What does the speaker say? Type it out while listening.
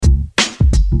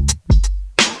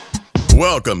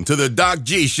Welcome to the Doc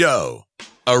G Show,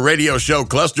 a radio show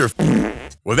cluster.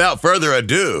 Without further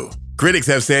ado, critics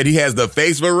have said he has the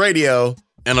face for radio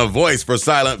and a voice for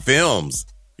silent films.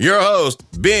 Your host,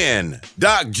 Ben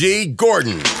Doc G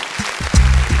Gordon.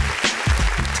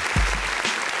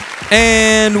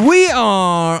 And we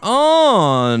are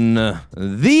on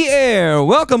the air.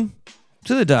 Welcome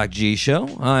to the Doc G Show.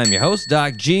 I'm your host,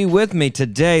 Doc G. With me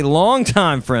today,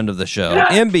 longtime friend of the show,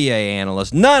 NBA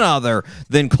analyst, none other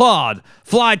than Claude,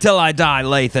 Fly Till I Die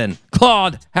Lathan.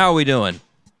 Claude, how are we doing?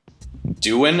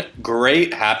 Doing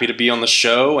great. Happy to be on the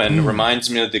show, and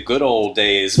reminds me of the good old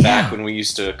days back when we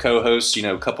used to co-host,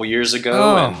 a couple years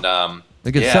ago.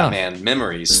 The good stuff. Man,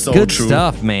 memories. So good true.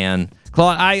 Stuff, man.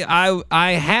 Claude,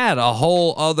 I had a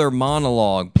whole other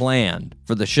monologue planned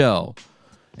for the show.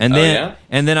 And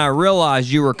then I realized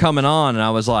you were coming on, and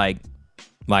I was like,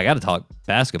 well, I got to talk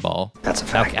basketball. That's a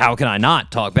fact. How can I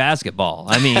not talk basketball?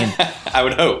 I mean, I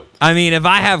would hope. I mean, if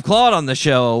I have Claude on the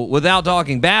show without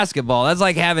talking basketball, that's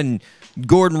like having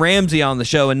Gordon Ramsay on the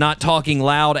show and not talking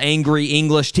loud, angry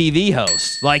English TV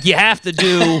hosts. Like, you have to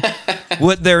do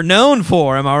what they're known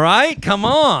for. Am I right? Come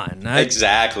on.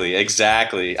 Exactly.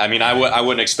 I mean, I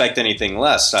wouldn't expect anything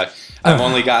less. I've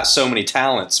only got so many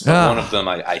talents, but one of them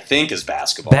I think is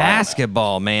basketball.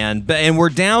 Basketball, man. And we're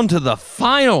down to the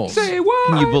finals. Say what?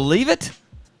 Can you believe it?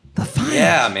 The finals.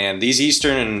 Yeah, man. These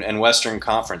Eastern and Western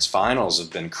Conference finals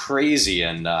have been crazy,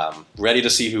 and ready to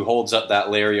see who holds up that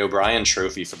Larry O'Brien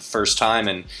trophy for the first time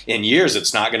in years.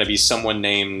 It's not going to be someone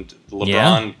named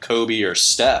LeBron, Kobe, or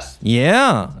Steph.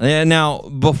 Yeah. Now,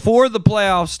 before the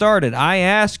playoffs started, I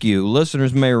asked you,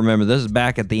 listeners may remember, this is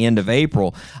back at the end of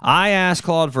April, I asked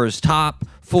Claude for his top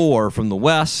four from the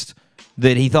West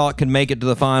that he thought could make it to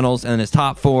the finals, and his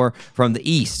top four from the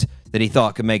East that he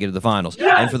thought could make it to the finals.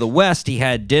 Yes! And for the West, he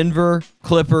had Denver,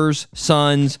 Clippers,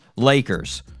 Suns,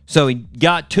 Lakers. So he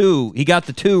got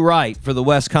the two right for the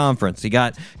West Conference. He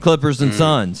got Clippers and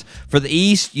Suns. For the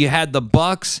East, you had the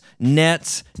Bucks,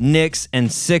 Nets, Knicks,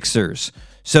 and Sixers.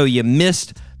 So you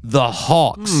missed the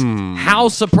Hawks. How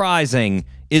surprising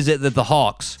is it that the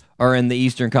Hawks are in the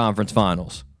Eastern Conference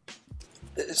Finals?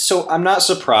 So I'm not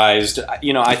surprised.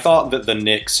 I thought that the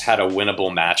Knicks had a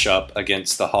winnable matchup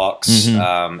against the Hawks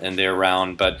in their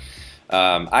round, but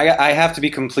I have to be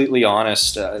completely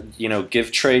honest.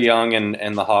 Give Trae Young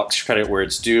and the Hawks credit where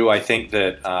it's due. I think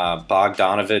that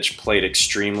Bogdanovich played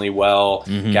extremely well.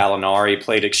 Gallinari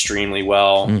played extremely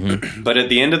well. But at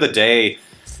the end of the day,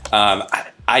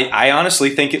 I honestly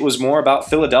think it was more about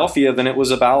Philadelphia than it was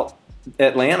about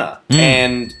Atlanta.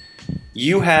 And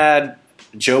you had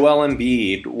Joel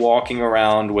Embiid walking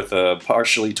around with a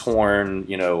partially torn,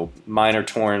 minor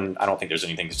torn. I don't think there's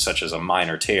anything such as a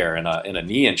minor tear in a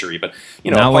knee injury, but a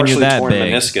partially torn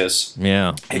meniscus.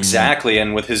 Yeah, exactly.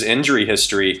 And with his injury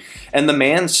history, and the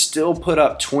man still put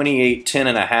up 28, 10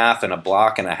 and a half, and a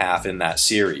block and a half in that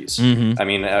series. I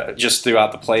mean, just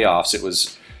throughout the playoffs, it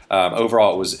was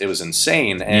overall it was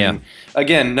insane. And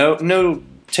again, no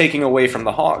taking away from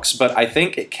the Hawks, but I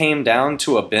think it came down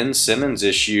to a Ben Simmons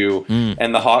issue,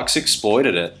 and the Hawks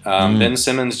exploited it. Ben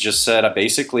Simmons just said,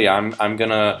 basically, I'm going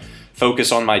to focus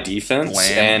on my defense,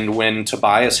 and when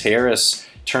Tobias Harris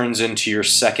turns into your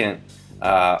second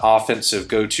offensive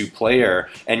go-to player,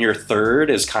 and your third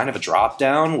is kind of a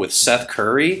drop-down with Seth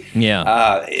Curry,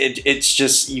 it's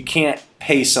just, you can't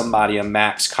pay somebody a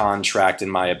max contract, in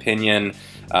my opinion,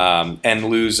 and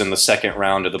lose in the second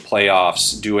round of the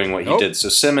playoffs doing what he did. So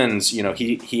Simmons,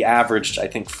 he averaged, I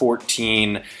think,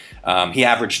 14. He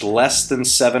averaged less than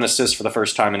 7 assists for the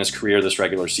first time in his career this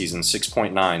regular season,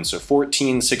 6.9. So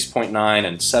 14, 6.9,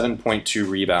 and 7.2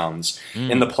 rebounds.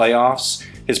 In the playoffs,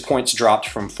 his points dropped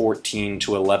from 14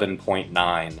 to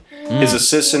 11.9. His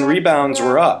assists and rebounds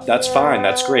were up. That's fine.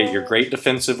 That's great. You're great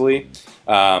defensively.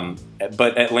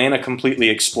 But Atlanta completely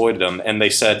exploited them, and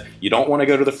they said, you don't want to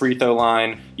go to the free throw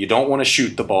line, you don't want to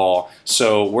shoot the ball,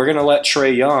 so we're going to let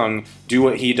Trae Young do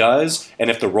what he does, and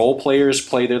if the role players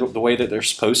play the way that they're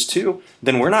supposed to,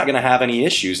 then we're not going to have any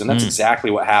issues, and that's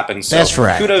exactly what happened. So that's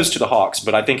right. Kudos to the Hawks,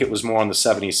 but I think it was more on the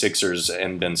 76ers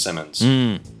and Ben Simmons.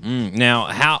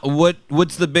 Now,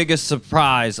 what's the biggest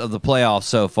surprise of the playoffs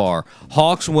so far?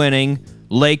 Hawks winning,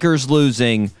 Lakers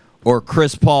losing, or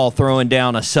Chris Paul throwing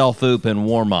down a self-oop in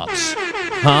warm-ups?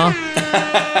 Huh?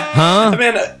 I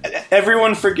mean,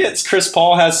 everyone forgets Chris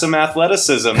Paul has some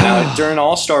athleticism. Now, during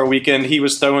All-Star Weekend, he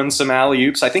was throwing some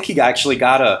alley-oops. I think he actually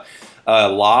got a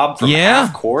lob from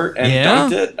half court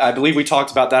and dunked it. I believe we talked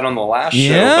about that on the last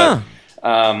show. But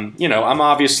I'm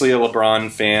obviously a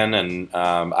LeBron fan, and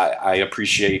I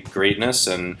appreciate greatness,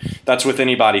 and that's with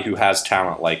anybody who has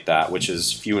talent like that, which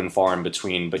is few and far in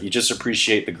between. But you just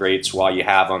appreciate the greats while you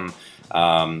have them.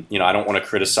 I don't want to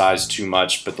criticize too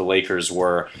much, but the Lakers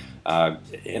were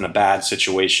in a bad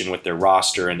situation with their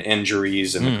roster and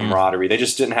injuries and the camaraderie. They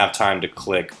just didn't have time to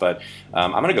click. But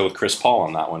I'm going to go with Chris Paul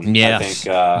on that one. Yes. I think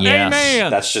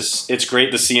yes. that's just, it's great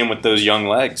to see him with those young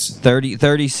legs.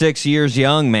 36 years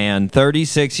young, man.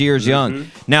 36 years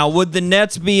young. Now, would the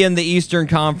Nets be in the Eastern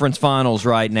Conference Finals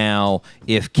right now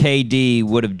if KD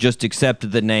would have just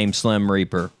accepted the name Slim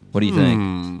Reaper? What do you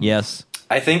think? Yes?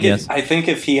 I think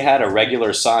if he had a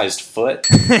regular sized foot,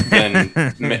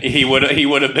 then he would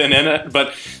have been in it.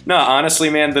 But no, honestly,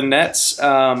 man, the Nets.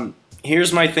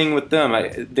 Here's my thing with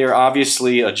them. They're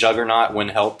obviously a juggernaut when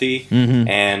healthy,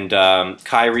 and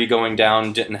Kyrie going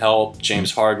down didn't help.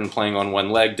 James Harden playing on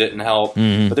one leg didn't help.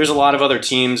 But there's a lot of other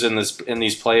teams in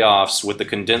these playoffs with the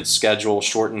condensed schedule,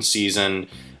 shortened season.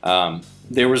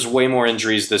 There was way more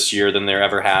injuries this year than there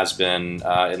ever has been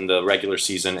in the regular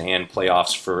season and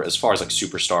playoffs for as far as like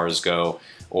superstars go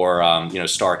or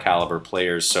star caliber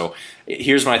players. So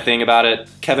here's my thing about it.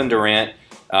 Kevin Durant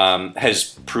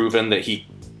has proven that he,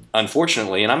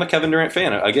 unfortunately, and I'm a Kevin Durant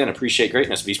fan, again, appreciate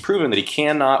greatness, but he's proven that he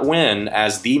cannot win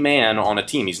as the man on a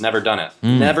team. He's never done it.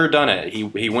 Never done it.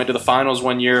 He went to the finals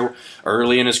one year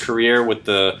early in his career with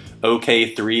the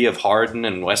OK3 of Harden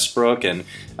and Westbrook and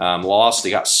lost.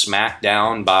 He got smacked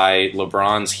down by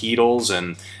LeBron's Heatles,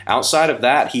 and outside of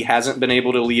that, he hasn't been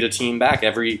able to lead a team back.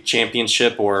 Every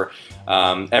championship or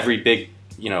every big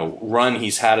run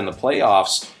he's had in the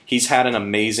playoffs, he's had an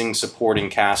amazing supporting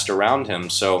cast around him.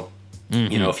 So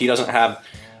if he doesn't have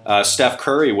Steph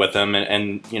Curry with him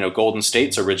and Golden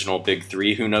State's original big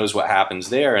three, who knows what happens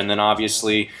there? And then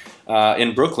obviously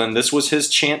in Brooklyn, this was his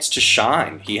chance to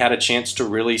shine. He had a chance to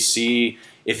really see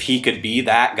if he could be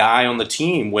that guy on the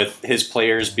team with his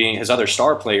other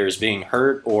star players being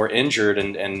hurt or injured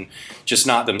and just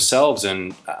not themselves.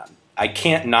 And I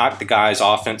can't knock the guy's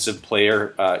offensive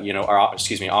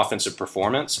offensive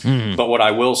performance. But what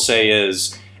I will say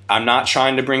is, I'm not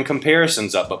trying to bring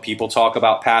comparisons up, but people talk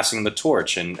about passing the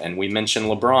torch, and we mentioned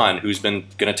LeBron, who's been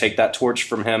going to take that torch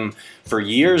from him for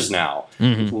years now.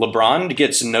 LeBron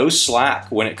gets no slack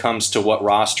when it comes to what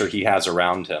roster he has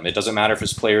around him. It doesn't matter if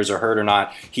his players are hurt or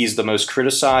not. He's the most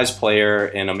criticized player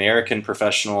in American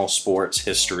professional sports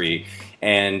history.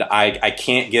 And I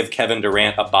can't give Kevin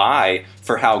Durant a bye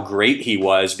for how great he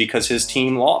was because his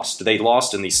team lost. They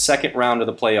lost in the second round of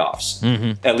the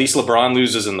playoffs. At least LeBron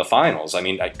loses in the finals. I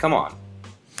mean, come on.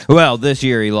 Well, this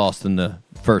year he lost in the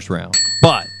first round.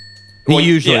 But he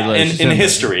usually loses. In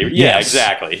history. Yeah,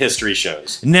 exactly. History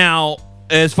shows. Now,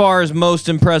 as far as most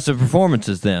impressive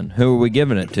performances then, who are we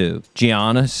giving it to?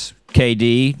 Giannis,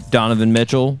 KD, Donovan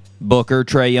Mitchell, Booker,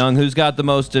 Trae Young. Who's got the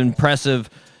most impressive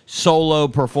solo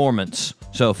performance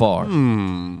so far?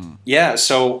 Yeah,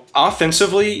 so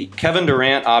offensively, Kevin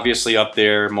Durant obviously up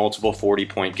there, multiple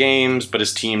 40-point games, but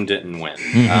his team didn't win.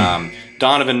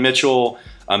 Donovan Mitchell,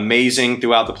 amazing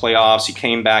throughout the playoffs. He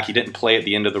came back. He didn't play at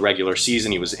the end of the regular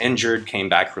season. He was injured, came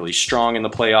back really strong in the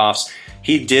playoffs.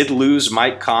 He did lose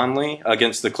Mike Conley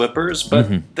against the Clippers, but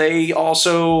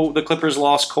the Clippers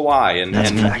lost Kawhi,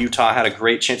 and Utah had a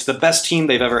great chance. The best team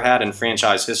they've ever had in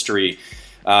franchise history.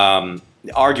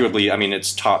 Arguably, I mean,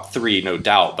 it's top three, no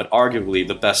doubt, but arguably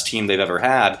the best team they've ever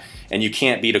had, and you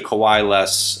can't beat a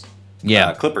Kawhi-less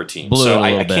Clipper team. So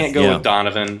I can't go with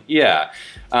Donovan.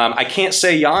 I can't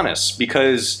say Giannis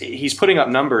because he's putting up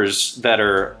numbers that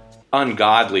are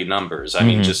ungodly numbers. I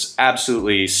mean, just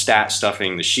absolutely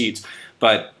stat-stuffing the sheets.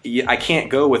 But I can't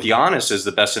go with Giannis as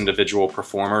the best individual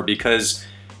performer because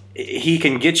he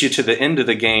can get you to the end of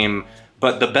the game,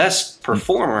 but the best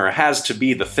performer has to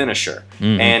be the finisher.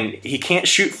 And he can't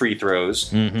shoot free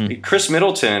throws. Chris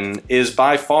Middleton is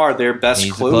by far their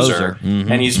best closer.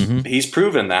 And he's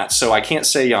proven that. So I can't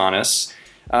say Giannis.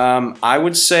 I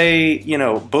would say,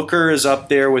 Booker is up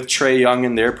there with Trae Young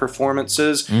in their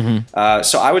performances.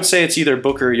 So I would say it's either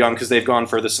Booker or Young because they've gone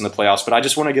furthest in the playoffs. But I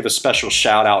just want to give a special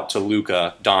shout out to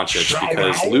Luka Doncic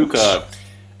because Luka,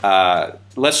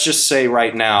 let's just say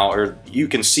right now, or you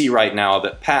can see right now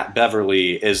that Pat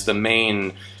Beverly is the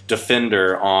main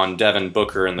defender on Devin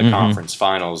Booker in the conference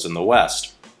finals in the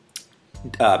West.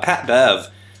 Pat Bev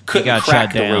couldn't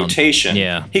crack the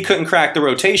rotation. He couldn't crack the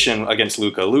rotation against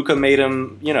Luka. Luka made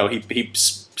him, he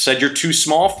said, "You're too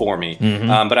small for me."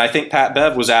 But I think Pat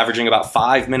Bev was averaging about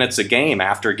 5 minutes a game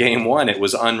after game one. It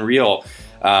was unreal.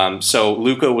 So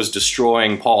Luka was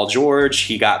destroying Paul George.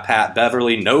 He got Pat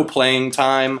Beverly no playing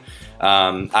time.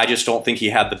 I just don't think he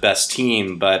had the best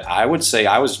team, but I would say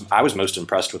I was most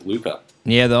impressed with Luka.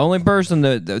 Yeah, the only person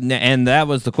and that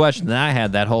was the question that I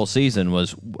had that whole season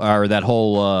that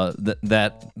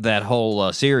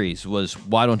whole series was,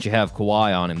 why don't you have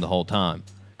Kawhi on him the whole time?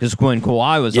 Because when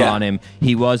Kawhi was Yeah. on him,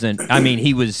 he wasn't. I mean,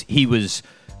 he was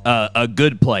a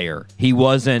good player. He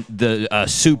wasn't the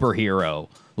superhero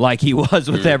like he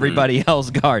was with everybody else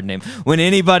guarding him. When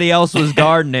anybody else was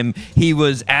guarding him, he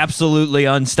was absolutely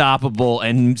unstoppable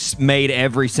and made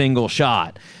every single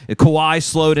shot. Kawhi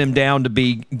slowed him down to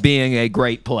being a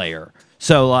great player.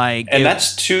 So And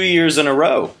that's 2 years in a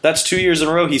row. That's 2 years in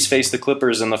a row he's faced the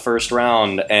Clippers in the first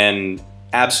round and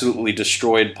absolutely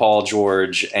destroyed Paul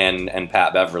George and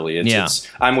Pat Beverly.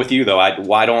 I'm with you though.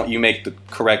 Why don't you make the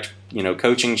correct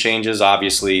coaching changes?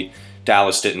 Obviously,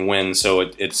 Dallas didn't win, so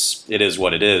it is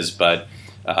what it is. But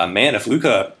man, if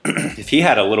Luka, if he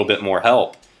had a little bit more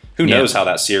help, who knows how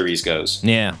that series goes?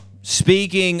 Yeah.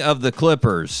 Speaking of the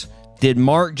Clippers, did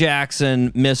Mark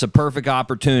Jackson miss a perfect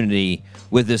opportunity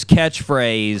with his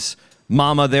catchphrase,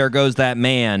 "Mama, there goes that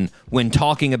man," when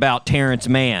talking about Terrence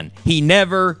Mann? He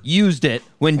never used it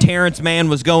when Terrence Mann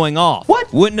was going off.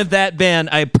 What? Wouldn't have that been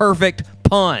a perfect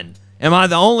pun? Am I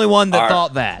the only one that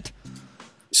thought that?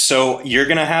 So you're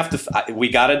going to have to, we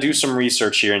got to do some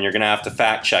research here, and you're going to have to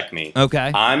fact check me.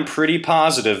 Okay. I'm pretty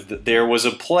positive that there was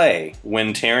a play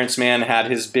when Terrence Mann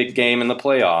had his big game in the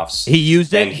playoffs. He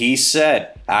used it? And he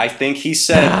said,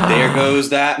 there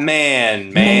goes that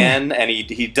man, and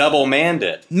he double manned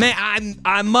it. Man,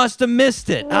 I must have missed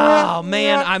it. Oh,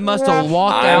 man, I must have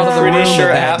walked out of the room I'm pretty sure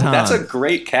at it that happened. time. That's a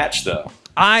great catch, though.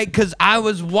 Because I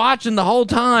was watching the whole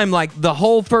time, like the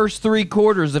whole first 3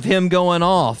 quarters of him going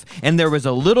off, and there was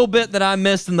a little bit that I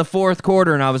missed in the fourth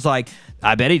quarter, and I was like,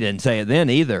 I bet he didn't say it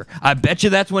then either. I bet you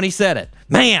that's when he said it.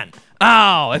 Man,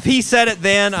 if he said it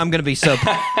then, I'm gonna be so.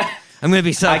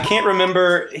 I can't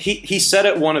remember. He said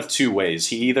it one of two ways.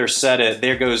 He either said it,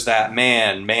 "There goes that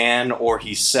man," or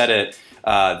he said it.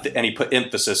 And he put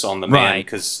emphasis on the man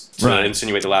because to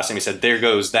insinuate the last name, he said, "There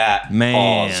goes that man."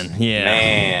 Pause. Yeah,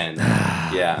 man.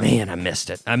 Yeah, man. I missed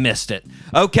it.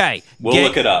 Okay, we'll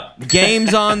look it up.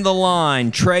 Games on the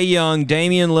line: Trae Young,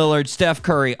 Damian Lillard, Steph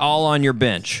Curry, all on your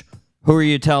bench. Who are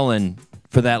you telling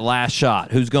for that last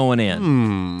shot? Who's going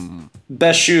in?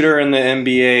 Best shooter in the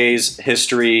NBA's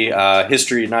history,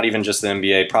 not even just the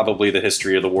NBA, probably the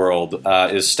history of the world,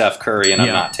 is Steph Curry, and I'm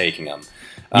not taking him.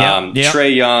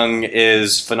 Trae Young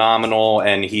is phenomenal,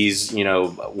 and he's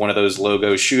one of those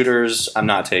logo shooters. I'm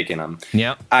not taking him.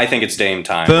 Yep. I think it's Dame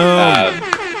time.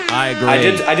 Boom. I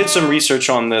agree. I did some research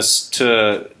on this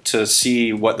to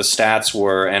see what the stats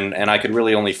were, and I could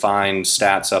really only find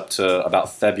stats up to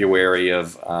about February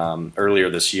of earlier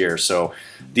this year. So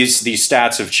these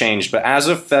stats have changed, but as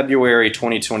of February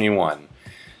 2021.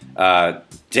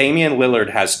 Damian Lillard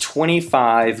has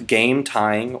 25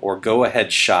 game-tying or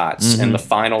go-ahead shots in the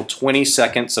final 20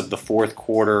 seconds of the fourth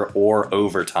quarter or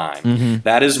overtime.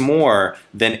 That is more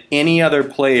than any other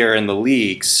player in the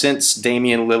league since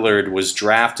Damian Lillard was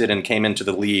drafted and came into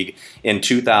the league in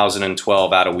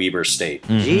 2012 out of Weber State.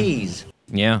 Jeez.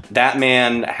 Yeah. That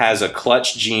man has a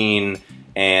clutch gene,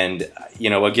 and,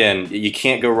 again, you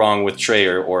can't go wrong with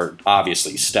Trae or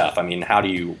obviously Steph. I mean, how do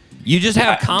you... You just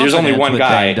have confidence. There's only one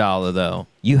guy. Dollar though.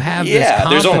 You have this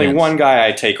confidence. There's only one guy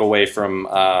I take away from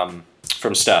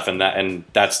Steph, and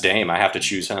that's Dame. I have to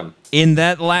choose him. In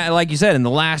that, like you said, in the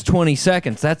last 20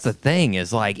 seconds, that's the thing.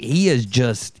 Is like he is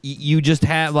just. You just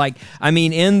have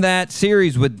in that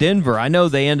series with Denver, I know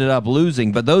they ended up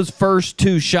losing, but those first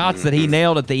 2 shots that he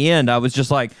nailed at the end, I was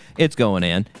just like, it's going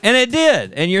in, and it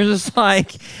did. And you're just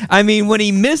like, when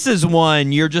he misses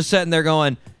one, you're just sitting there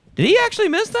going, did he actually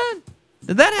miss that?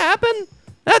 Did that happen?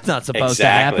 That's not supposed to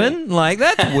happen. Like,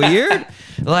 that's weird.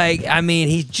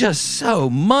 He's just so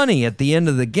money at the end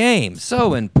of the game.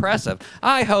 So impressive.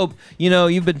 I hope,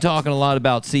 you've been talking a lot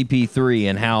about CP3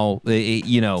 and how,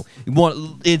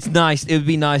 it's nice. It would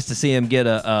be nice to see him get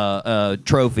a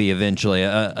trophy eventually,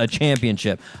 a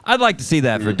championship. I'd like to see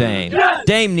that for Dame.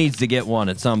 Dame needs to get one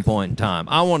at some point in time.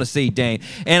 I want to see Dame.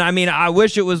 And, I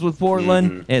wish it was with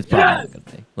Portland. It's probably not going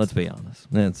to be. Let's be honest.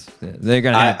 They're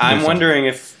going to have to I'm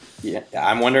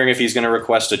wondering if he's going to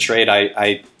request a trade.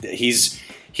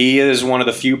 He is one of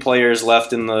the few players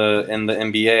left in the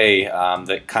NBA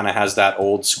that kind of has that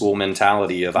old school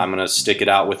mentality of I'm going to stick it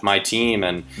out with my team.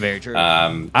 And very true.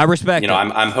 I respect.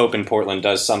 I'm hoping Portland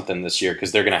does something this year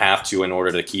because they're going to have to in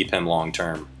order to keep him long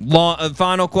term.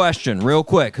 Final question, real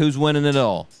quick: who's winning it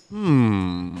all?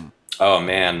 Oh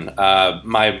man,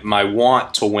 my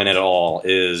want to win it all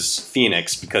is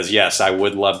Phoenix because yes, I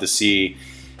would love to see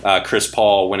Chris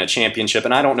Paul win a championship,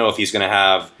 and I don't know if he's going to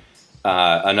have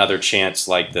another chance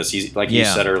like this. He's you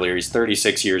said earlier, he's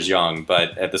 36 years young,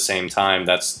 but at the same time,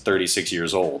 that's 36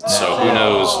 years old. So who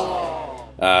knows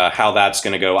how that's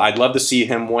going to go? I'd love to see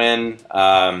him win,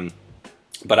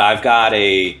 but I've got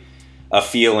a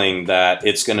feeling that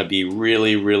it's going to be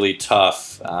really, really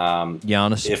tough.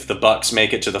 Giannis, if the Bucks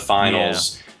make it to the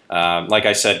finals. Like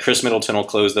I said, Chris Middleton will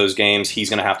close those games. He's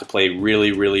going to have to play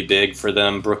really, really big for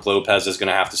them. Brooke Lopez is going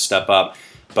to have to step up.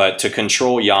 But to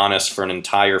control Giannis for an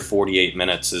entire 48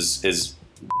 minutes is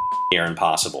near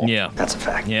impossible. Yeah. That's a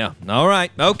fact. Yeah. All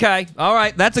right. Okay. All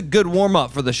right. That's a good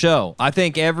warm-up for the show. I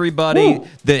think everybody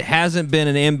that hasn't been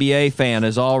an NBA fan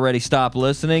has already stopped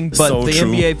listening, but the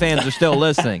NBA fans are still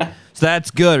listening. So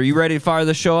that's good. Are you ready to fire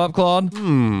the show up, Claude?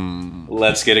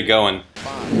 Let's get it going.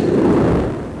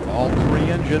 All 3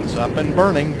 engines up and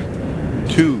burning.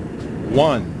 2,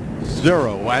 1,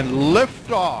 0, and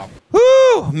lift off.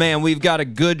 Woo! Man, we've got a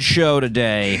good show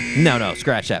today. No,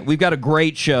 scratch that. We've got a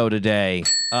great show today.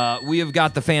 We have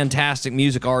got the fantastic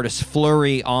music artist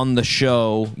Flurry on the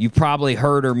show. You've probably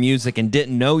heard her music and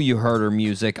didn't know you heard her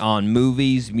music on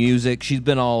movies, music. She's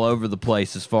been all over the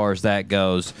place as far as that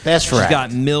goes. That's right. She's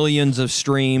got millions of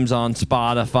streams on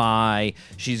Spotify.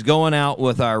 She's going out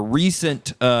with our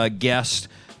recent guest,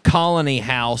 Colony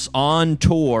House, on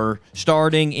tour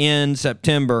starting in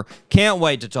September. Can't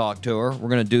wait to talk to her. We're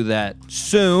going to do that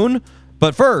soon.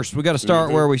 But first, we got to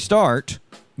start where we start.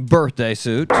 Birthday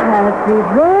suit. Happy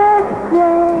birthday,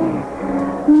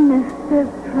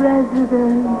 Mr.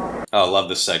 President. Oh, I love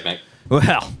this segment.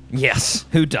 Well, yes,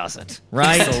 who doesn't,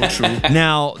 right? So true.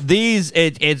 Now,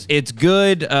 it's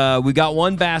good. We got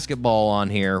one basketball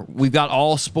on here. We've got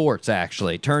all sports,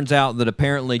 actually. Turns out that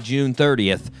apparently June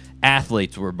 30th,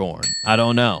 athletes were born. I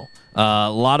don't know. A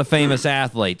lot of famous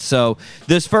athletes. So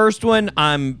this first one,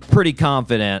 I'm pretty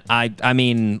confident. I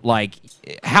mean, like,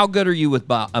 how good are you with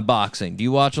boxing? Do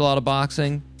you watch a lot of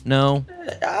boxing? No?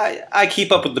 I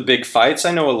keep up with the big fights.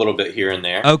 I know a little bit here and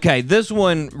there. Okay, this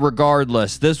one,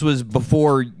 regardless, this was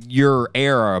before your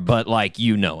era, but, like,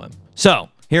 you know him. So,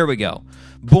 here we go.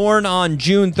 Born on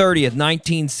June 30th,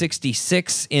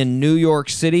 1966 in New York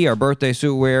City, our birthday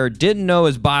suit wearer didn't know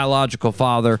his biological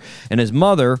father, and his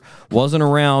mother wasn't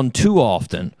around too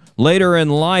often. Later in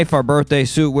life, our birthday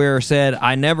suit wearer said,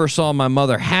 "I never saw my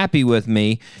mother happy with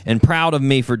me and proud of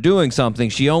me for doing something.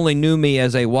 She only knew me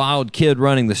as a wild kid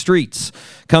running the streets,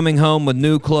 coming home with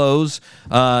new clothes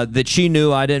that she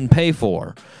knew I didn't pay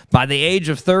for." By the age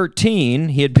of 13,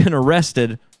 he had been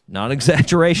arrested, not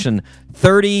exaggeration,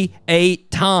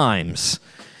 38 times.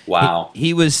 Wow.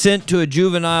 He was sent to a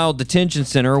juvenile detention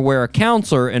center where a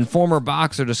counselor and former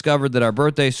boxer discovered that our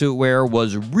birthday suit wearer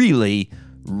was really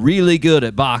good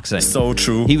at boxing. So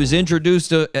true. He was introduced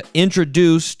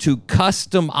to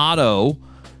Custom Otto,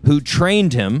 who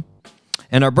trained him,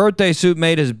 and our birthday suit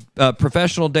made his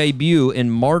professional debut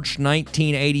in March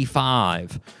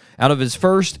 1985. Out of his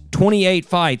first 28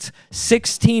 fights,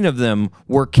 16 of them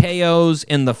were KOs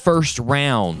in the first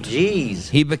round. Jeez.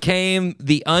 He became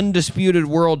the undisputed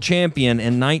world champion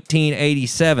in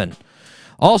 1987.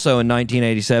 Also in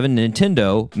 1987,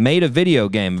 Nintendo made a video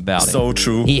game about him. So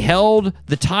true. He held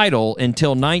the title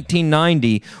until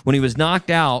 1990 when he was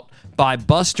knocked out by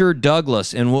Buster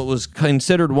Douglas in what was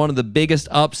considered one of the biggest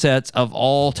upsets of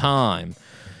all time.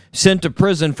 Sent to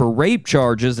prison for rape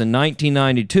charges in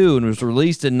 1992 and was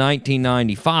released in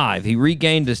 1995. He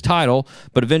regained his title,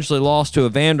 but eventually lost to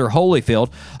Evander Holyfield,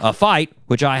 a fight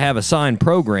which I have a signed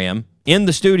program in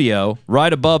the studio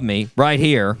right above me, right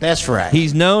here. That's right.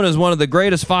 He's known as one of the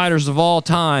greatest fighters of all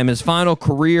time. His final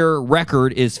career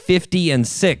record is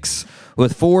 50-6,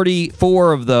 with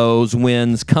 44 of those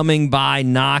wins coming by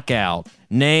knockout.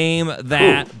 Name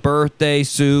that birthday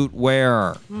suit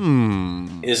wearer.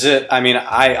 Is it? I mean,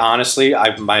 I honestly,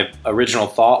 my original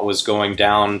thought was going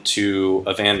down to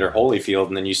Evander Holyfield,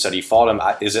 and then you said he fought him.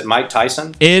 Is it Mike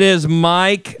Tyson? It is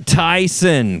Mike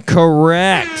Tyson.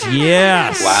 Correct.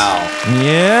 Yes. Wow.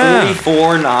 Yeah.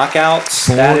 44 knockouts?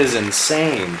 That is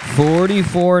insane.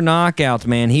 44 knockouts,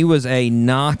 man. He was a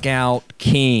knockout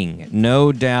king.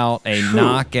 No doubt a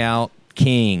knockout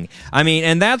king. I mean,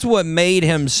 and that's what made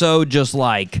him so just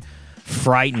like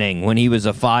frightening when he was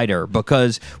a fighter,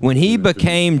 because when he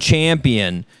became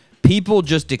champion, people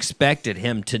just expected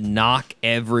him to knock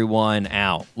everyone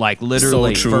out. Like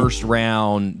literally first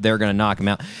round, they're going to knock him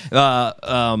out.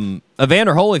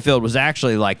 Evander Holyfield was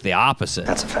actually like the opposite.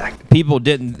 That's a fact. People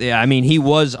didn't. I mean, he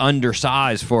was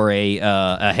undersized for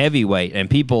a heavyweight, and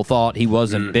people thought he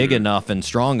wasn't big enough and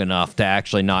strong enough to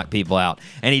actually knock people out.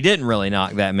 And he didn't really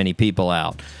knock that many people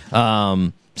out.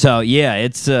 So yeah,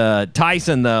 it's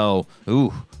Tyson though.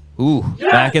 Ooh,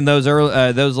 back in those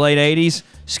late '80s.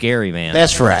 Scary, man.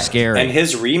 That's right. Scary. And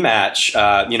his rematch,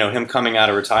 him coming out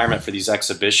of retirement for these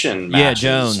exhibition matches. Yeah,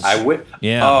 Jones.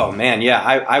 Oh, man, yeah.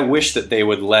 I wish that they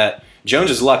would let...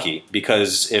 Jones is lucky,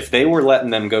 because if they were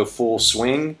letting them go full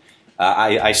swing,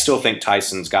 I still think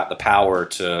Tyson's got the power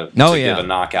to Oh, give a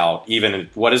knockout. Even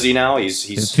what is he now?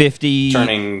 He's 50.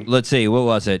 turning. Let's see, what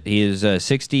was it? He is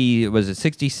 60. Was it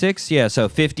 66? Yeah, so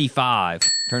 55.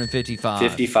 Turning 55.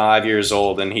 55 years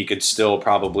old, and he could still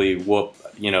probably whoop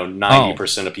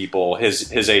 90% of people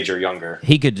his age or younger.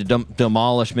 He could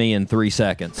demolish me in 3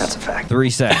 seconds. That's a fact. 3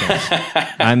 seconds.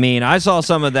 I mean, I saw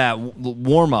some of that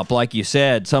warm up, like you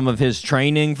said, some of his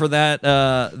training for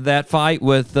that fight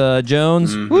with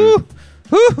Jones. Mm-hmm. Woo,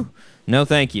 woo. No,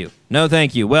 thank you. No,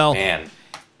 thank you. Well, Man,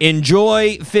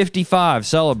 enjoy 55.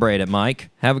 Celebrate it, Mike.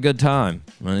 Have a good time.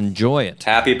 Enjoy it.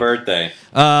 happy birthday.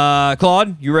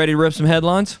 Claude, you ready to rip some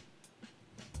headlines?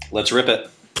 Let's rip it.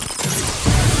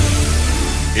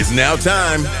 It's now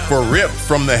time for Rip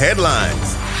from the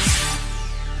Headlines.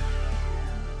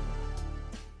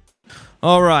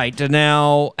 All right.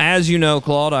 Now, as you know,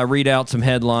 Claude, I read out some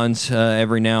headlines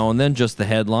every now and then, just the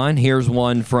headline. Here's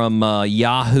one from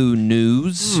Yahoo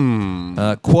News.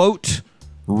 Quote,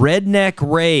 redneck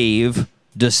rave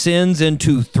descends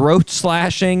into throat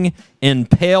slashing,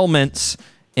 impalements,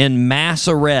 and mass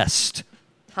arrest.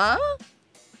 Huh?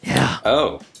 Yeah.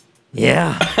 Oh.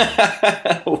 Yeah.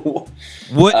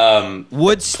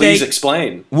 What state? Please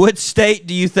explain. What state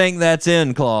do you think that's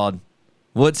in, Claude?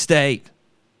 What state?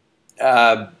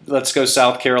 Let's go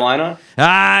South Carolina.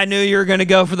 I knew you were going to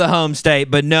go for the home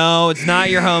state, but no, it's not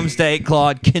your home state,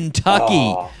 Claude.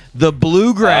 Kentucky, the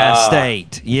bluegrass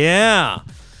state. Yeah.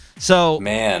 So,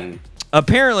 Man.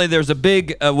 apparently there's a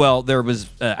big, there was,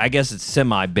 I guess it's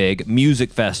semi-big,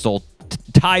 music festival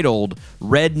titled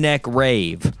Redneck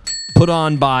Rave, put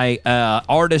on by an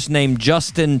artist named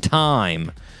Justin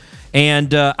Time.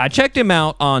 And I checked him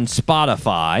out on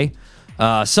Spotify.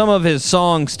 Some of his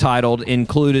songs titled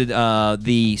included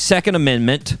The Second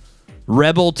Amendment,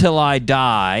 Rebel Till I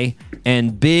Die,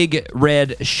 and Big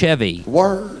Red Chevy.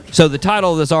 Word. So the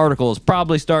title of this article is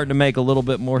probably starting to make a little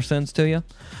bit more sense to you.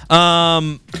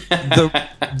 The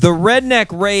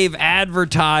Redneck Rave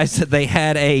advertised that they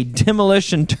had a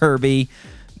demolition derby,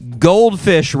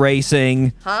 goldfish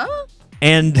racing,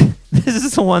 and this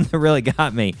is the one that really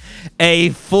got me, a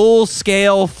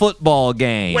full-scale football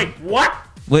game. Wait, what?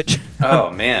 Which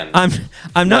Oh man.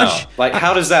 I'm not Like,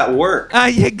 how does that work?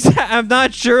 I'm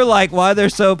not sure like why they're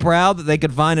so proud that they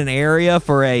could find an area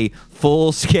for a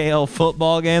full-scale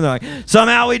football game. They're like,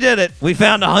 somehow we did it. We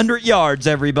found 100 yards,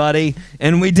 everybody,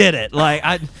 and we did it. Like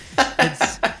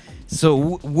it's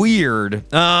so weird.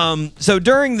 So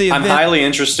during the I'm event, highly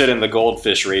interested in the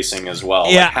goldfish racing as well.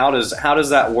 Yeah. Like, how does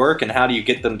that work, and how do you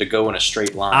get them to go in a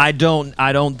straight line? I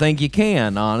don't think you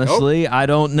can, honestly. I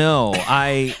don't know.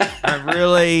 I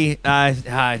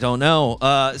don't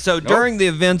know. So during the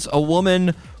events, a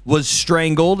woman was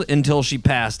strangled until she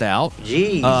passed out.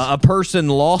 Jeez. A person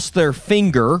lost their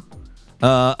finger.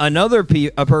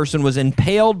 A person was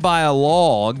impaled by a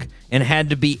log and had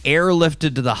to be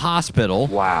airlifted to the hospital.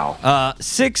 Wow.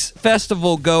 6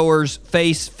 festival goers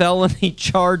face felony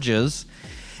charges.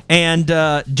 And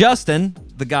Justin,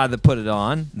 the guy that put it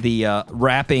on, the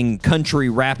country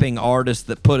rapping artist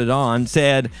that put it on,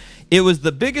 said, "It was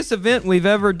the biggest event we've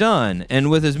ever done. And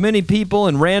with as many people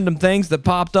and random things that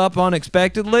popped up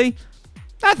unexpectedly,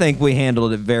 I think we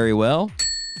handled it very well."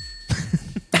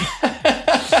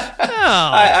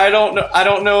 I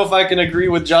don't know if I can agree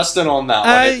with Justin on that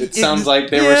one. It sounds like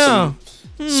there were some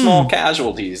small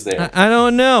casualties there. I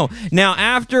don't know. Now,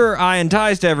 after I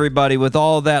enticed everybody with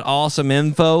all that awesome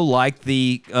info, like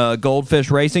the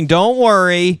goldfish racing, don't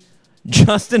worry,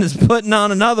 Justin is putting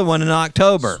on another one in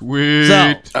October.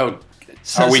 Sweet.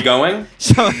 Are we going?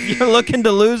 So if you're looking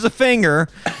to lose a finger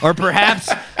or perhaps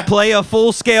play a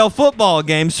full-scale football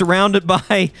game surrounded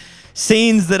by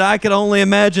scenes that I could only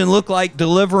imagine look like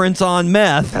Deliverance on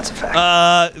meth. That's a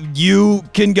fact. You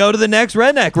can go to the next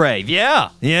Redneck Rave.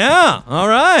 Yeah. All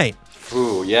right.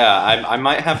 Ooh, yeah. I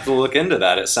might have to look into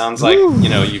that. It sounds like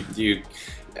you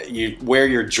wear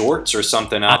your jorts or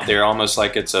something out there, almost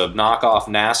like it's a knockoff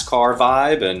NASCAR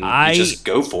vibe, and you just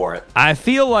go for it. I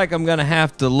feel like I'm gonna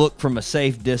have to look from a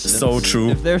safe distance. So true.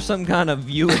 If there's some kind of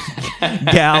viewing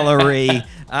gallery,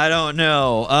 I don't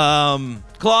know.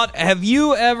 Claude, have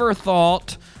you ever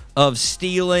thought of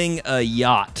stealing a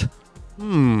yacht?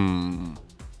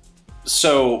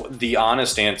 So the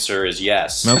honest answer is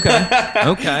yes. Okay.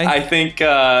 I think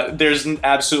there's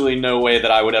absolutely no way that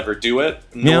I would ever do it,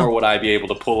 nor would I be able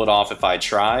to pull it off if I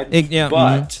tried.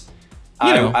 But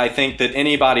I think that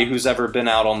anybody who's ever been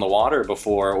out on the water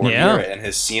before or near it and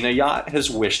has seen a yacht has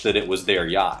wished that it was their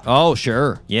yacht. Oh,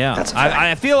 sure. Yeah. That's a fact.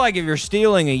 I feel like if you're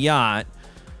stealing a yacht,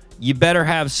 you better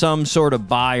have some sort of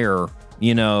buyer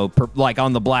like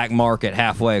on the black market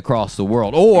halfway across the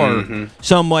world, or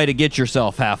some way to get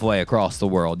yourself halfway across the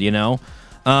world,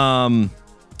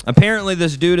 Apparently,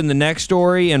 this dude in the next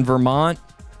story in Vermont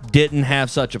didn't have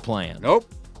such a plan. Nope.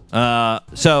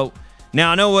 So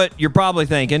now I know what you're probably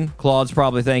thinking. Claude's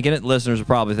probably thinking it. Listeners are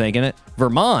probably thinking it.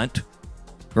 Vermont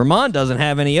doesn't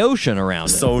have any ocean around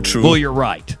it. So true. Well, you're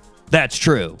right. That's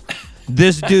true.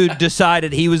 This dude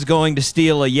decided he was going to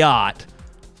steal a yacht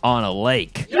on a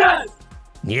lake. Yes!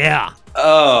 Yeah.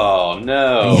 Oh,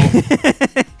 no.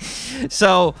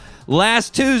 So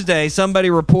last Tuesday, somebody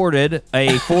reported a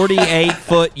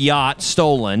 48-foot yacht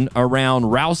stolen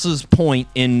around Rouse's Point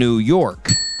in New York.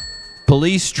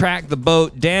 Police tracked the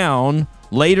boat down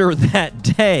later that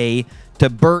day to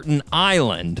Burton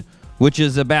Island, which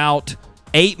is about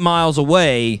 8 miles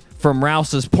away from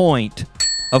Rouse's Point,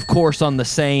 of course, on the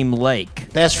same lake.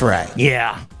 That's right.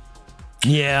 Yeah.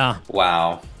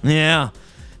 Wow. Yeah.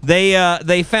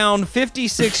 They found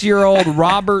 56-year-old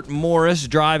Robert Morris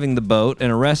driving the boat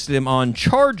and arrested him on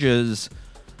charges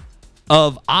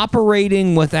of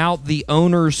operating without the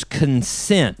owner's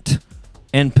consent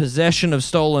and possession of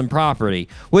stolen property,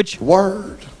 which,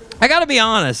 I gotta be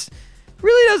honest,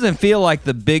 really doesn't feel like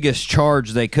the biggest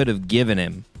charge they could have given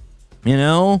him.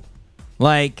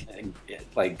 Like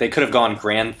they could have gone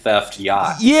grand theft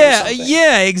yacht.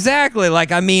 Yeah, exactly.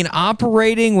 Like,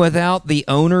 operating without the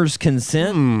owner's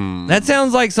consent. That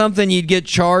sounds like something you'd get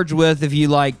charged with if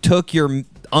you took your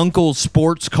uncle's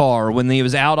sports car when he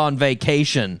was out on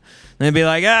vacation. And they'd be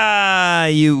like,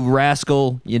 you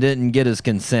rascal, you didn't get his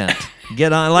consent.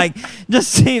 Get on.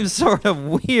 Just seems sort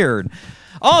of weird.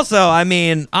 Also,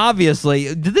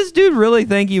 obviously, did this dude really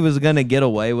think he was going to get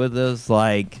away with this?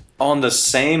 On the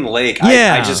same lake.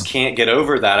 Yeah. I just can't get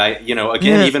over that.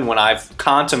 Even when I've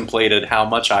contemplated how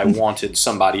much I wanted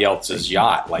somebody else's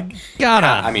yacht,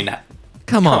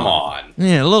 come on.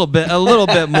 Yeah, a little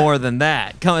bit more than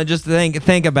that. Just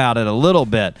think about it a little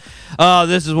bit.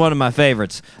 This is one of my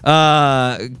favorites.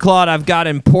 Claude, I've got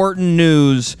important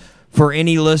news for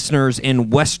any listeners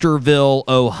in Westerville,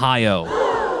 Ohio.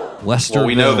 Well,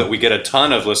 we know that we get a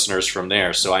ton of listeners from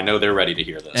there, so I know they're ready to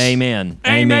hear this. Amen.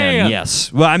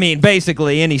 Yes. Well,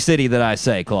 basically any city that I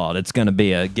say, Claude, it's going to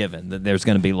be a given that there's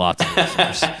going to be lots of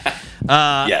listeners.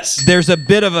 Yes. There's a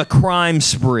bit of a crime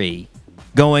spree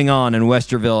going on in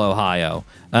Westerville, Ohio,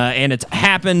 and it's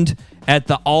happened at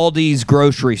the Aldi's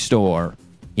grocery store.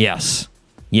 Yes.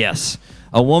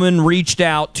 A woman reached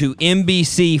out to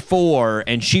NBC4,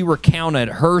 and she recounted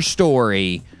her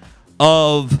story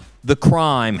of the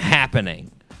crime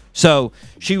happening. So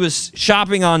she was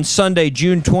shopping on Sunday,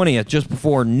 June 20th, just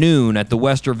before noon at the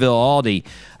Westerville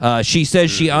Aldi. She says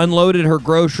she unloaded her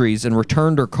groceries and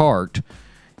returned her cart.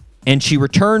 And she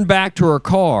returned back to her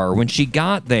car. When she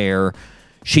got there,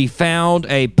 she found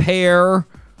a pair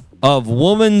of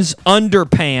woman's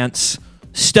underpants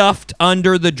stuffed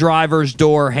under the driver's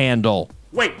door handle.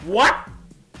 Wait, what?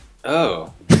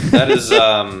 Oh, that is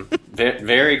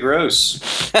very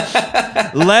gross.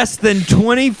 Less than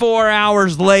 24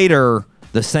 hours later,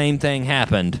 the same thing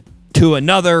happened to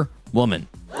another woman.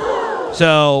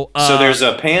 So there's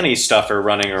a panty stuffer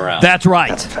running around. That's right.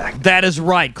 That's a fact. That is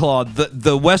right, Claude.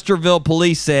 The Westerville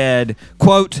police said,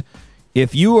 quote,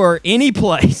 if you are any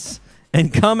place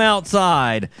and come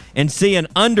outside and see an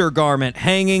undergarment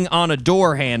hanging on a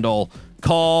door handle,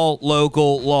 call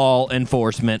local law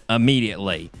enforcement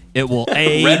immediately. It will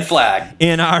aid Red flag.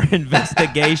 in our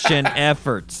investigation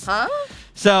efforts. Huh?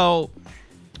 So,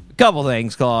 a couple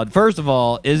things, Claude. First of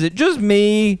all, is it just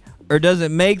me, or does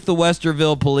it make the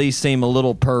Westerville police seem a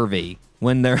little pervy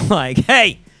when they're like,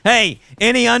 hey,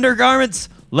 any undergarments?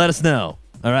 Let us know.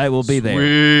 All right, we'll be there.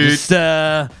 Sweet. Just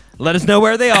let us know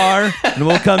where they are, and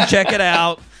we'll come check it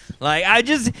out. I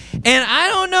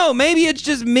don't know, maybe it's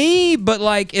just me, but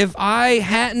if I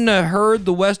hadn't heard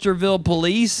the Westerville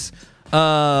police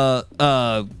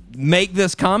make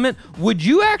this comment, would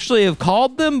you actually have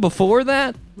called them before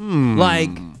that?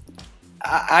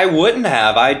 I wouldn't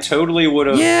have. I totally would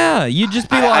have. Yeah, you'd just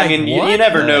be you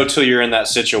never know till you're in that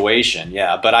situation.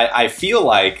 Yeah, but I feel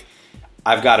like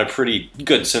I've got a pretty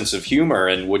good sense of humor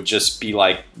and would just be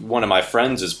like, one of my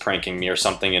friends is pranking me or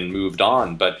something and moved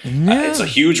on. But it's a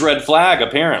huge red flag,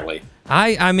 apparently.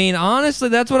 Honestly,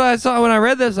 that's what I saw when I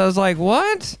read this. I was like,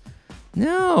 what?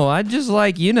 No, I'd just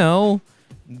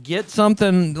get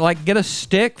something, get a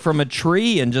stick from a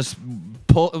tree and just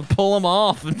pull them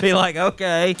off and be like,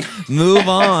 okay, move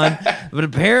on. But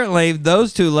apparently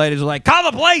those two ladies were like, call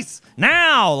the police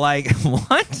now.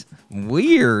 What?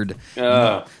 Weird.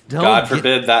 God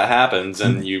forbid that happens,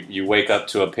 and you wake up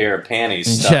to a pair of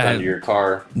panties stuck under your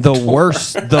car. The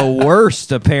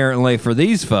worst, apparently, for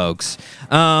these folks.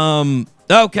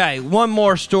 Okay, one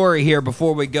more story here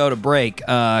before we go to break.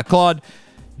 Claude,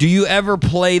 do you ever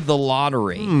play the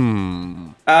lottery?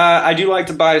 I do like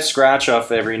to buy a scratch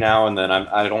off every now and then.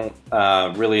 I don't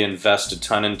really invest a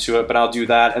ton into it, but I'll do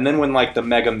that. And then when like the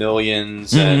Mega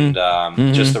Millions and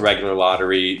just the regular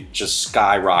lottery just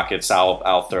skyrockets,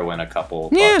 I'll throw in a couple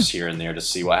bucks here and there to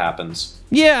see what happens.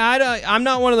 Yeah, I'm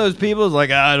not one of those people who's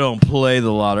like, I don't play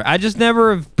the lottery. I just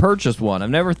never have purchased one. I've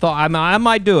never thought, I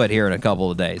might do it here in a couple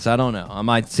of days. I don't know. I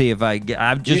might see if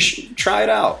I've just... You should try it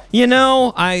out. You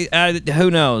know,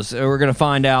 who knows? We're going to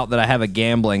find out that I have a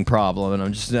gambling problem, and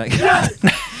I'm just like...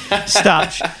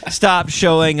 Stop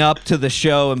showing up to the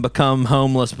show and become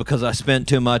homeless because I spent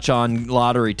too much on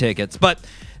lottery tickets. But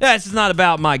that's not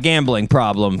about my gambling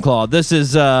problem, Claude. This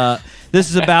is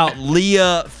about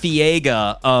Leah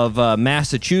Fiega of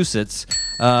Massachusetts.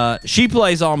 She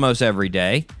plays almost every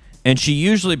day, and she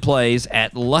usually plays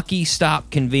at Lucky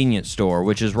Stop convenience store,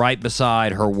 which is right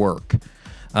beside her work.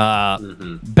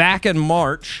 Back in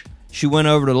March, she went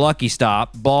over to Lucky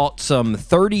Stop, bought some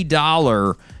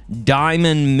 $30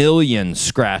 Diamond Million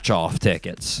scratch-off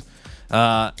tickets.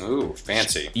 Ooh,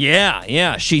 fancy.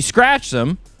 Yeah. She scratched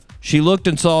them. She looked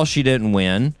and saw she didn't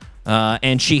win.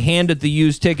 And she handed the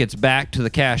used tickets back to the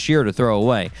cashier to throw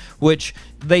away, which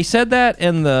they said that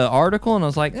in the article, and I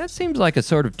was like, that seems like a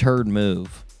sort of turd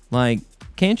move. Like,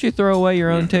 can't you throw away your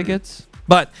own tickets?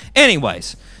 But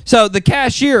anyways, so the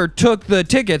cashier took the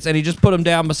tickets and he just put them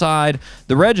down beside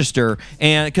the register,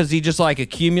 and because he just like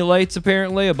accumulates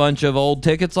apparently a bunch of old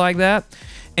tickets like that.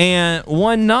 And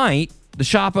one night, the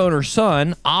shop owner's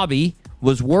son, Abby,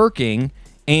 was working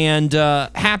and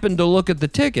happened to look at the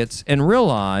tickets and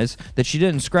realize that she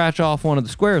didn't scratch off one of the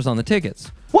squares on the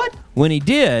tickets. What? When he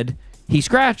did, he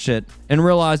scratched it and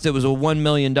realized it was a $1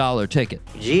 million ticket.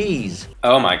 Jeez.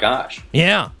 Oh my gosh.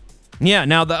 Yeah.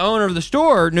 Now the owner of the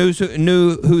store knew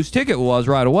whose ticket it was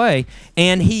right away,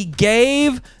 and he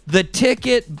gave the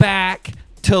ticket back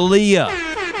to Leah.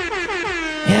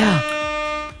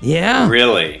 Yeah.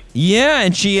 Really? Yeah,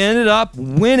 and she ended up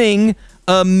winning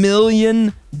 $1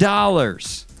 million.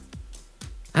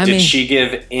 Did she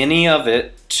give any of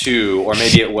it to, or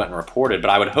maybe it wasn't reported, but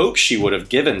I would hope she would have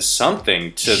given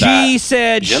something to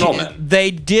that gentleman. They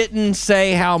didn't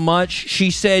say how much. She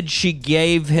said she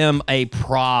gave him a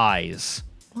prize.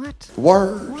 What?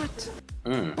 Word. What?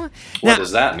 What Now,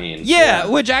 does that mean? Yeah,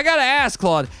 which I gotta ask,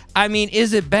 Claude. I mean,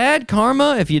 is it bad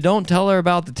karma if you don't tell her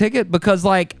about the ticket? Because,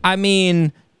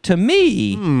 to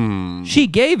me, she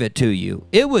gave it to you.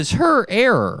 It was her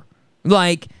error.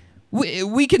 Like,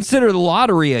 we consider the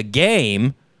lottery a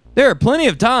game. There are plenty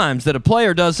of times that a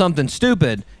player does something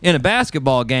stupid in a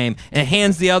basketball game and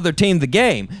hands the other team the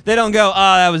game. They don't go,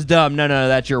 oh, that was dumb. No,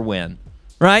 that's your win.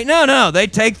 Right? No, they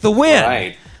take the win.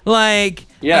 Right.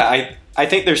 I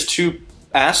think there's two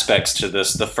aspects to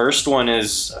this. The first one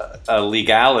is a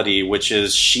legality, which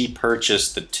is she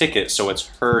purchased the ticket, so it's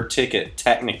her ticket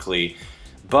technically.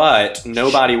 But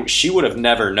she would have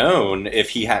never known if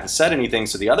he hadn't said anything.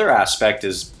 So the other aspect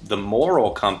is the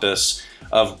moral compass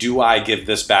of, do I give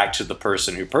this back to the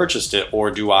person who purchased it, or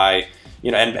do I,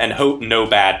 and hope no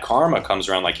bad karma comes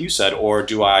around, like you said, or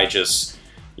do I just,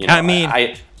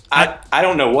 I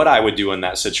don't know what I would do in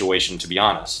that situation, to be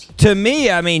honest. To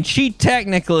me, she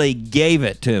technically gave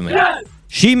it to me. Yes!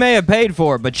 She may have paid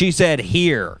for it, but she said,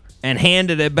 here, and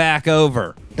handed it back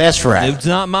over. That's right. It's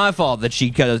not my fault that she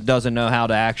doesn't know how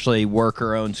to actually work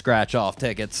her own scratch-off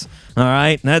tickets. All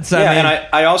right? And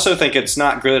I also think it's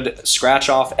not good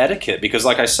scratch-off etiquette because,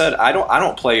 like I said, I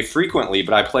don't play frequently,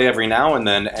 but I play every now and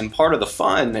then, and part of the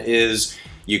fun is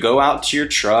you go out to your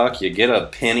truck, you get a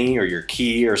penny or your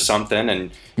key or something,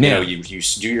 and you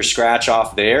do your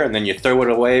scratch-off there, and then you throw it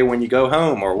away when you go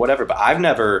home or whatever. But I've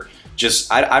never...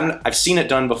 I've seen it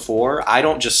done before. I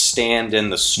don't just stand in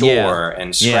the store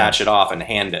and scratch it off and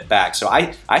hand it back. So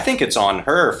I think it's on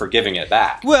her for giving it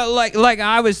back. Well, like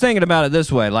I was thinking about it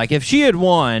this way. Like, if she had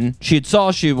won, she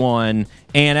won,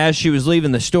 and as she was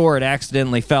leaving the store, it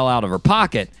accidentally fell out of her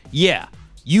pocket. Yeah,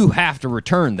 you have to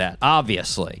return that,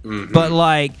 obviously. Mm-hmm. But,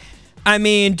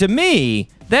 to me,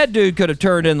 that dude could have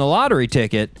turned in the lottery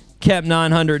ticket, kept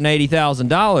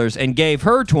 $980,000, and gave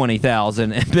her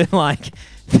 $20,000 and been like...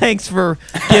 Thanks for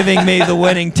giving me the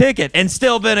winning ticket, and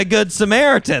still been a good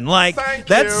Samaritan.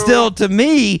 That's still, to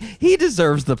me, he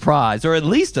deserves the prize, or at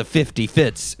least a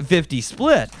 50-50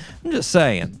 split. I'm just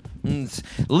saying.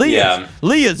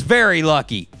 Leah's very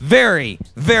lucky. Very,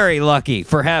 very lucky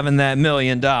for having that $1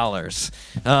 million.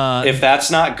 If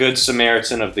that's not Good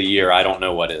Samaritan of the Year, I don't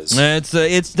know what is.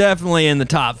 It's definitely in the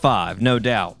top 5, no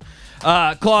doubt.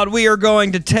 Claude, we are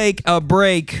going to take a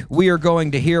break. We are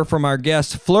going to hear from our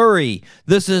guest, Flurry.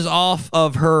 This is off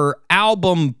of her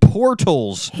album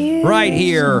Portals right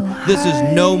here. This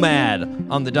is Nomad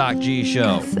on the Doc G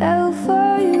Show. Fell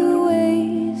for you,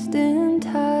 wasting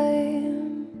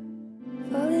time,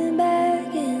 falling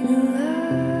back in line.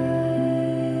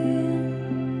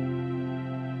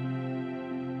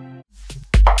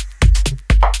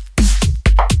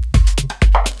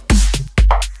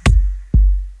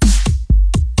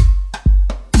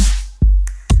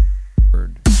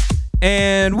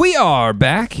 And we are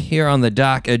back here on the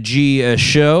Doc G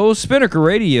Show. Spinnaker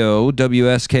Radio,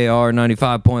 WSKR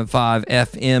 95.5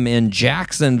 FM in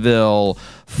Jacksonville,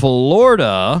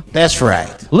 Florida. That's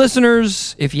right.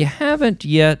 Listeners, if you haven't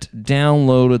yet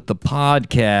downloaded the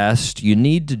podcast, you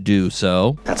need to do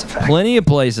so. That's a fact. Plenty of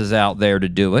places out there to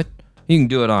do it. You can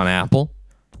do it on Apple.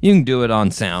 You can do it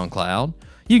on SoundCloud.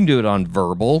 You can do it on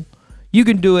Verbal. You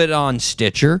can do it on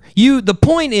Stitcher. The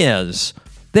point is,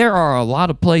 there are a lot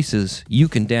of places you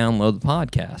can download the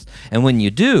podcast. And when you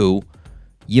do,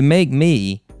 you make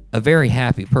me a very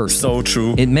happy person. So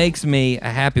true. It makes me a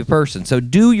happy person. So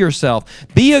do yourself,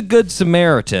 be a good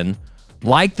Samaritan,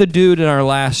 like the dude in our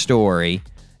last story,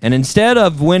 and instead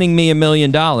of winning me $1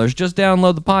 million, just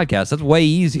download the podcast. That's way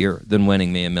easier than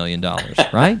winning me $1 million,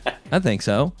 right? I think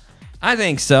so.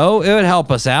 It would help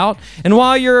us out. And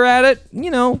while you're at it,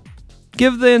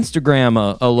 give the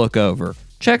Instagram a look over.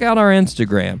 Check out our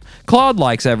Instagram. Claude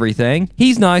likes everything.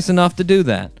 He's nice enough to do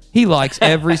that. He likes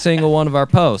every single one of our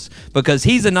posts because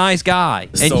he's a nice guy.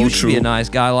 And So you should be true. a nice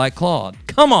guy like Claude.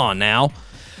 Come on now.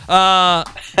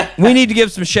 We need to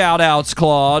give some shout-outs,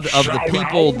 Claude, of the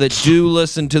people that do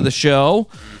listen to the show.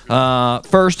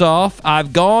 First off,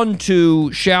 I've gone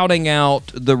to shouting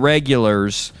out the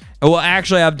regulars. Well,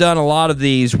 actually, I've done a lot of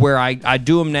these where I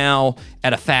do them now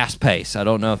at a fast pace. I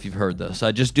don't know if you've heard this.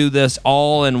 I just do this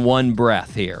all in one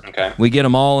breath here. Okay. We get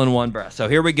them all in one breath. So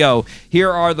here we go.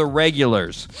 Here are the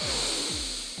regulars.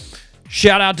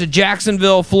 Shout out to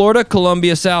Jacksonville, Florida,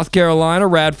 Columbia, South Carolina,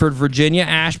 Radford, Virginia,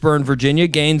 Ashburn, Virginia,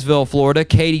 Gainesville, Florida,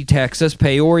 Katy, Texas,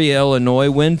 Peoria, Illinois,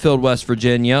 Winfield, West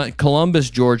Virginia, Columbus,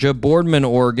 Georgia, Boardman,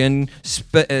 Oregon,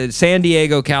 San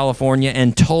Diego, California,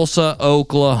 and Tulsa,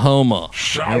 Oklahoma.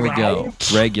 There we go.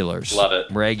 Regulars. Love it.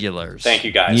 Regulars. Thank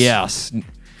you, guys. Yes.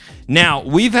 Now,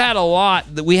 we had a lot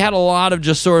of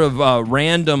just sort of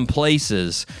random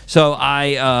places. So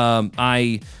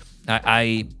I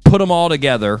put them all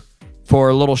together for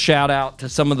a little shout out to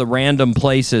some of the random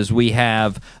places we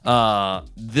have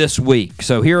this week.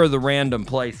 So here are the random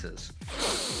places.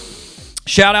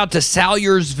 Shout out to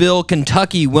Salyersville,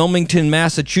 Kentucky, Wilmington,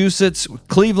 Massachusetts,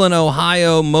 Cleveland,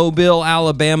 Ohio, Mobile,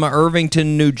 Alabama,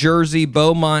 Irvington, New Jersey,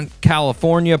 Beaumont,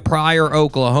 California, Pryor,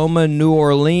 Oklahoma, New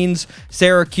Orleans,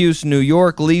 Syracuse, New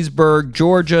York, Leesburg,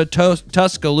 Georgia,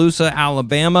 Tuscaloosa,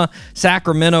 Alabama,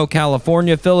 Sacramento,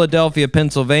 California, Philadelphia,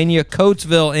 Pennsylvania,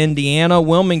 Coatesville, Indiana,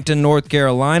 Wilmington, North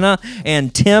Carolina,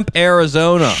 and Tempe,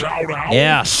 Arizona.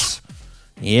 Yes.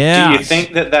 Yeah. Do you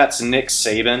think that that's Nick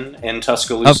Saban in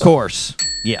Tuscaloosa? Of course.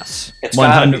 Yes. It's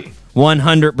gotta be.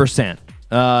 100%.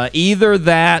 Either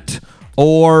that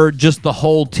or just the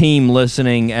whole team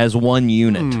listening as one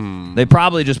unit. They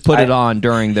probably just put it on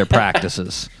during their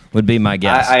practices, would be my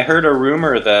guess. I heard a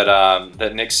rumor that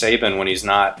that Nick Saban, when he's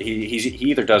not, he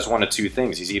either does one of two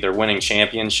things. He's either winning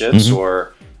championships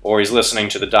or he's listening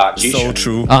to the Doc G So Show.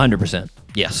 true. 100%.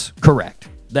 Yes. Correct.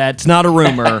 That's not a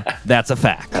rumor. That's a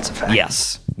fact. That's a fact.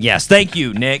 Yes. Yes. Thank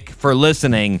you, Nick, for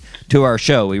listening to our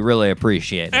show. We really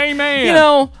appreciate it.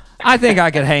 Amen. I think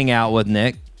I could hang out with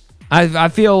Nick. I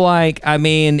feel like,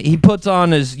 he puts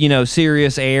on his,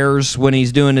 serious airs when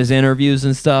he's doing his interviews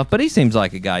and stuff, but he seems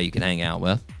like a guy you can hang out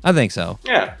with. I think so.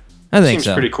 Yeah, I think seems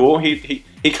so. pretty cool. He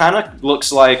kind of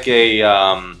looks like a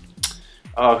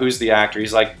who's the actor?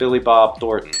 He's like Billy Bob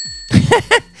Thornton.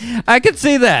 I could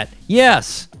see that.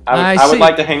 Yes. I would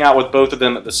like to hang out with both of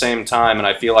them at the same time, and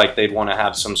I feel like they'd want to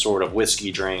have some sort of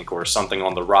whiskey drink or something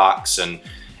on the rocks and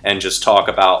just talk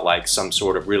about like some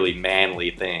sort of really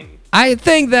manly thing. I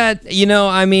think that,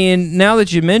 now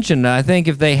that you mentioned it, I think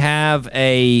if they have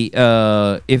a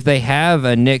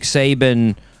Nick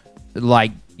Saban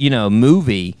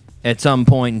movie at some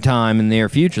point in time in the near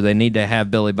future, they need to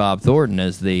have Billy Bob Thornton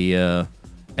as the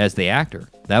actor.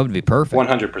 That would be perfect.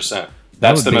 100%.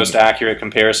 That's the most accurate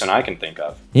comparison I can think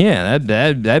of. Yeah,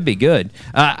 that'd be good.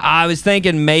 I was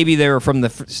thinking maybe they were from the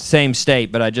same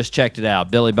state, but I just checked it out.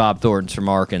 Billy Bob Thornton's from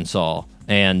Arkansas,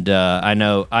 And I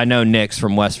know Nick's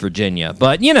from West Virginia,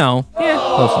 but close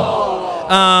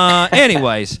enough.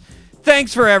 Anyways,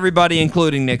 thanks for everybody,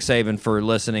 including Nick Saban, for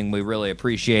listening. We really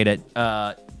appreciate it.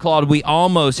 Claude, we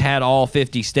almost had all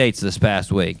 50 states this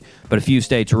past week, but a few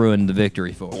states ruined the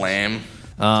victory for us. Blame.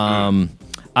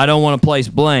 I don't want to place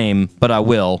blame, but I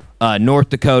will. North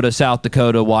Dakota, South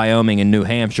Dakota, Wyoming, and New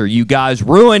Hampshire. You guys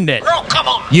ruined it. Oh, come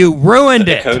on. You ruined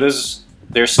it. Dakotas,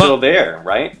 they're still there,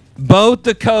 right? Both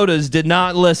Dakotas did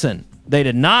not listen. They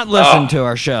did not listen to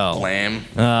our show. Blame.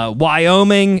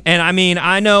 Wyoming, and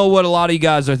I know what a lot of you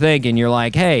guys are thinking. You're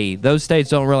like, hey, those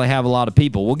states don't really have a lot of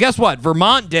people. Well, guess what?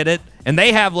 Vermont did it, and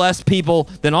they have less people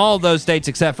than all of those states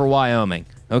except for Wyoming.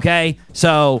 Okay?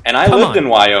 So, And I lived in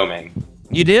Wyoming.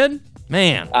 You did?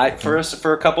 Man.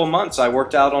 For a couple months, I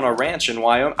worked out on a ranch in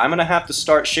Wyoming. I'm going to have to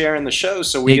start sharing the show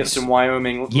so we get some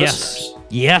Wyoming listeners.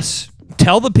 Yes.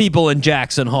 Tell the people in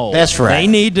Jackson Hole. That's right. They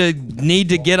need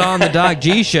to get on the Doc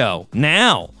G show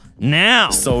now.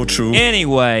 So true.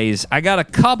 Anyways, I got a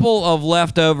couple of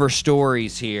leftover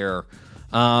stories here.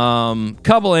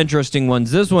 Couple interesting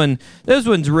ones. This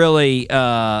one's really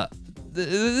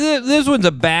this one's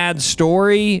a bad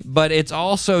story, but it's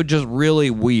also just really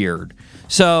weird.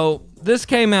 So this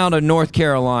came out of North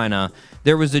Carolina.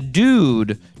 There was a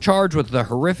dude charged with the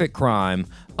horrific crime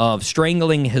of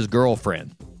strangling his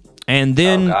girlfriend. And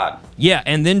then,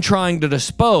 and then trying to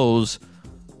dispose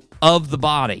of the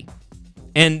body.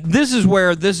 And this is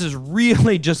where this is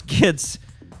really just gets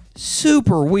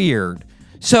super weird.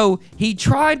 So he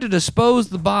tried to dispose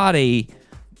the body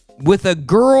with a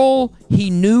girl he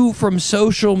knew from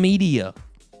social media.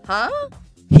 Huh?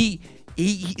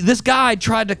 This guy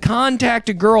tried to contact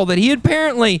a girl that he had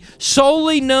apparently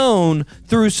solely known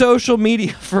through social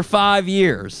media for 5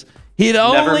 years. He'd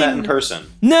never met in person.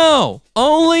 No,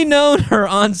 only known her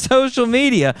on social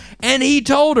media. And he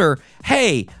told her,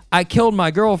 hey, I killed my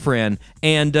girlfriend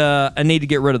and I need to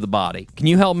get rid of the body. Can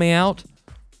you help me out?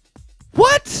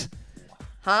 What?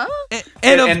 Huh?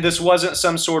 And this wasn't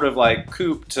some sort of like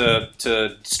coup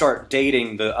to start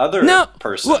dating the other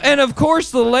person. Well, and of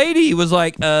course the lady was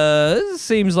like, this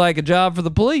seems like a job for the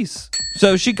police.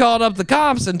 So she called up the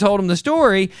cops and told him the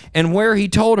story and where he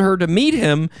told her to meet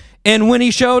him. And when he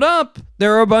showed up,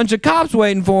 there were a bunch of cops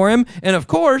waiting for him. And of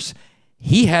course,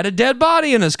 he had a dead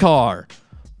body in his car.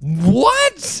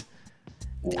 What?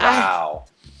 Wow.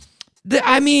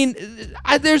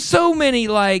 There's so many,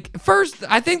 I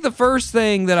think the first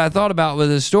thing that I thought about with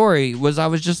this story was I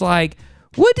was just like,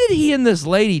 what did he and this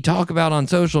lady talk about on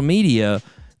social media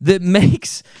that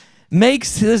makes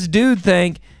this dude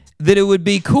think that it would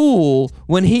be cool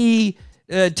when he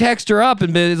text her up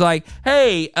and be like,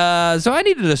 hey, so I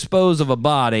need to dispose of a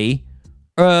body.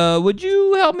 Would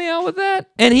you help me out with that?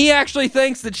 And he actually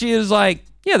thinks that she is like,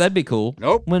 yeah, that'd be cool.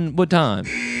 Nope. What time?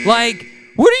 Like,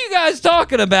 what are you guys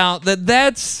talking about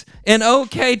that's an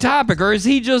okay topic? Or is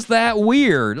he just that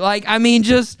weird?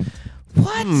 Just,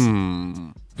 what?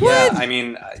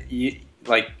 Yeah,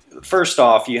 first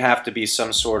off, you have to be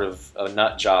some sort of a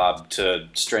nut job to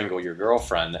strangle your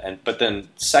girlfriend. But then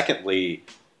secondly,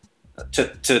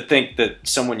 to think that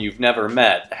someone you've never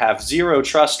met, have zero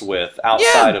trust with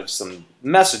outside of some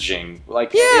messaging,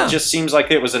 it just seems like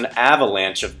it was an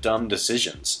avalanche of dumb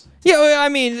decisions. Yeah,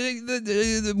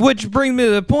 which brings me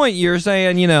to the point you're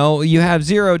saying, you have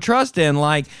zero trust in.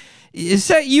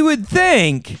 You would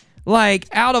think,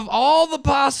 out of all the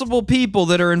possible people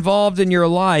that are involved in your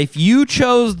life, you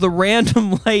chose the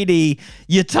random lady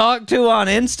you talked to on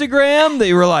Instagram that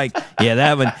you were like, yeah,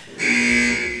 that one.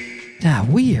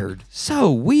 Weird.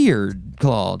 So weird,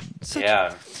 Claude. He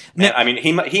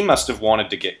must have wanted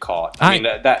to get caught.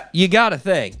 You gotta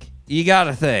think.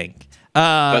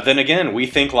 But then again, we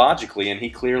think logically, and he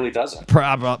clearly doesn't.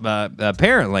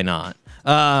 Apparently not.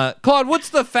 Claude, what's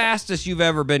the fastest you've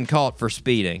ever been caught for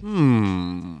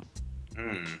speeding?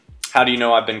 How do you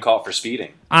know I've been caught for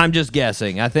speeding? I'm just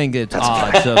guessing. I think it's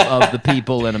odds of the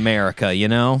people in America,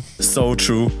 So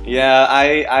true. Yeah,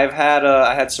 I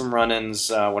had some run-ins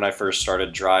when I first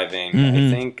started driving. Mm-hmm. I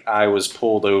think I was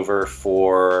pulled over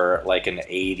for an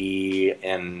 80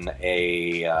 and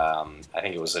I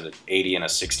think it was an 80 and a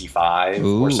 65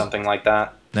 or something like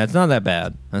that. That's not that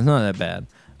bad. Not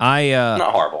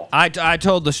horrible. I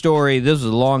told the story, this was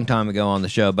a long time ago on the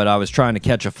show, but I was trying to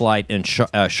catch a flight in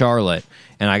Charlotte,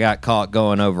 and I got caught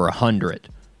going over 100,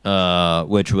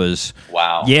 which was...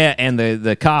 Wow. Yeah, and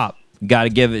the cop, got to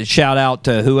give a shout out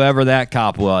to whoever that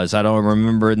cop was. I don't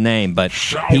remember his name, but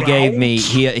he gave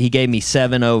me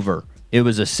 7 over. It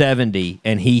was a 70,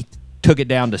 and he took it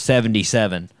down to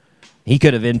 77. He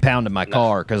could have impounded my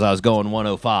car because I was going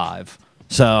 105.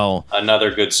 So another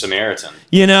good Samaritan.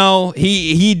 You know,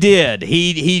 he did.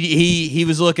 He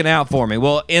was looking out for me.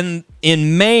 Well, in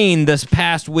Maine this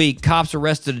past week, cops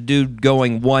arrested a dude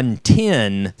going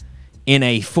 110 in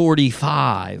a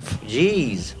 45.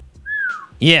 Jeez.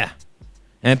 Yeah.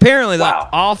 And apparently the Wow.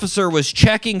 officer was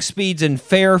checking speeds in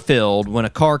Fairfield when a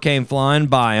car came flying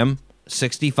by him,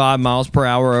 65 miles per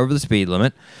hour over the speed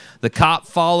limit. The cop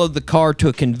followed the car to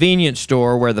a convenience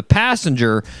store where the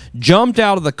passenger jumped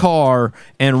out of the car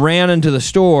and ran into the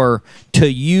store to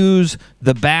use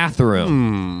the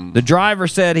bathroom. The driver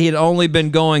said he had only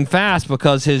been going fast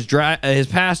because his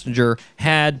passenger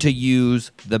had to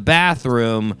use the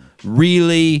bathroom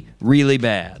really, really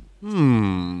bad.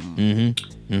 Now,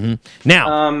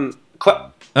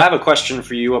 I have a question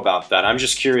for you about that. I'm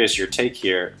just curious your take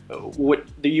here.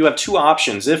 You have two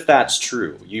options if that's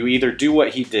true. You either do what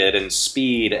he did and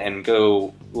speed and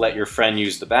go let your friend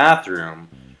use the bathroom,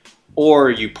 or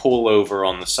you pull over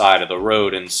on the side of the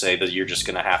road and say that you're just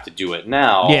going to have to do it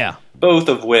now. Yeah. Both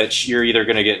of which you're either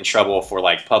going to get in trouble for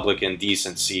like public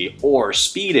indecency or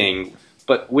speeding,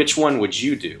 but which one would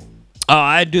you do?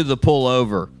 I'd do the pull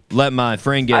over. Let my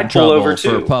friend get in I'd pull trouble over,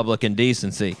 too. for public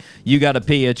indecency. You got to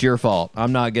pee, it's your fault.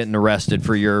 I'm not getting arrested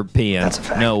for your peeing. That's a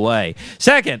fact. No way.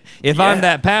 Second, if I'm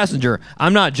that passenger,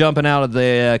 I'm not jumping out of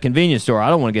the convenience store. I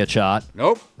don't want to get shot.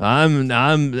 Nope.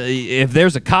 If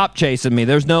there's a cop chasing me,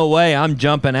 there's no way I'm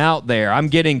jumping out there. I'm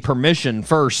getting permission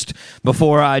first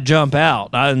before I jump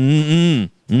out. Not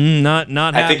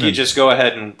happening. I think you just go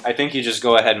ahead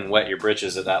and wet your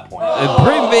britches at that point.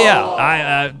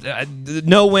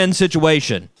 No-win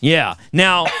situation. Yeah.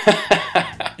 Now,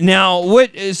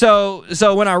 what? So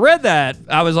when I read that,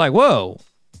 I was like, whoa,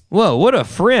 what a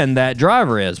friend that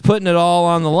driver is, putting it all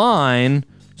on the line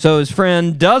so his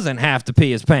friend doesn't have to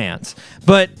pee his pants.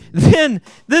 But then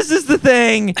this is the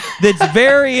thing that's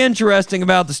very interesting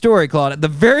about the story, Claude. The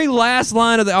very last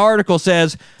line of the article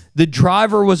says, the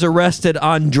driver was arrested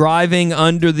on driving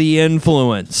under the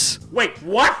influence. Wait,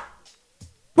 what?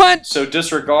 What? So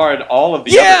disregard all of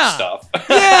the other stuff.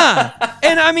 Yeah.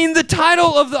 And I mean, the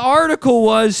title of the article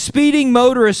was Speeding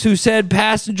Motorist Who Said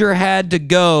Passenger Had to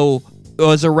Go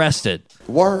Was Arrested.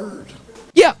 Word.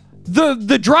 Yeah.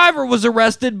 The driver was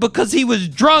arrested because he was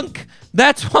drunk.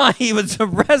 That's why he was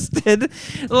arrested.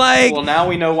 Like, Well, now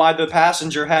we know why the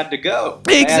passenger had to go.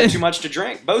 They had too much to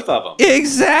drink, both of them.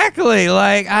 exactly.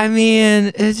 Like, I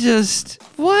mean, it's just,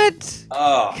 what?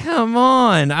 Oh. Come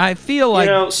on. I feel like...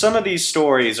 You know, some of these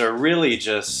stories are really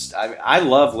just... I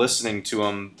love listening to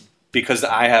them because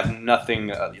I have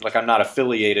nothing... I'm not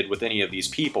affiliated with any of these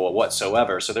people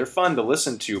whatsoever, so they're fun to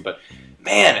listen to, but...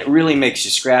 Man, it really makes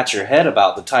you scratch your head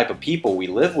about the type of people we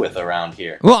live with around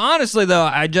here. Well, honestly, though,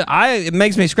 it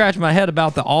makes me scratch my head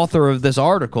about the author of this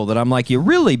article that I'm like, you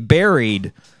really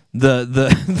buried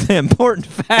the important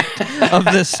fact of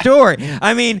this story.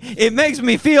 I mean, it makes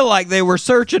me feel like they were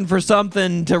searching for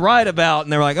something to write about,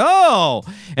 and they're like, oh,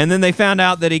 and then they found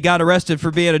out that he got arrested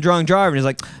for being a drunk driver, and he's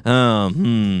like,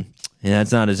 yeah,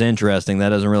 that's not as interesting. That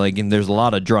doesn't really... There's a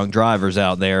lot of drunk drivers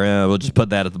out there. We'll just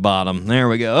put that at the bottom. There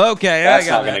we go. Okay, That's I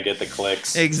got not going to that. get the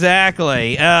clicks.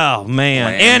 Exactly. Oh,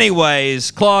 man.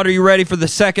 Anyways, Claude, are you ready for the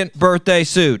second birthday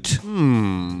suit?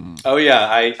 Oh,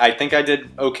 yeah. I think I did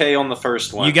okay on the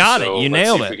first one. You got it. You let's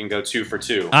nailed see if it. we can go 2 for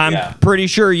 2. I'm pretty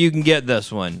sure you can get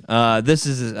this one. This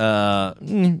is,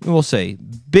 we'll see,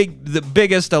 the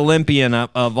biggest Olympian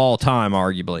of all time,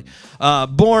 arguably.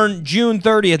 Born June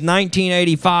 30th,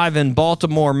 1985 in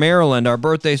Baltimore, Maryland, our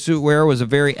birthday suit wearer was a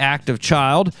very active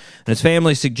child, and his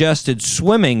family suggested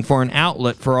swimming for an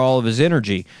outlet for all of his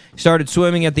energy. He started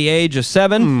swimming at the age of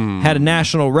 7, had a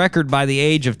national record by the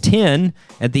age of 10.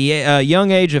 At the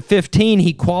young age of 15,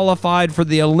 he qualified for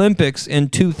the Olympics in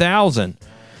 2000.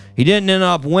 He didn't end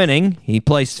up winning. He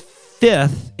placed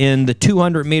 5th in the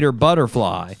 200-meter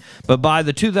butterfly. But by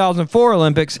the 2004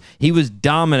 Olympics, he was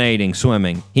dominating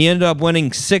swimming. He ended up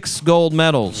winning 6 gold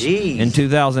medals. Jeez. In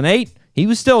 2008, he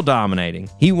was still dominating.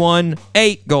 He won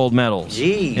 8 gold medals.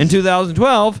 Jeez. In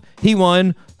 2012, he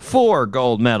won 4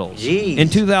 gold medals. Jeez. In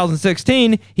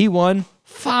 2016, he won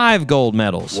 5 gold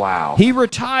medals. Wow. He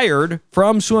retired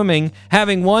from swimming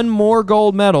having won more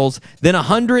gold medals than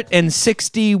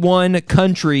 161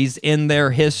 countries in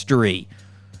their history.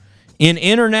 In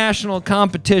international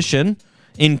competition,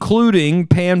 including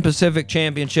Pan-Pacific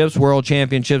Championships, World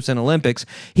Championships, and Olympics,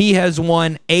 he has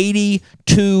won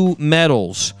 82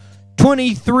 medals,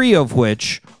 23 of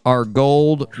which are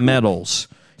gold medals.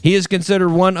 He is considered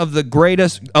one of the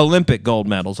greatest Olympic gold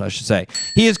medals, I should say.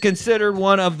 He is considered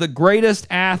one of the greatest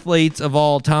athletes of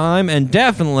all time and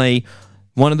definitely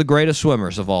one of the greatest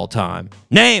swimmers of all time.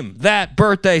 Name that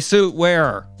birthday suit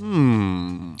wearer.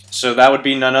 So that would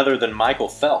be none other than Michael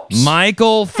Phelps.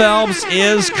 Michael Phelps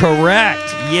is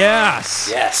correct. Yes.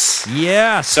 Yes.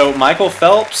 Yes. So Michael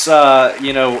Phelps,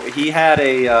 he had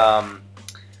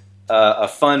a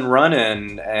fun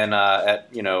run-in and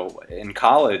in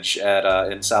college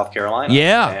in South Carolina.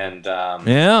 Yeah. And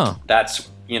Yeah. that's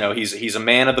he's a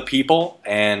man of the people,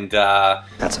 and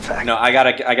That's a fact. I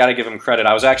gotta give him credit.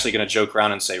 I was actually gonna joke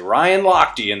around and say Ryan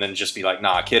Lochte, and then just be like,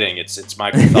 nah, kidding. It's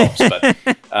Michael Phelps. But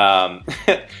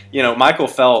Michael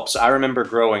Phelps. I remember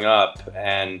growing up,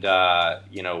 and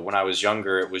when I was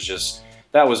younger, it was just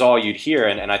that was all you'd hear.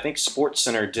 And I think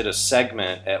SportsCenter did a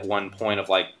segment at one point of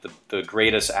like the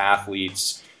greatest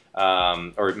athletes,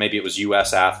 or maybe it was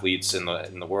U.S. athletes in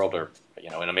the world, or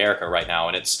in America right now,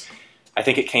 and I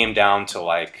think it came down to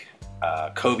like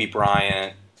Kobe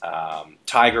Bryant,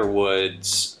 Tiger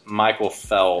Woods, Michael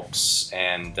Phelps,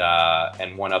 and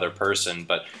one other person.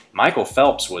 But Michael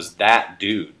Phelps was that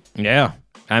dude. Yeah.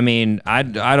 I mean, I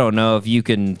don't know if you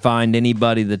can find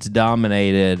anybody that's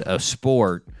dominated a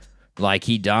sport like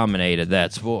he dominated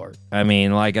that sport. I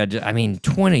mean,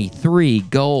 23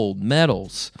 gold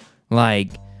medals.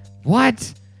 Like,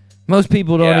 what? Most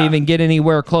people don't even get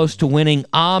anywhere close to winning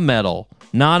a medal.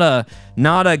 Not a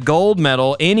gold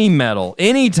medal,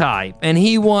 any type. And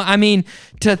he won. I mean,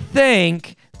 to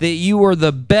think that you were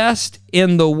the best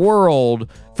in the world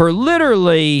for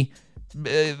literally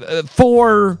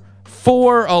four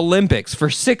Olympics, for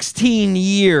 16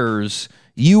 years,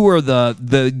 you were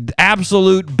the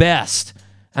absolute best.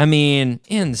 I mean,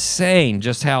 insane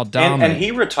just how dominant. And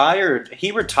he retired,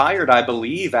 I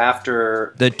believe,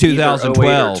 after the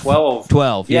 2012.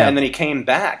 12, yeah. And then he came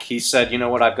back. He said, you know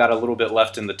what, I've got a little bit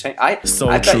left in the tank. I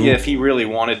bet you if he really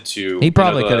wanted to, he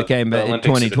probably could have came back in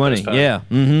 2020. Yeah.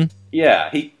 Mm-hmm.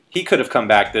 Yeah, he could have come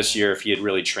back this year if he had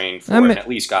really trained for it and at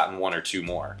least gotten one or two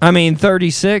more. I mean,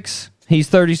 36. He's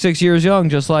 36 years young,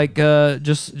 just like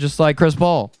Chris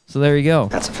Paul. So there you go.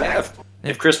 That's a fact.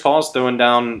 If Chris Paul's throwing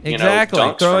down,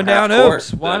 dunks throwing down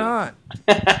hoops, why not?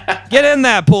 Get in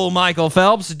that pool, Michael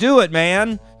Phelps. Do it,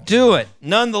 man. Do it.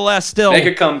 Nonetheless, still make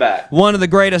a comeback. One of the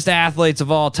greatest athletes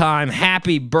of all time.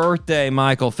 Happy birthday,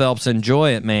 Michael Phelps.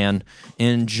 Enjoy it, man.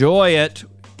 Enjoy it.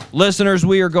 Listeners,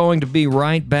 we are going to be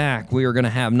right back. We are going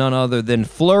to have none other than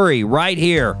Flurry right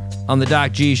here on the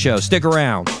Doc G Show. Stick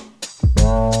around.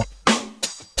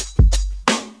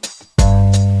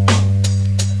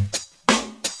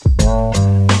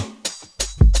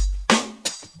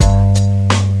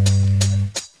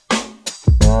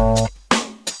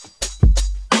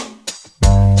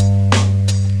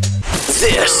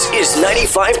 This is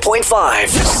 95.5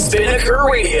 Spinnaker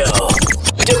Radio.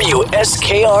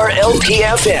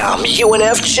 WSKR-LP-FM,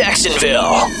 UNF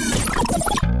Jacksonville.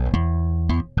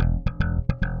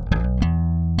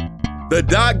 The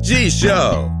Doc G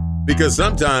Show. Because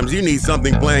sometimes you need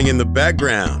something playing in the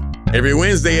background. Every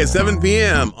Wednesday at 7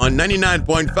 p.m. on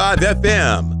 99.5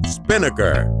 FM,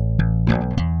 Spinnaker.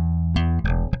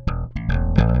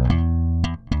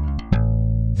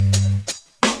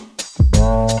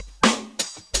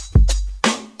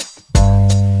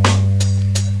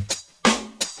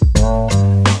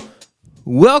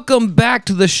 Welcome back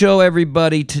to the show,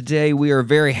 everybody. Today we are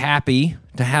very happy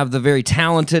to have the very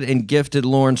talented and gifted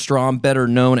Lauren Strom, better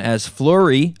known as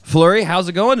Flurry. Flurry, how's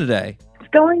it going today? It's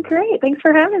going great. Thanks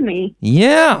for having me.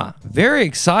 Yeah, very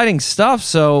exciting stuff.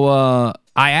 So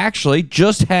I actually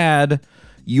just had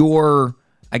your,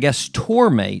 tour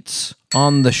mates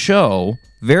on the show.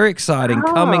 Very exciting.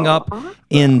 Coming up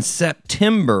in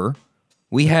September,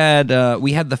 we had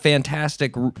the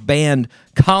fantastic band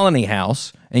Colony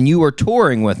House, and you were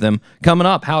touring with them coming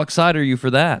up. How excited are you for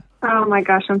that? Oh my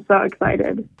gosh, I'm so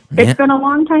excited. Yeah. It's been a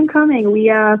long time coming. We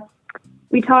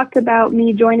talked about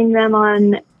me joining them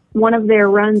on one of their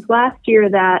runs last year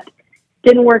that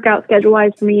didn't work out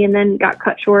schedule-wise for me and then got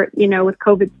cut short, with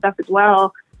COVID stuff as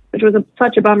well, which was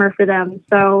such a bummer for them.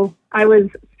 So I was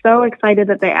so excited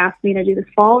that they asked me to do this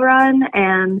fall run,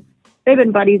 and they've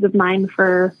been buddies of mine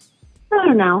for, I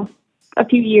don't know, a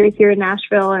few years here in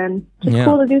Nashville, and just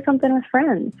cool to do something with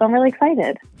friends. So I'm really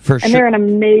excited. For sure. And they're an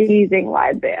amazing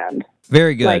live band.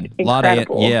 Very good. Like, a lot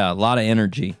of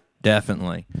energy.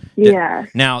 Definitely. Yeah.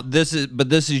 Now this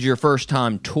is your first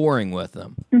time touring with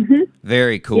them. Mm-hmm.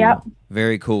 Very cool. Yep.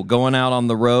 Very cool. Going out on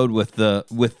the road with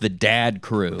the dad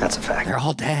crew. That's a fact. They're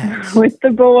all dads. With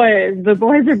the boys. The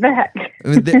boys are back.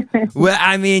 Well,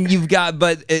 I mean,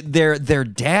 they're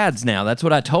dads now. That's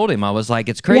what I told him. I was like,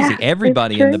 it's crazy. Yeah,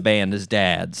 everybody in the band is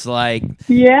dads. Like,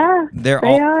 yeah, they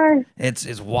are.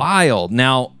 It's wild.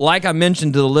 Now, like I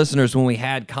mentioned to the listeners when we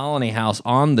had Colony House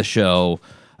on the show,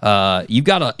 you've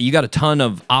got a ton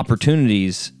of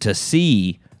opportunities to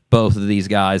see both of these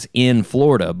guys in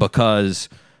Florida because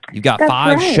you've got That's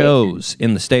 5 right. shows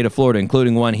in the state of Florida,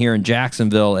 including one here in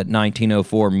Jacksonville at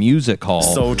 1904 Music Hall.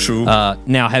 So true.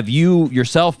 Now, have you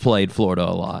yourself played Florida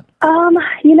a lot?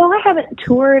 I haven't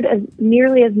toured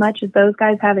nearly as much as those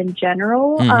guys have in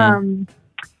general. Mm-hmm.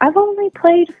 I've only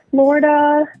played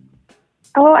Florida,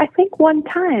 I think one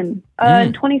time.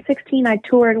 In 2016, I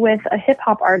toured with a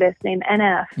hip-hop artist named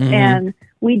NF, and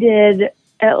we did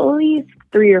at least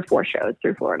 3 or 4 shows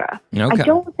through Florida. Okay. I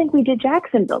don't think we did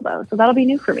Jacksonville, though, so that'll be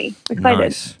new for me.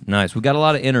 Excited. Nice. We got a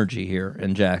lot of energy here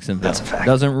in Jacksonville. That's a fact.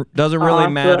 Doesn't really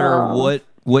matter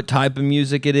what type of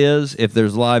music it is. If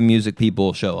there's live music, people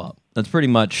will show up. That's pretty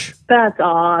much That's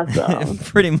awesome.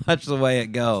 pretty much the way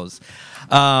it goes.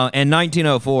 And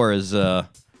 1904 is a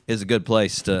good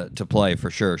place to play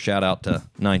for sure. Shout out to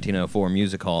 1904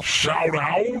 Music Hall. Shout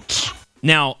out.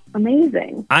 Now,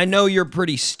 Amazing. I know you're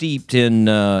pretty steeped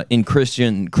in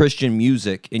Christian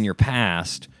music in your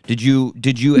past. Did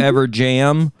you ever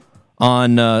jam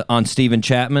on Stephen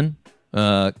Chapman,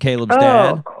 Caleb's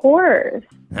dad? Of course.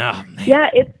 Oh, man. Yeah,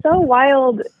 it's so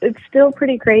wild. It's still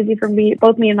pretty crazy for me,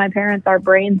 both me and my parents, our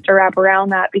brains to wrap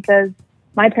around that because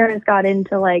my parents got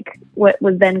into like what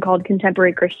was then called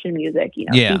contemporary Christian music.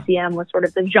 Yeah. CCM was sort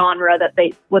of the genre that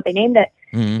they named it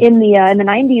Mm-hmm. in the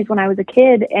 90s when I was a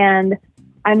kid. And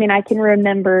I mean, I can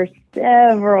remember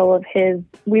several of his.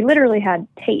 We literally had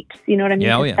tapes. You know what I mean?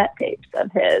 Yeah, oh, yeah. Cassette tapes of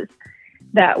his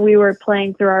that we were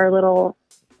playing through our little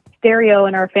stereo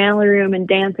in our family room and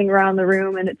dancing around the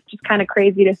room. And it's just kind of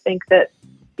crazy to think that,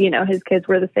 his kids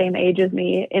were the same age as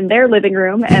me in their living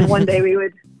room. And one day we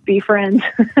would be friends.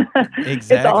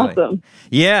 Exactly. It's awesome.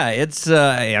 Yeah, it's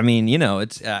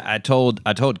it's I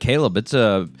told Caleb it's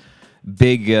a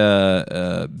big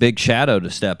shadow to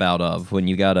step out of when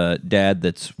you got a dad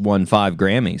that's won 5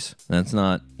 Grammys. That's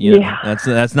not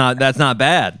that's not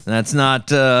bad. That's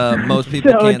not most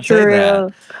people So can't say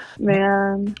that.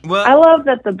 Man. Well, I love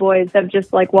that the boys have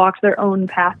just like walked their own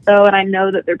path though, and I know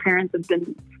that their parents have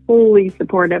been fully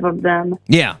supportive of them.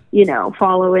 Yeah.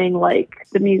 Following like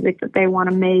the music that they want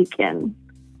to make, and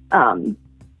I'm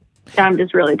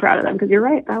just really proud of them because you're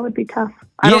right, that would be tough.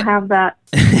 I don't have that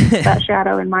that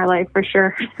shadow in my life for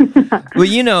sure.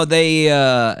 Well,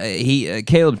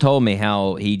 Caleb told me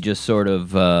how he just sort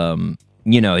of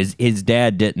his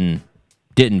dad didn't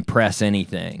press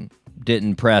anything.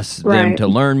 Didn't press them to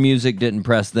learn music, didn't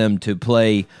press them to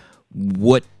play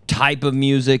what type of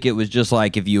music. It was just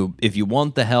like, if you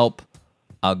want the help,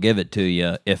 I'll give it to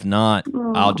you. If not,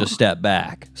 I'll just step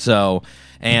back. So,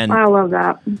 and I love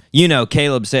that.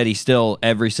 Caleb said he still,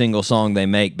 every single song they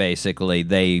make, basically,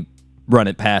 they run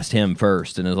it past him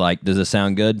first and is like, does this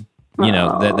sound good?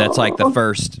 That's like the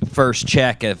first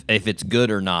check if it's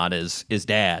good or not is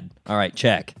dad. All right,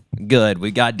 check. Good.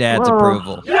 We got dad's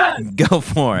approval. Go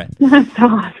for it. That's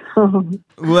awesome.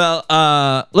 Well,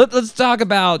 let's talk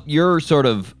about your sort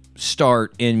of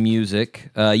start in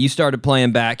music. You started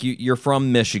playing back. You're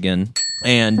from Michigan,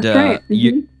 and right.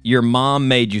 Your mom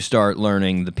made you start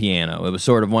learning the piano. It was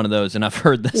sort of one of those, and I've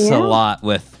heard this a lot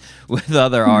with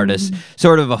other artists,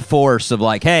 sort of a force of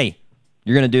like, hey,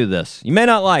 you're going to do this. You may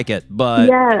not like it, but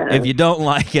if you don't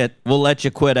like it, we'll let you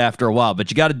quit after a while,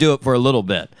 but you got to do it for a little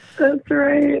bit. That's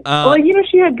right. Well,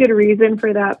 she had good reason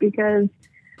for that because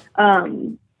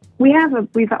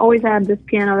we've always had this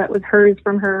piano that was hers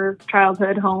from her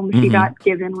childhood home. She got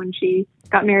given when she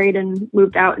got married and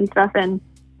moved out and stuff. And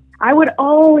I would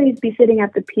always be sitting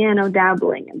at the piano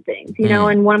dabbling in things,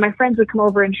 and one of my friends would come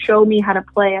over and show me how to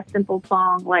play a simple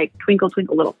song like Twinkle,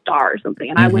 Twinkle, Little Star or something.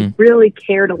 And I would really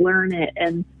care to learn it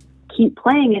and keep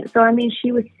playing it. So, I mean,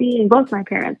 she was seeing, both my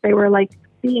parents, they were like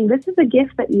seeing, this is a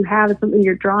gift that you have, it's something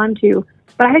you're drawn to.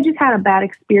 But I had just had a bad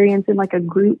experience in like a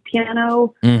group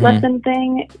piano lesson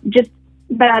thing. Just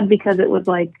bad because it was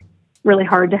like really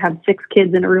hard to have 6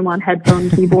 kids in a room on headphone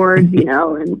keyboards,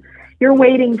 and you're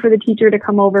waiting for the teacher to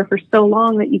come over for so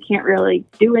long that you can't really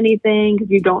do anything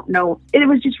because you don't know. It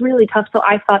was just really tough. So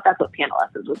I thought that's what piano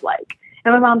lessons was like.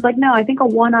 And my mom's like, no, I think a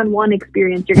one-on-one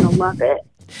experience, you're going to love it.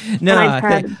 No,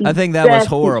 I think that was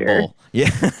horrible.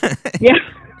 Teacher. Yeah. Yeah.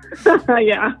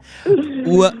 Yeah.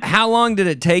 Well, how long did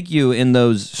it take you in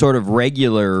those sort of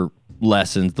regular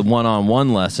lessons, the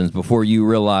one-on-one lessons, before you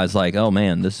realized like, oh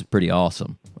man, this is pretty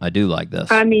awesome. I do like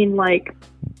this. I mean, like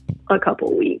a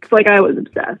couple weeks. Like I was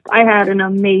obsessed. I had an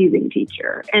amazing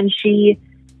teacher, and she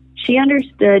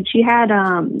understood. She had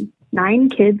 9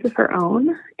 kids of her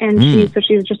own, and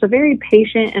she was just a very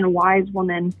patient and wise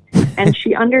woman, and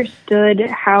she understood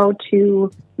how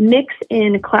to mix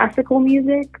in classical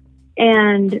music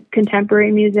and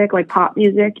contemporary music, like pop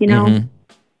music,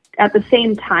 at the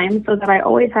same time, so that I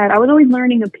was always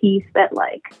learning a piece that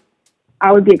like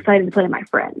I would be excited to play to my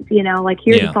friends, you know, like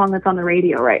here's a song that's on the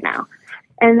radio right now.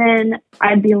 And then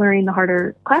I'd be learning the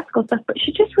harder classical stuff, but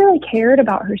she just really cared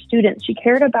about her students. She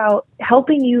cared about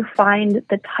helping you find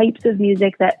the types of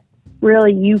music that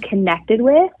really you connected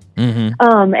with.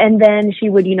 Mm-hmm. And then she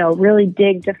would, you know, really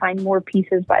dig to find more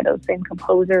pieces by those same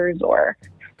composers or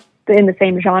in the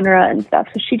same genre and stuff.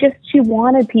 So she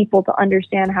wanted people to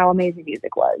understand how amazing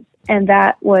music was. And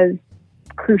that was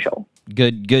crucial.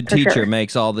 Good teacher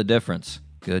makes all the difference.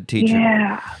 Good teacher.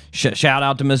 Yeah. Shout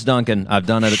out to Miss Duncan. I've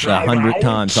done it 100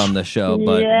 times on this show,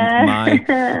 but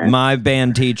my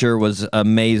band teacher was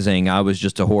amazing. I was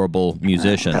just a horrible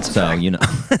musician, so you know.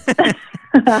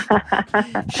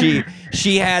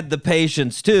 she had the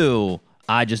patience too.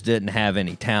 I just didn't have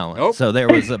any talent. Nope. So there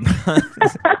was a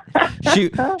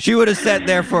she would have sat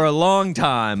there for a long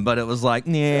time, but it was like,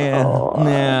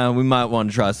 nah, we might want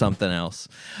to try something else.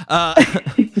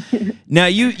 Now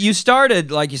you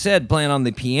started, like you said, playing on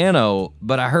the piano,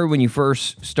 but I heard when you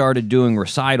first started doing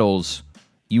recitals,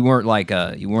 you weren't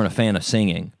a fan of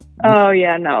singing. Oh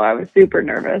yeah, no, I was super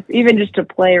nervous. Even just to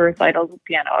play recitals with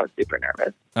piano, I was super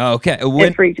nervous. Okay,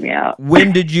 it freaked me out.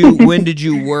 when did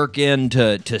you work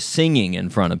into singing in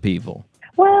front of people?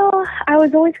 Well, I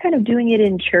was always kind of doing it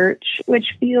in church,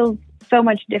 which feels so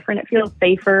much different. It feels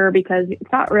safer because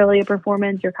it's not really a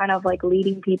performance. You're kind of like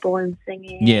leading people and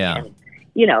singing. Yeah. And,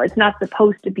 you know, it's not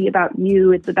supposed to be about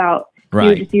you. It's about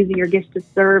you just using your gifts to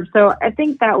serve. So I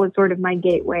think that was sort of my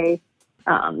gateway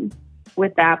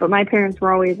with that. But my parents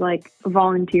were always like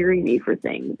volunteering me for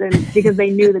things, and because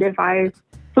they knew that if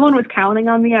someone was counting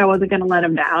on me, I wasn't going to let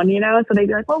them down, you know? So they'd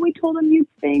be like, well, we told them you'd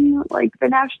sing like the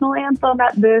national anthem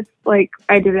at this, like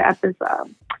I did it at this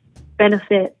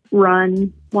benefit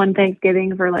run one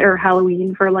Thanksgiving or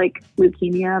Halloween for like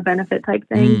leukemia benefit type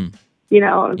thing. You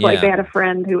know, it was like they had a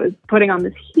friend who was putting on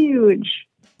this huge,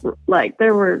 like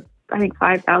there were, I think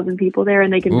 5,000 people there,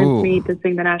 and they convinced me to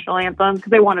sing the national anthem because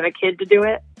they wanted a kid to do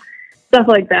it. Stuff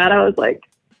like that. I was like,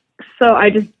 so I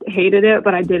just hated it,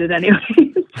 but I did it anyway.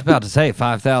 I was about to say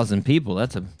 5,000 people.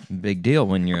 That's a big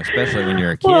deal especially when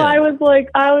you're a kid. Well, I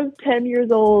was 10 years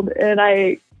old, and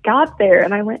I got there,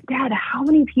 and I went, Dad, how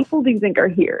many people do you think are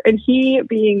here? And he,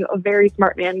 being a very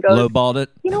smart man, goes, lowballed it.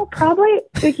 You know, probably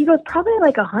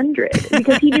like 100,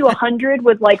 because he knew 100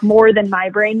 was like more than my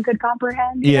brain could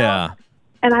comprehend. You know?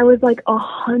 And I was like,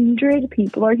 100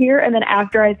 people are here. And then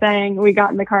after I sang, we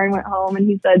got in the car and went home, and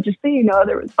he said, just so you know,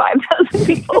 there was 5,000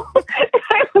 people. And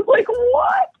I was like,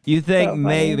 what? You think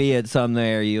maybe at some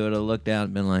there you would have looked out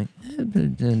and been like,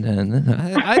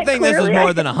 I think this is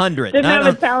more than 100. Didn't have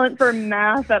a talent for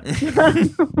math at the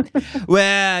time.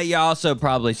 Well, you're also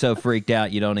probably so freaked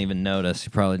out you don't even notice.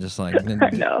 You're probably just like, I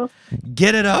know.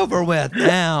 Get it over with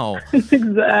now.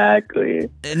 Exactly.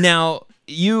 Now,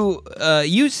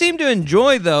 you seem to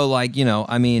enjoy, though, like, you know,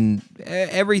 I mean,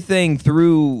 everything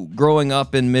through growing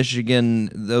up in Michigan,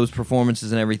 those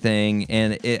performances and everything,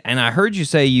 and I heard you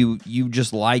say you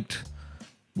just liked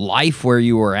life where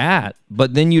you were at,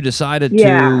 but then you decided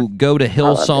to go to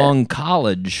Hillsong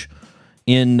College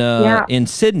in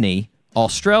Sydney,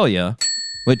 Australia,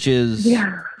 which is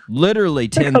literally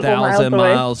 10,000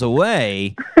 miles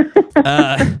away.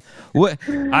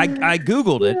 I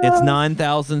Googled it. It's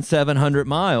 9,700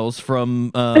 miles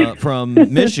from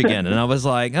Michigan, and I was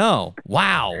like, oh,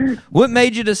 wow. What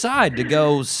made you decide to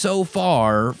go so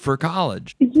far for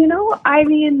college? You know, I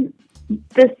mean,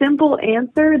 the simple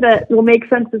answer that will make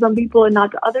sense to some people and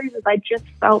not to others is I just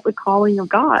felt the calling of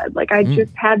God. Like I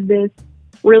just had this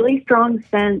really strong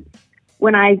sense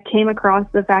when I came across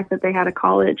the fact that they had a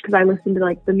college, because I listened to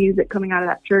like the music coming out of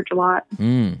that church a lot.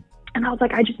 And I was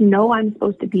like, I just know I'm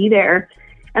supposed to be there.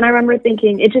 And I remember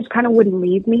thinking it just kind of wouldn't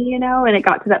leave me, you know? And it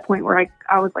got to that point where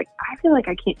I was like, I feel like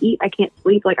I can't eat, I can't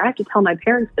sleep. Like I have to tell my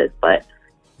parents this, but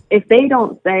if they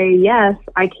don't say yes,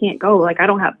 I can't go. Like I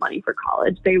don't have money for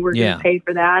college. They were going to pay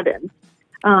for that. And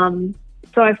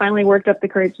so I finally worked up the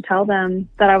courage to tell them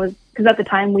that I was, because at the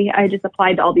time I just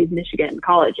applied to all these Michigan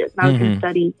colleges, and I was going to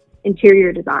study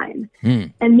interior design.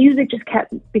 And music just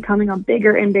kept becoming a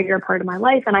bigger and bigger part of my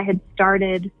life. And I had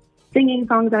started singing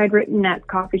songs that I'd written at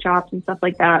coffee shops and stuff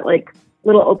like that, like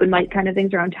little open mic kind of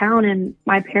things around town. And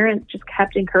my parents just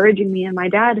kept encouraging me. And my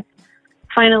dad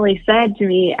finally said to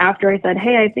me after I said,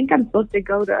 hey, I think I'm supposed to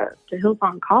go to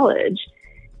Hillsong College.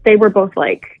 They were both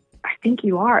like, I think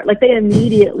you are. Like they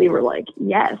immediately were like,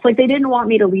 yes. Like they didn't want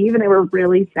me to leave, and they were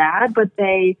really sad, but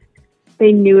they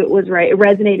knew it was right. It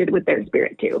resonated with their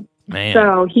spirit too. Man.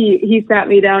 So he sat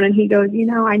me down and he goes, you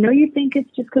know, I know you think it's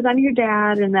just because I'm your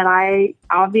dad and that I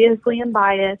obviously am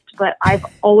biased, but I've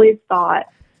always thought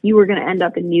you were going to end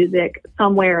up in music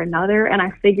some way or another. And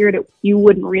I figured you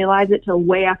wouldn't realize it till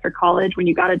way after college when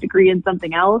you got a degree in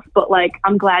something else. But like,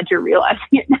 I'm glad you're realizing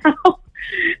it now.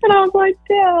 And I was like,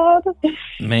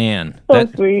 Dad. Man, So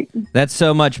sweet. that's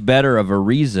so much better of a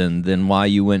reason than why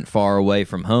you went far away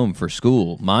from home for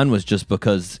school. Mine was just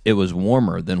because it was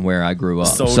warmer than where I grew up.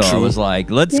 So I true. was like,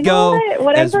 let's You go. know what?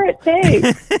 Whatever it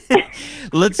takes.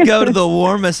 Let's go to the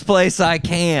warmest place I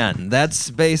can. That's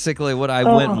basically what I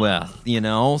went with, you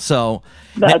know? So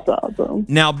That's awesome.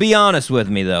 now be honest with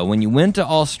me, though. When you went to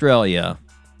Australia,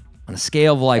 on a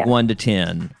scale of like 1 to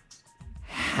 10,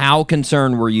 how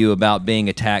concerned were you about being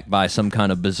attacked by some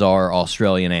kind of bizarre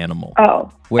Australian animal?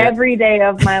 Oh, Where- every day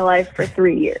of my life for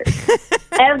 3 years.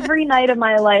 Every night of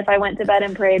my life, I went to bed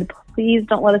and prayed, please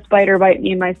don't let a spider bite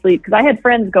me in my sleep. Because I had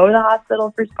friends go to the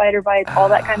hospital for spider bites, all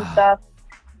that kind of stuff.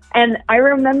 And I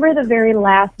remember the very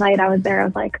last night I was there, I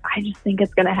was like, I just think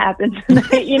it's going to happen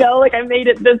tonight. You know, like I made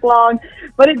it this long,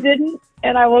 but it didn't.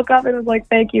 And I woke up and was like,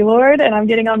 thank you, Lord. And I'm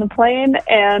getting on the plane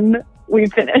and we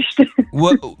finished.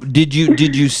 What did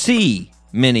you see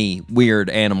many weird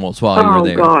animals while you were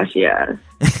there? Oh, gosh, yes.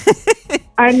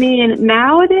 I mean,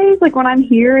 nowadays, like when I'm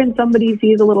here and somebody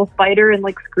sees a little spider and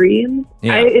like screams,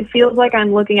 Yeah. it feels like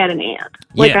I'm looking at an ant.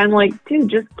 Like Yeah. I'm like, dude,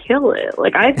 just kill it.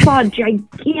 Like I saw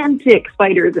gigantic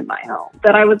spiders in my home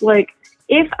that I was like,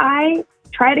 if I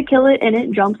try to kill it and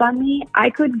it jumps on me,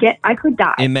 I could die.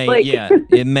 It may, like,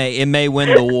 it may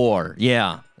win the war.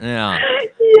 Yeah. yeah.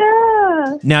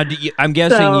 Now, I'm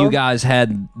guessing So- you guys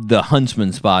had the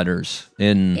huntsman spiders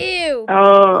in. Ew.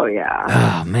 Oh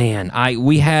yeah. Oh man,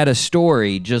 we had a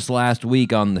story just last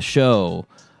week on the show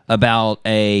about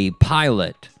a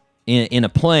pilot in a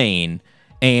plane,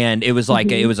 and it was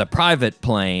like it was a private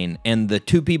plane, and the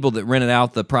two people that rented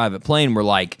out the private plane were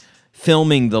like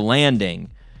filming the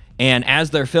landing. And as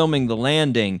they're filming the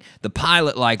landing, the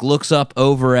pilot like looks up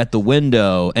over at the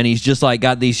window, and he's just like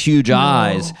got these huge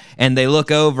eyes. And they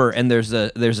look over, and there's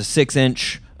a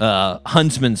 6-inch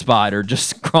huntsman spider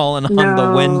just crawling on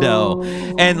the window.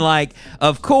 And like,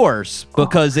 of course,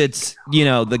 because it's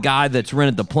the guy that's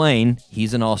rented the plane,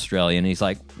 he's an Australian. He's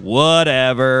like,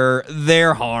 whatever,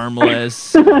 they're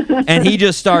harmless. And he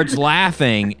just starts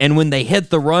laughing. And when they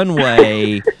hit the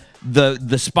runway,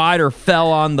 the spider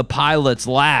fell on the pilot's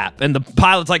lap, and the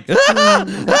pilot's like,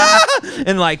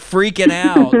 and like freaking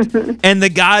out, and the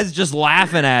guy's just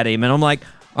laughing at him, and I'm like,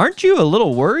 aren't you a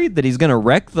little worried that he's gonna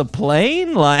wreck the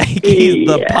plane? Like he's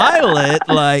the pilot,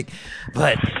 like.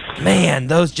 But man,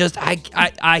 those just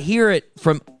I hear it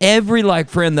from every like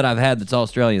friend that I've had that's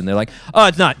Australian. They're like, oh,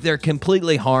 it's not. They're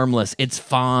completely harmless. It's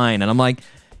fine, and I'm like,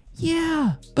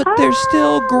 yeah, but they're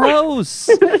still gross.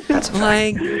 That's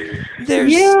like they're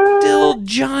still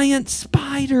giant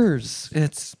spiders.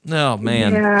 It's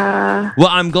man. Yeah. Well,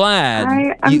 I'm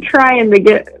glad. I'm trying to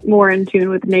get more in tune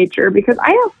with nature because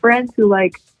I have friends who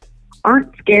like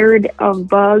aren't scared of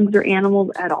bugs or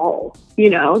animals at all.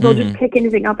 They'll just pick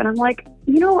anything up, and I'm like,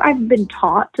 I've been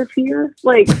taught to fear,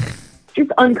 like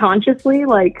just unconsciously,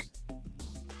 like.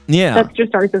 Yeah. That's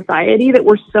just our society that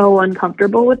we're so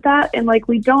uncomfortable with that. And like,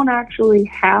 we don't actually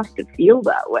have to feel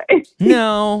that way.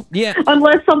 No. Yeah.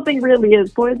 Unless something really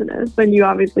is poisonous, then you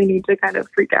obviously need to kind of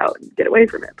freak out and get away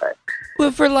from it. But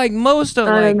well, for like most of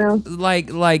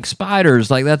like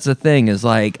spiders, like that's the thing is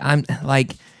like, I'm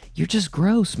like, you're just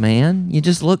gross, man. You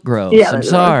just look gross. Yeah, I'm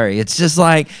sorry. It's just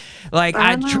like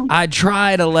I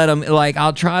try to let them, like,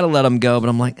 I'll try to let them go, but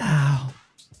I'm like, oh,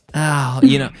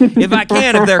 if I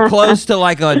can, if they're close to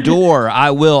like a door,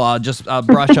 I will. I'll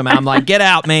brush them out. I'm like, get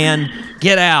out, man,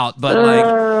 get out. But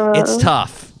like, it's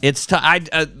tough. It's tough.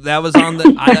 I was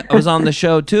on the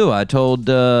show too. I told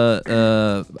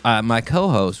my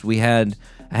co-host I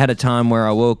had a time where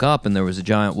I woke up and there was a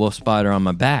giant wolf spider on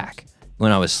my back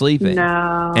when I was sleeping.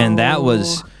 No. And that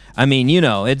was. I mean,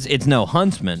 it's no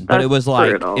huntsman, but That's it was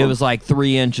like brutal. it was like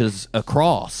 3 inches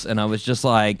across, and I was just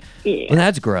like, well,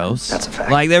 that's gross. That's a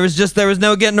fact. Like there was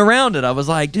no getting around it. I was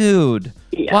like, dude,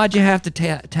 Yeah. why'd you have to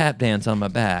tap dance on my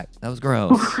back? That was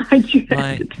gross. Why'd you have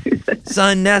Like, to do that? it's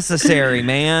unnecessary,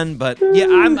 man. But yeah,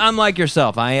 I'm like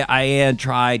yourself. I had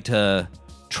tried to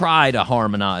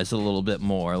harmonize a little bit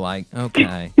more. Like,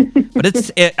 okay,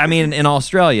 but I mean, in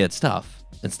Australia, it's tough.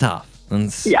 It's tough.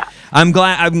 Yeah. I'm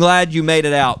glad you made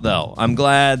it out, though. I'm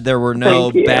glad there were no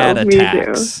Thank you. bad Me too.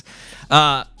 attacks.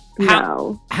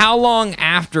 No. How long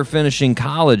after finishing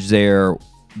college there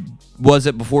was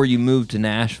it before you moved to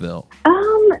Nashville?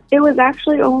 It was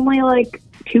actually only like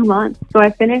 2 months. So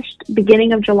I finished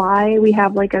beginning of July. We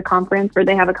have like a conference where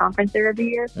they have a conference there every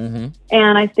year. Mm-hmm.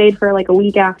 And I stayed for like a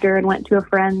week after and went to a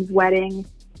friend's wedding.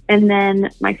 And then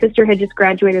my sister had just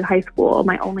graduated high school,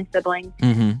 my only sibling.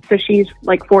 Mm-hmm. So she's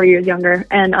like 4 years younger.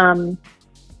 And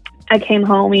I came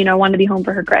home, you know, wanted to be home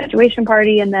for her graduation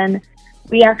party. And then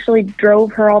we actually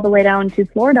drove her all the way down to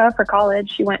Florida for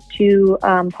college. She went to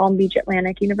Palm Beach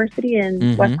Atlantic University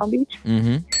in West Palm Beach.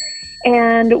 Mm-hmm.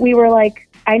 And we were like,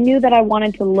 I knew that I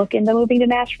wanted to look into moving to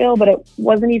Nashville, but it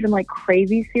wasn't even like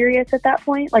crazy serious at that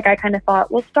point. Like I kind of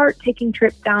thought, we'll start taking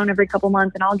trips down every couple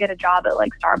months and I'll get a job at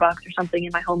like Starbucks or something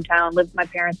in my hometown, live with my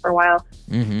parents for a while.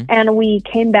 Mm-hmm. And we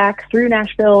came back through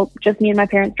Nashville, just me and my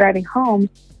parents driving home.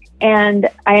 And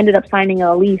I ended up signing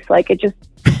a lease. Like it just,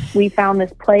 we found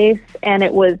this place and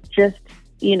it was just,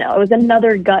 you know, it was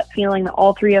another gut feeling that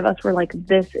all three of us were like,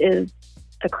 this is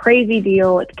a crazy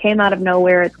deal. It came out of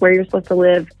nowhere. It's where you're supposed to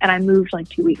live. And I moved like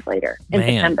 2 weeks later in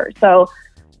September. So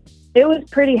it was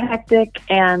pretty hectic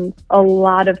and a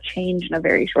lot of change in a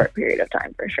very short period of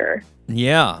time for sure.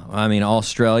 Yeah. I mean,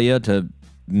 Australia to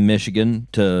Michigan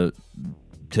to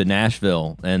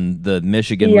Nashville, and the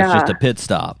Michigan was just a pit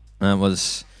stop. That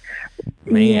was,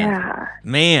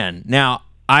 man. Now,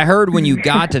 I heard when you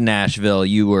got to Nashville,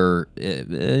 you were, it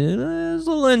was a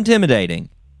little intimidating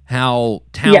how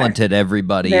talented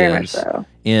everybody is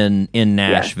in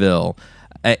Nashville.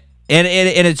 And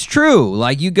it's true.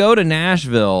 Like you go to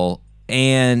Nashville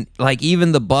and like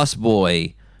even the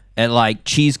busboy at like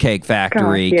Cheesecake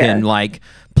Factory can like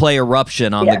play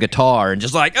Eruption on the guitar and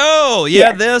just like, oh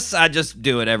yeah, this, I just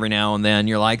do it every now and then.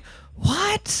 You're like,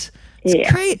 what?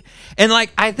 It's great. And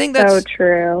like, I think that's so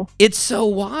true. It's so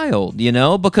wild, you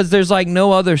know, because there's like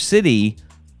no other city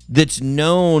that's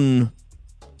known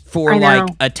for like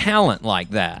a talent like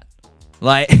that.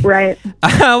 Like, right.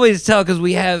 I always tell, because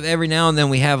we have every now and then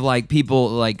we have like people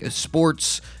like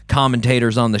sports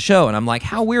commentators on the show, and I'm like,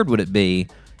 how weird would it be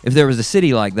if there was a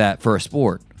city like that for a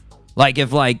sport? Like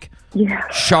if like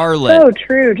Charlotte. So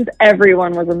true. Just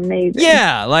everyone was amazing.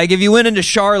 Yeah, like if you went into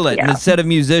Charlotte and instead of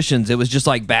musicians, it was just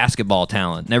like basketball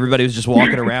talent, and everybody was just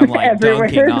walking around like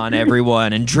dunking on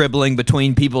everyone and dribbling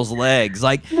between people's legs.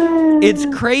 Like it's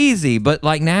crazy, but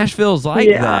like Nashville's like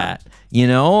that, you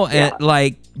know? And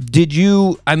like, did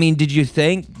you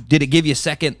did it give you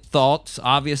second thoughts,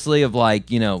 obviously, of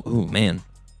like, you know, oh man,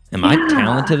 am I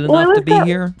talented enough to be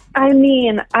here? I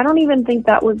mean, I don't even think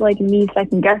that was like me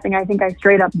second guessing. I think I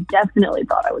straight up definitely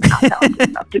thought I was not talented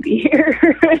enough to be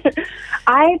here.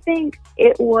 I think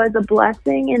it was a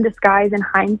blessing in disguise in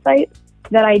hindsight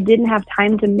that I didn't have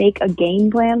time to make a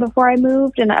game plan before I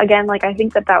moved. And again, like I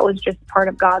think that was just part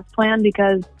of God's plan,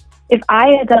 because if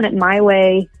I had done it my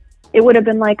way, it would have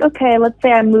been like, okay, let's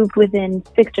say I moved within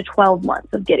 6 to 12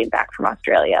 months of getting back from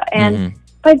Australia. And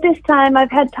by this time,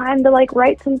 I've had time to like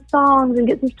write some songs and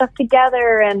get some stuff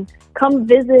together and come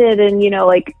visit and, you know,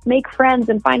 like make friends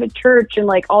and find a church and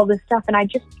like all this stuff. And I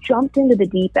just jumped into the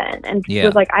deep end and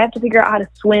was like, I have to figure out how to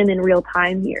swim in real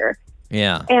time here.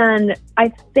 Yeah. And I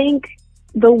think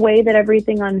the way that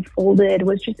everything unfolded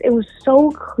was just, it was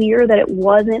so clear that it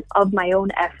wasn't of my own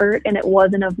effort and it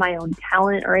wasn't of my own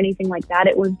talent or anything like that.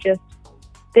 It was just,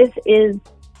 this is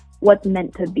what's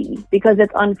meant to be, because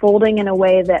it's unfolding in a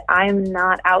way that I'm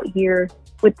not out here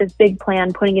with this big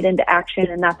plan, putting it into action,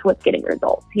 and that's what's getting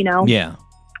results, you know? Yeah.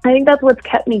 I think that's what's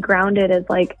kept me grounded, is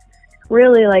like,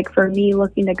 really like for me,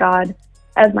 looking to God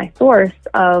as my source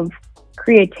of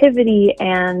creativity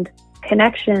and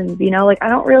connections, you know? Like, I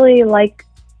don't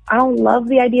love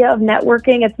the idea of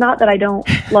networking. It's not that I don't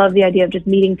love the idea of just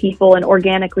meeting people and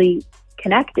organically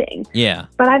connecting. Yeah.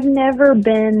 But I've never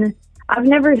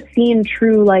seen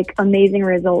true, like, amazing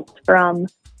results from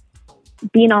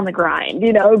being on the grind,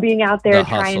 you know, being out there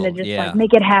trying to just like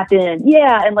make it happen.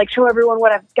 Yeah. And like show everyone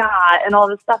what I've got and all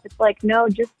this stuff. It's like, no,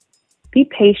 just be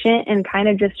patient and kind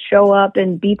of just show up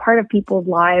and be part of people's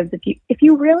lives. If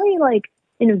you really like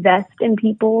invest in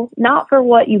people, not for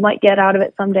what you might get out of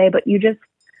it someday, but you just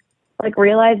like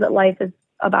realize that life is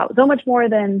about so much more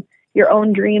than your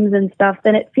own dreams and stuff,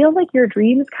 then it feels like your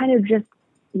dreams kind of just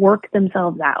work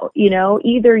themselves out, you know?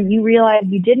 Either you realize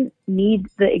you didn't need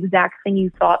the exact thing you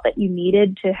thought that you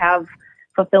needed to have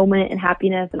fulfillment and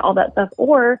happiness and all that stuff,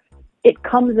 or it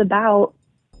comes about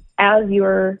as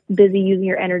you're busy using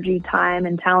your energy, time,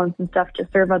 and talents and stuff to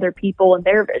serve other people and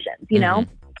their visions, you know?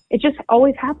 It just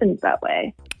always happens that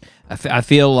way. I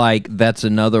feel like that's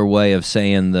another way of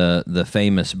saying the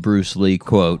famous Bruce Lee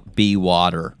quote, "Be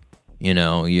water." You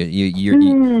know,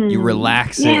 you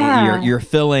relax it. You're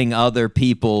filling other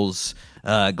people's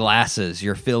glasses.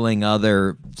 You're filling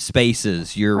other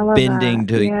spaces. You're bending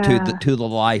to the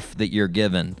life that you're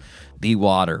given. Be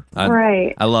water.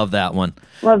 Right. I love that one.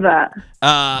 Love that.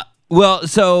 Well,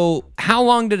 so how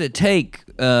long did it take?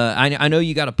 I know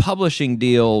you got a publishing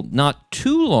deal not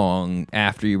too long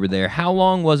after you were there. How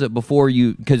long was it before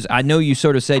you, because I know you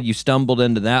sort of said you stumbled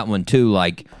into that one too,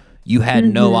 like you had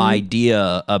no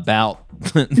idea about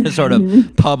the sort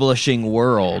of publishing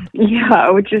world. Yeah,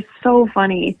 which is so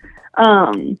funny.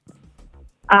 I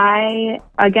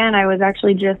was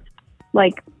actually just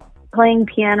like playing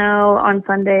piano on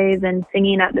Sundays and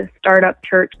singing at this startup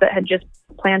church that had just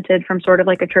planted from sort of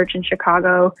like a church in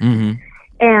Chicago.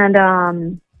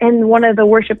 And one of the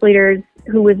worship leaders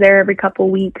who was there every couple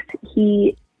weeks,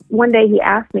 one day he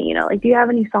asked me, like, do you have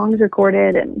any songs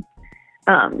recorded? And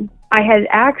I had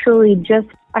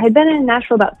been in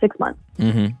Nashville about 6 months.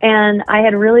 And I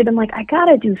had really been like, I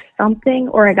gotta do something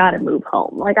or I gotta move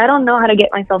home. Like, I don't know how to get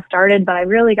myself started, but I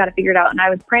really gotta figure it out. And I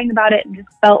was praying about it and just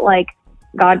felt like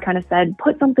God kind of said,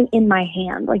 put something in my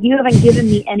hand. Like, you haven't given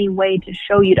me any way to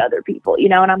show you to other people,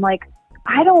 And I'm like,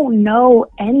 I don't know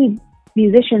any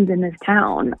musicians in this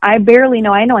town. I barely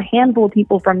know. I know a handful of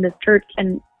people from this church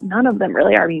and none of them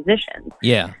really are musicians.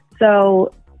 Yeah.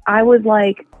 So I was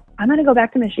like, I'm going to go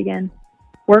back to Michigan,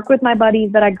 work with my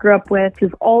buddies that I grew up with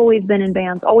who've always been in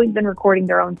bands, always been recording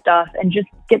their own stuff, and just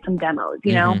get some demos,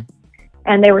 know?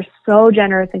 And they were so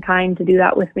generous and kind to do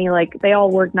that with me. Like, they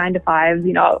all worked 9 to 5,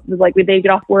 It was like they'd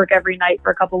get off work every night for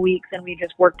a couple weeks and we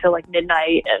just worked till like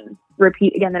midnight and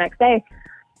repeat again the next day.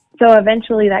 So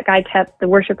eventually the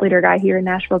worship leader guy here in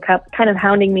Nashville kept kind of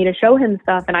hounding me to show him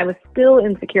stuff. And I was still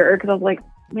insecure because I was like,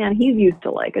 man, he's used to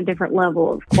like a different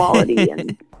level of quality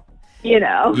and,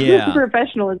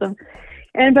 professionalism.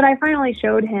 But I finally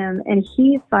showed him and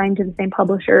he signed to the same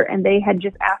publisher and they had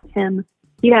just asked him,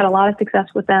 he had a lot of success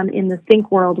with them in the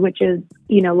sync world, which is,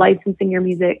 licensing your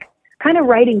music, kind of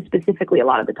writing specifically a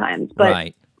lot of the times,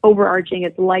 but overarching,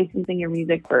 it's licensing your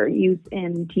music for use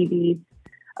in TV,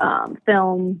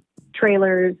 film,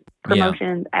 trailers,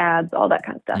 promotions, ads, all that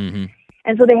kind of stuff.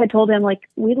 And so they had told him, like,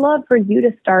 we'd love for you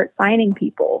to start signing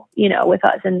people, with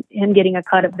us, and him getting a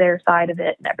cut of their side of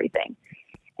it and everything.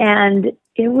 And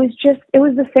it was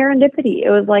the serendipity.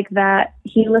 It was like that.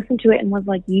 He listened to it and was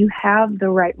like, you have the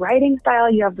right writing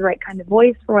style. You have the right kind of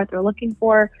voice for what they're looking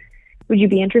for. Would you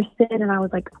be interested? And I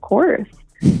was like, of course.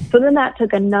 So then that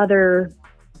took another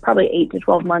probably 8 to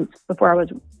 12 months before I was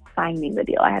signing the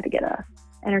deal. I had to get a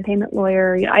entertainment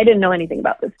lawyer. I didn't know anything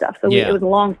about this stuff. So it was a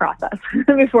long process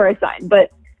before I signed.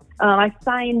 But I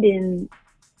signed in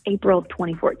April of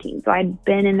 2014. So I'd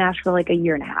been in Nashville like a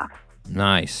year and a half.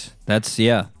 Nice. That's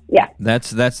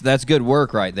That's good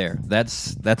work right there.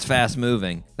 That's fast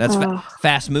moving. That's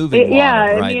fast moving.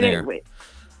 There.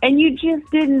 And you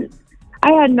just didn't.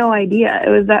 I had no idea. It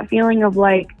was that feeling of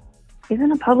like,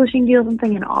 isn't a publishing deal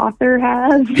something an author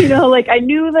has? Like I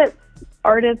knew that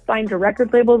artists signed to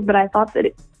record labels, but I thought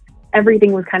that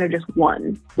everything was kind of just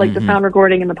one. Like the sound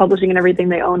recording and the publishing and everything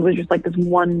they owned was just like this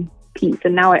one piece.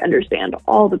 And now I understand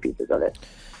all the pieces of it.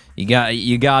 You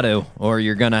got to, or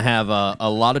you're going to have a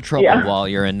lot of trouble while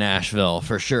you're in Nashville,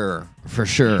 for sure.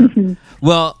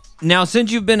 Well, now,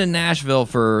 since you've been in Nashville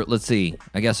for, let's see,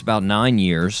 I guess about 9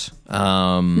 years,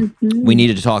 we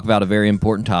needed to talk about a very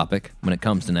important topic when it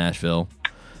comes to Nashville,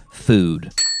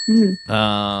 food.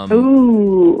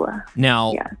 Ooh.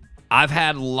 Now, I've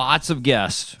had lots of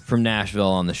guests from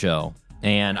Nashville on the show,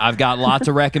 and I've got lots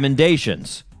of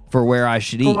recommendations for where I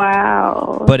should eat.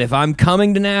 Wow. But if I'm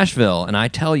coming to Nashville and I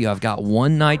tell you I've got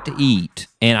one night to eat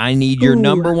and I need your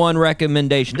number one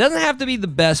recommendation, doesn't have to be the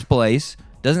best place,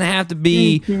 doesn't have to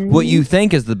be what you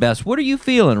think is the best. What are you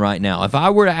feeling right now? If I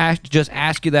were to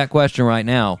ask you that question right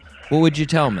now, what would you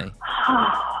tell me?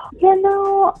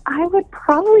 I would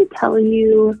probably tell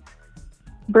you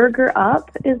Burger Up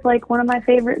is like one of my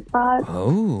favorite spots.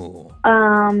 Oh.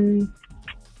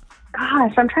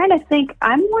 Gosh, I'm trying to think.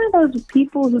 I'm one of those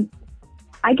people who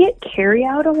I get carry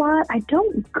out a lot. I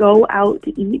don't go out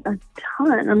to eat a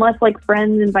ton unless like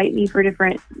friends invite me for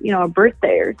different, a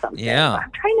birthday or something. Yeah.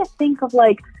 I'm trying to think of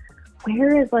like,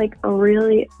 where is like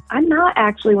I'm not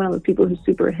actually one of those people who's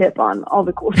super hip on all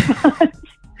the cool spots,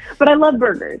 but I love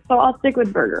burgers. So I'll stick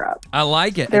with Burger Up. I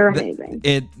like it. They're amazing.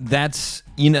 That's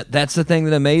the thing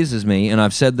that amazes me. And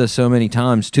I've said this so many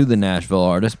times to the Nashville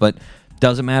artists, but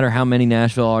doesn't matter how many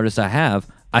Nashville artists I have,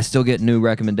 I still get new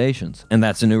recommendations, and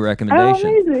that's a new recommendation.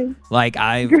 Oh, amazing! Like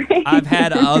I've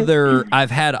had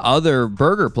other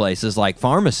burger places like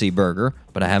Pharmacy Burger,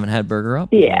 but I haven't had Burger Up.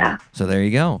 Yeah. So there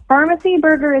you go. Pharmacy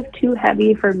Burger is too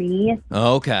heavy for me.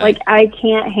 Okay. Like I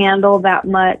can't handle that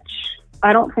much.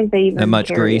 I don't think they even that much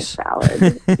carry grease. A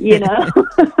salad.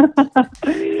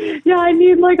 Yeah, I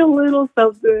need like a little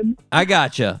something. I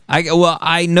gotcha.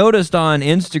 I noticed on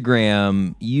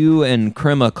Instagram you and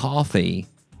Crema Coffee.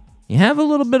 You have a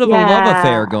little bit of a love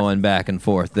affair going back and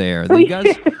forth there.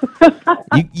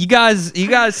 You guys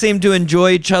seem to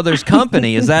enjoy each other's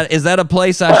company. Is that a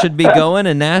place I should be going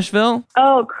in Nashville?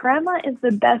 Oh, Crema is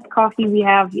the best coffee we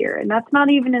have here, and that's not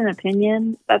even an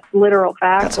opinion. That's literal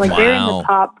fact. They're in the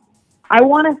top. I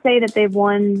want to say that they've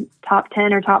won top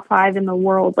 10 or top 5 in the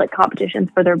world, like competitions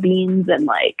for their beans, and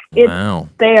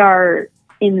they are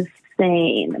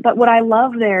insane. But what I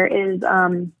love there is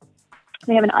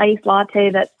they have an iced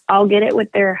latte that I'll get it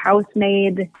with their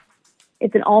house-made.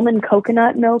 It's an almond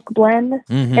coconut milk blend,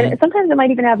 and sometimes it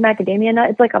might even have macadamia nut.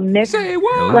 It's like a mixed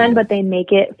blend, but they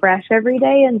make it fresh every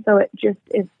day, and so it just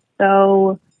is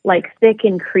so like thick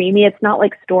and creamy. It's not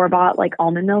like store-bought like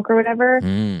almond milk or whatever.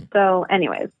 So,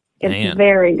 anyways. It's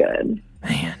very good.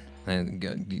 Man,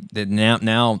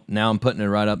 now I'm putting it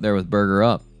right up there with Burger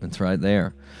Up. It's right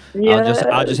there. Yes.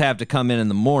 I'll just have to come in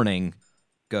the morning,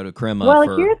 go to Crema.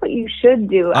 Well, here's what you should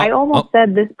do. I almost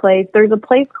said this place. There's a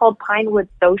place called Pinewood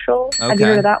Social. Okay. Have you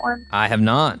heard of that one? I have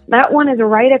not. That one is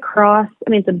right across. I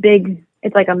mean,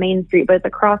 it's like a main street, but it's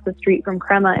across the street from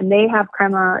Crema, and they have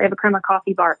a Crema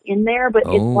coffee bar in there, but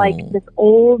it's like this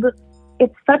old.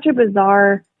 It's such a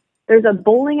bizarre. There's a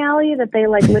bowling alley that they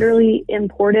like literally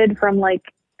imported from I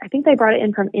think they brought it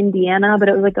in from Indiana, but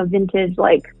it was like a vintage,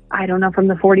 I don't know, from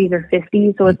the 40s or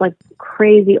 50s. So it's like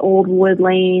crazy old wood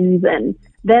lanes. And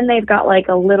then they've got like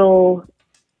a little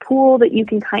pool that you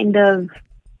can kind of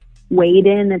wade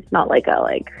in. It's not like a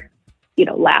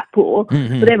lap pool. So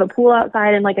they have a pool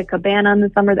outside and like a cabana in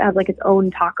the summer that has like its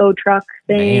own taco truck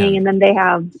thing. Man. And then they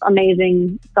have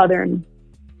amazing Southern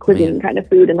cuisine kind of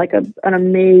food and like an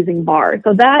amazing bar.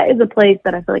 So that is a place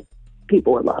that I feel like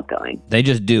people would love going. They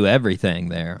just do everything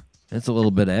there. It's a little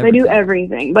bit of everything. They do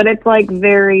everything, but it's like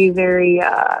very, very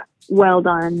well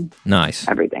done. Nice.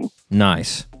 Everything.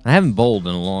 Nice. I haven't bowled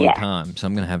in a long time, so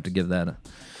I'm gonna have to give that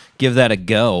a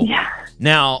go. Yeah.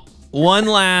 Now, one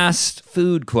last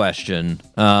food question.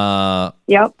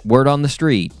 Yep. Word on the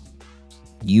street.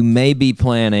 You may be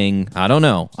planning, I don't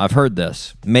know, I've heard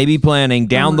this, maybe planning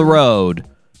down the road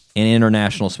an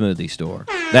international smoothie store.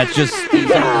 That's just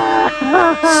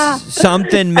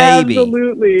something maybe.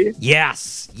 Absolutely.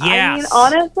 Yes. I mean,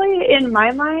 honestly, in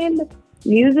my mind,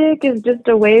 music is just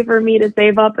a way for me to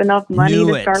save up enough money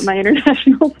to start my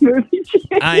international smoothie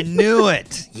chain. I knew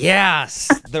it. Yes.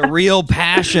 The real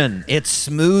passion. It's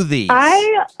smoothie.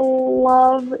 I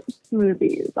love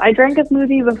smoothies. I drank a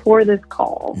smoothie before this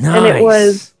call. Nice. And it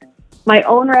was my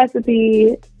own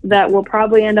recipe that will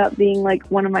probably end up being like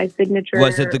one of my signature.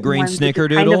 Was it the green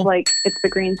snickerdoodle? Kind of like it's the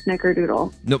green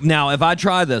snickerdoodle. No, now, if I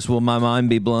try this, will my mind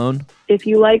be blown? If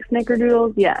you like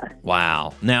snickerdoodles, yes.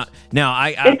 Wow. Now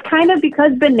I it's kind of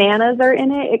because bananas are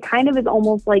in it. It kind of is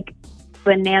almost like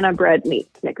banana bread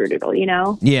meets snickerdoodle, you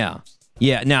know? Yeah.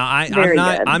 Yeah. Now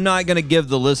I'm not going to give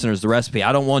the listeners the recipe.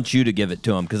 I don't want you to give it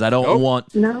to them because I don't want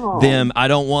them. I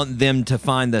don't want them to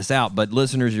find this out. But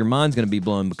listeners, your mind's going to be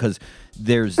blown because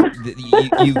there's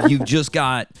you've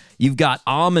got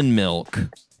almond milk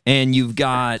and you've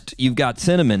got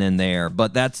cinnamon in there.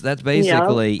 But that's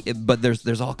basically. Yep. But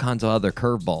there's all kinds of other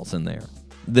curveballs in there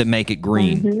that make it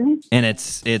green, and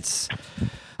it's.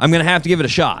 I'm going to have to give it a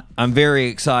shot. I'm very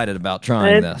excited about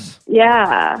trying this.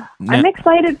 Yeah. I'm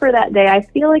excited for that day. I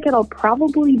feel like it'll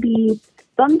probably be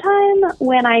sometime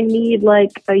when I need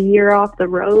like a year off the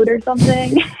road or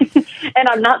something and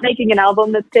I'm not making an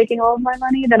album that's taking all of my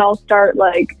money, then I'll start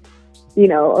like, you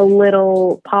know, a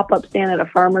little pop-up stand at a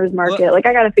farmer's market. Like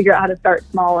I got to figure out how to start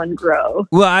small and grow.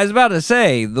 Well, I was about to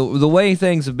say the way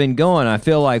things have been going, I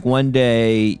feel like one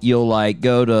day you'll like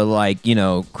go to like, you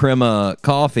know, Crema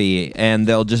Coffee and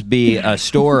there'll just be a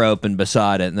store open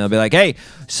beside it and they'll be like, "Hey,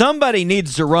 somebody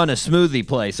needs to run a smoothie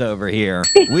place over here.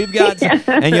 We've got,"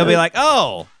 and you'll be like,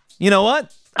 "Oh, you know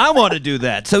what? I want to do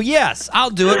that. So yes, I'll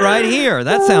do it right here.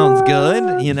 That sounds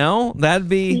good. You know, that'd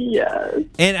be." Yes.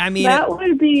 And I mean, that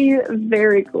would be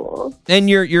very cool. And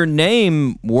your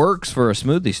name works for a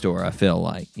smoothie store. I feel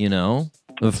like, you know.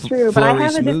 It's true, but I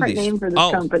have a different name for this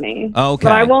company. Okay.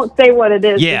 But I won't say what it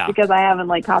is just because I haven't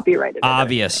like copyrighted it.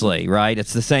 Obviously, right?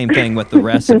 It's the same thing with the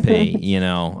recipe. You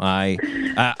know, I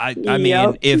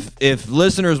mean, if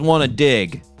listeners want to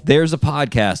dig, there's a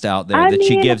podcast out there that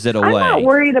she gives it away. I'm not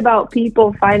worried about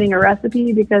people finding a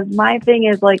recipe because my thing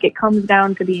is like it comes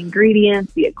down to the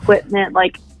ingredients, the equipment.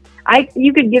 Like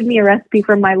you could give me a recipe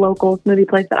from my local smoothie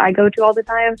place that I go to all the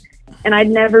time, and I'd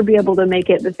never be able to make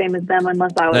it the same as them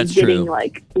unless I was That's getting true.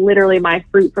 like literally my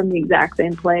fruit from the exact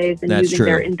same place and That's using true.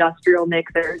 their industrial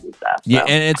mixers and stuff. Yeah, So,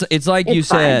 and it's like you it's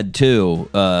fine. said too.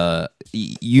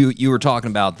 You were talking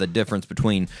about the difference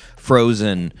between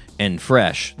frozen and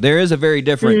fresh. There is a very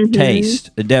different taste,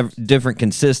 a different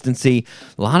consistency,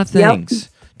 a lot of things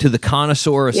to the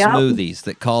connoisseur of smoothies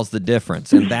that cause the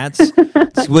difference, and that's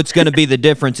what's going to be the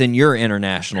difference in your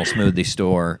international smoothie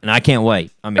store. And I can't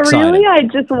wait. I'm excited. Really, I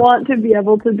just want to be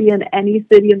able to be in any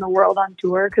city in the world on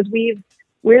tour because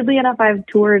weirdly enough, I've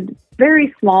toured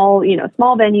very small,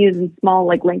 small venues and small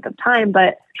short length of time,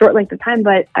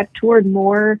 but I've toured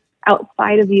more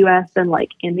outside of the U.S. than like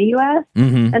in the U.S.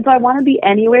 Mm-hmm. And so I want to be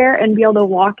anywhere and be able to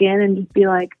walk in and just be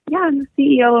like, yeah, I'm the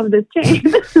CEO of this chain.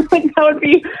 Like that would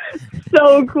be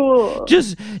so cool.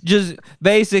 Just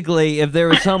basically, if there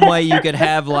was some way you could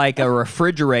have like a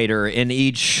refrigerator in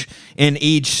each,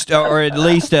 or at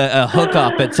least a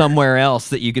hookup at somewhere else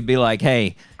that you could be like,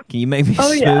 hey, can you make me a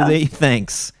smoothie?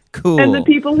 Thanks. Cool. And the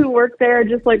people who work there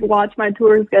just like watch my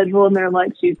tour schedule and they're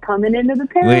like, she's coming into the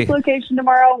Paris location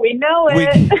tomorrow. We know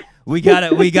it. We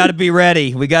gotta be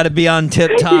ready. We gotta be on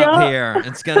tip top here.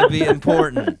 It's gonna be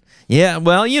important. Yeah,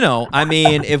 well, I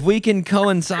mean, if we can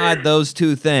coincide those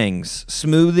two things,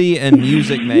 smoothie and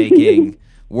music making,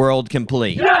 world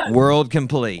complete. World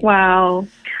complete. Wow.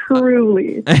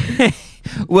 Truly.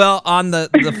 Well, on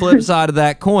the flip side of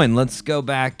that coin, let's go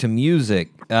back to music.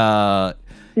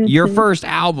 Your first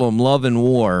album, Love and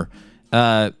War,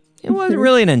 it wasn't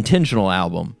really an intentional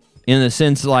album in the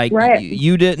sense like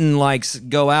you didn't like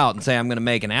go out and say, I'm going to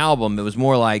make an album. It was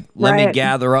more like, let me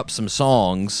gather up some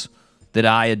songs that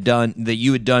I had done, that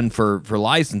you had done for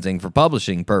licensing, for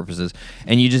publishing purposes.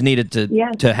 And you just needed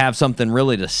to have something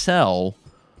really to sell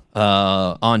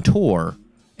on tour.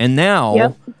 And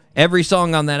now every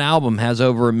song on that album has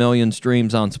over 1 million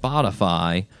streams on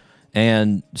Spotify.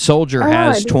 And Soldier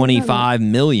has 25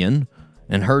 million,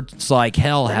 and Hurts Like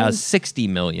Hell has 60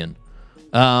 million.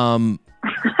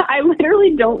 I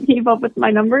literally don't keep up with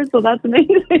my numbers, so that's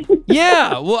amazing.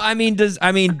 Yeah, well, me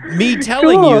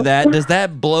telling you that, does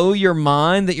that blow your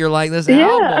mind that you're like, this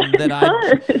album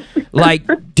that like,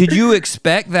 did you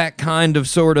expect that kind of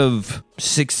sort of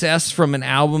success from an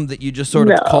album that you just sort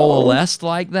of coalesced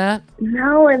like that?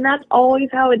 No, and that's always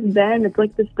how it's been. It's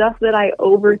like the stuff that I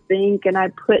overthink and I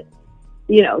put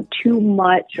too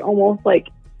much, almost like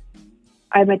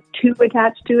I'm too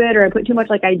attached to it, or I put too much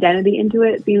like identity into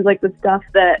it. It seems like the stuff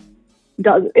that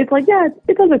does, it's like,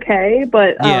 it does okay,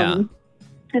 but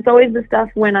it's always the stuff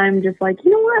when I'm just like,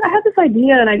 you know what, I have this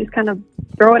idea and I just kind of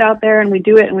throw it out there and we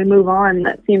do it and we move on.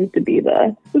 That seems to be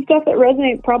the stuff that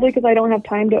resonates, probably because I don't have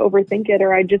time to overthink it,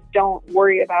 or I just don't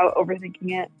worry about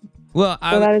overthinking it. Well,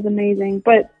 so that is amazing.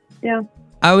 But yeah.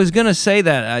 I was gonna say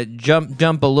that I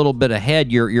jump a little bit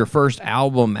ahead. Your first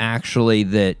album actually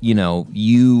that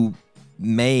you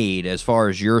made as far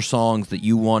as your songs that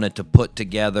you wanted to put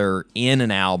together in an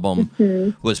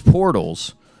album was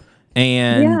Portals,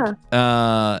 and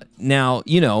now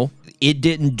it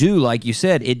didn't do, like you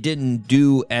said, it didn't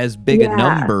do as big a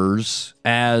numbers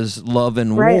as Love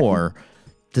and War.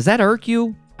 Does that irk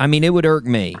you? I mean, it would irk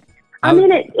me. I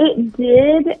mean, it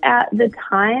did at the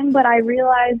time, but I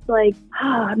realized,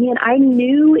 I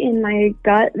knew in my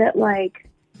gut that,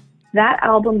 that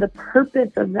album, the purpose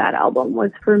of that album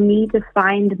was for me to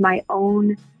find my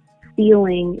own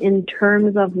feeling in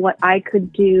terms of what I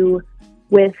could do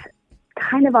with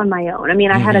kind of on my own. I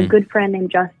mean, I had a good friend named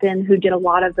Justin who did a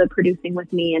lot of the producing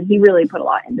with me, and he really put a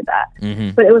lot into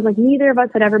that. But it was like neither of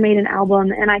us had ever made an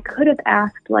album, and I could have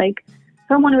asked,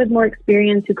 someone who was more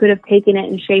experienced, who could have taken it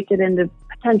and shaped it into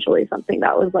potentially something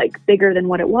that was bigger than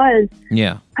what it was.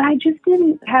 Yeah. And I just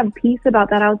didn't have peace about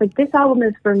that. I was like, this album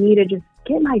is for me to just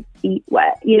get my feet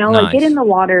wet, nice. Get in the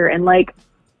water and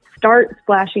start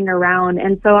splashing around.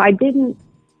 And so I didn't,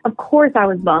 of course I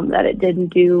was bummed that it didn't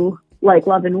do like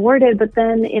Love and War did, but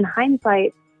then in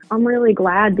hindsight, I'm really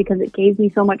glad because it gave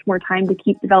me so much more time to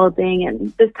keep developing.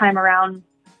 And this time around,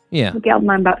 with the album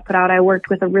I'm about to put out, I worked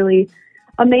with a really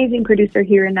amazing producer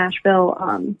here in Nashville.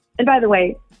 And by the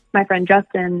way, my friend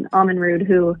Justin Amenrud,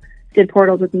 who did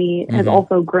Portals with me, has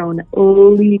also grown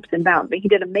leaps and bounds. But he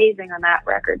did amazing on that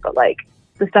record, but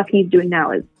the stuff he's doing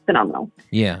now is phenomenal.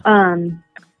 Yeah.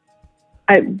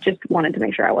 I just wanted to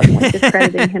make sure I wasn't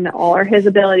discrediting him at all or his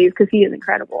abilities, because he is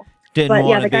incredible. Didn't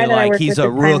want to be like he's a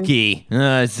rookie.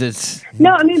 No,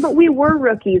 I mean, but we were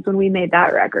rookies when we made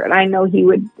that record. I know he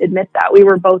would admit that. We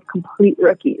were both complete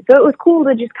rookies. So it was cool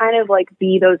to just kind of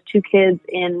be those two kids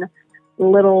in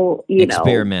little,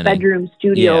 Experimenting. bedroom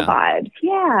studio Yeah. vibes.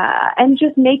 Yeah. And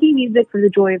just making music for the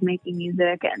joy of making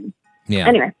music. And Yeah.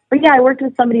 anyway, but yeah, I worked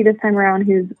with somebody this time around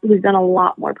who's done a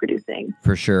lot more producing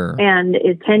For sure. and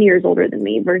is 10 years older than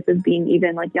me versus being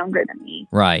even like younger than me.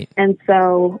 Right. And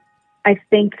so I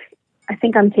think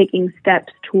I'm taking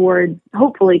steps toward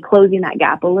hopefully closing that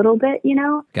gap a little bit,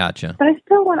 Gotcha. but I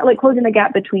still want to like closing the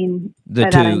gap between The by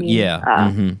two, that I mean,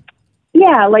 yeah.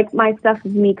 yeah, like my stuff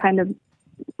is me kind of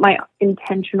my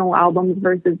intentional albums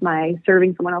versus my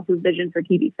serving someone else's vision for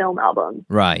TV film albums.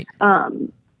 Right.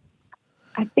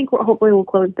 I think hopefully we'll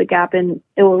close the gap and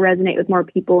it will resonate with more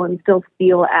people and still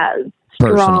feel as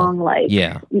Personal. strong, like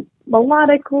Yeah.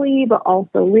 melodically, but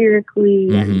also lyrically.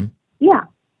 And, yeah.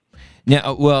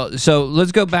 Now, well, so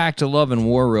let's go back to Love and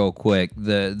War real quick.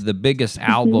 The biggest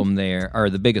album there, or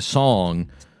the biggest song,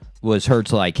 was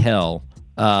 "Hurts Like Hell."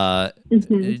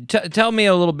 Tell me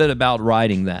a little bit about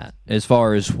writing that. As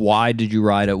far as why did you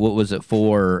write it? What was it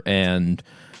for? And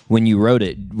when you wrote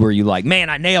it, were you like, "Man,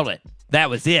 I nailed it. That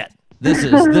was it. This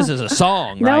is a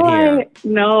song right here."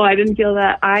 No, I didn't feel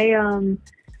that.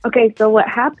 Okay, so what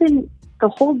happened, the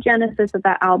whole genesis of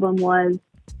that album was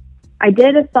I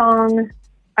did a song.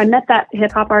 I met that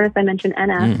hip hop artist I mentioned,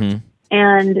 NF,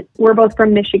 and we're both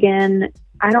from Michigan.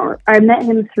 I met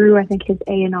him through, I think, his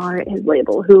A&R at his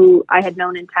label, who I had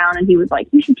known in town, and he was like,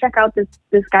 "You should check out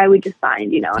this guy we just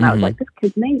signed," and I was like, "This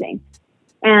kid's amazing."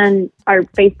 And our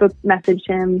Facebook messaged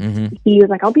him. He was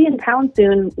like, "I'll be in town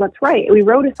soon. Let's write." We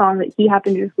wrote a song that he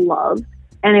happened to just love,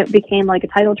 and it became like a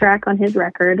title track on his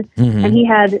record. And he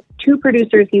had two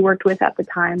producers he worked with at the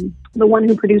time, the one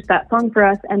who produced that song for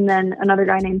us, and then another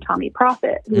guy named Tommy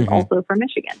Profit, who's also from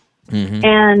Michigan.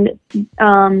 And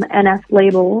NF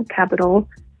label, Capital,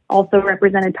 also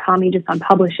represented Tommy just on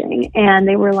publishing. And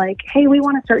they were like, "Hey, we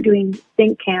want to start doing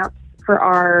think camps for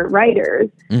our writers.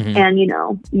 And,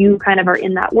 you kind of are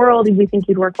in that world. We think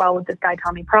you'd work well with this guy,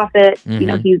 Tommy Profit.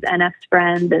 He's NF's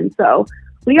friend." And so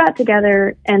we got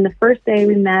together, and the first day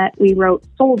we met, we wrote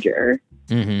Soldier.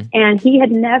 And he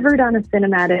had never done a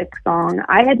cinematic song.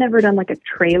 I had never done like a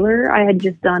trailer. I had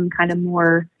just done kind of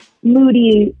more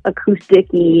moody,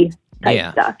 acoustic-y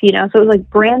type stuff, So it was like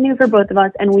brand new for both of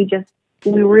us, and we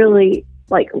really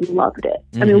like loved it.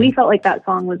 I mean, we felt like that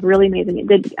song was really amazing. It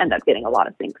did end up getting a lot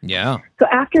of things. Yeah. So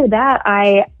after that,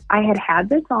 I had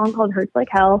this song called "Hurts Like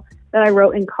Hell" that I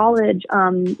wrote in college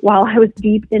while I was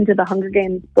deep into the Hunger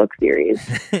Games book series.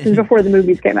 This was before the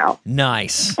movies came out.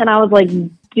 Nice. And I was like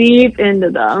deep into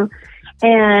them.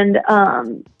 And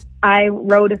I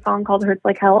wrote a song called "Hurts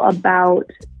Like Hell"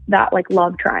 about that like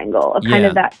love triangle of kind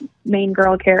of that main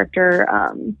girl character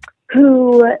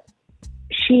who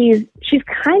she's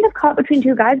kind of caught between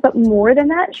two guys, but more than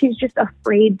that, she's just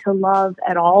afraid to love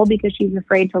at all because she's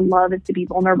afraid to love is to be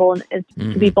vulnerable, and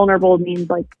to be vulnerable means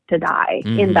like to die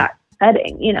in that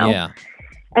setting, Yeah.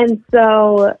 And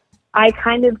so I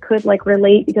kind of could like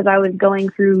relate because I was going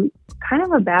through kind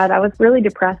of I was really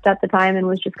depressed at the time and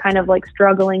was just kind of like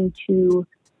struggling to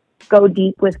go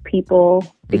deep with people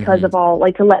because of all,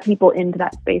 like, to let people into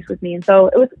that space with me. And so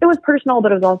it was personal,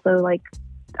 but it was also like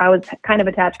I was kind of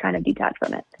attached, kind of detached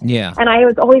from it. Yeah. And I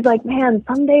was always like, man,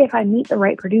 someday if I meet the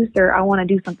right producer, I want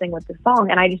to do something with this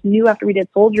song. And I just knew after we did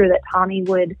Soldier that Tommy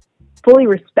would fully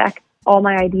respect all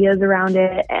my ideas around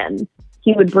it, and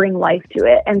he would bring life to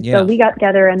it. And so we got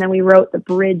together, and then we wrote the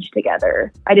bridge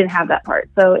together. I didn't have that part,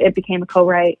 so it became a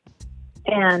co-write.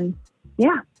 And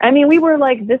yeah, I mean, we were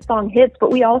like, this song hits,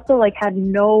 but we also like this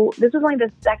was like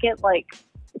the second like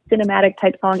cinematic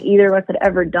type song either of us had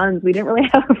ever done. So we didn't really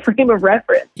have a frame of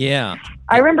reference. Yeah.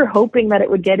 I remember hoping that it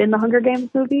would get in the Hunger Games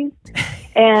movies.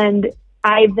 And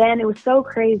it was so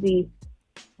crazy.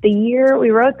 The year we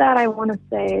wrote that, I want to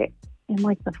say in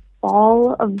like the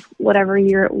fall of whatever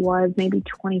year it was, maybe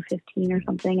 2015 or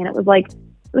something. And it was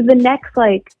the next,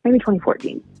 like maybe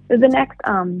 2014. It was the next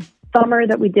summer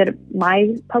that we did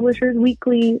my publisher's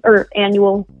weekly or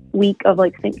annual week of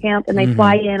like sync camp, and they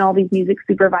fly in all these music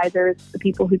supervisors, the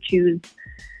people who choose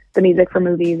the music for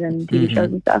movies and TV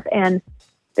shows and stuff. And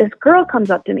this girl comes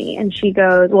up to me and she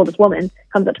goes, this woman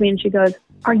comes up to me and she goes,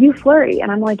 "Are you Flurry?"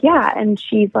 And I'm like, "Yeah." And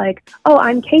she's like, "Oh,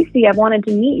 I'm Casey. I've wanted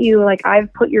to meet you. Like,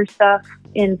 I've put your stuff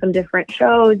in some different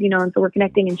shows, and so we're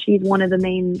connecting." And she's one of the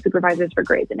main supervisors for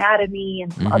Grey's Anatomy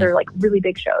and some other like really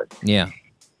big shows. Yeah.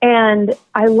 And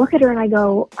I look at her and I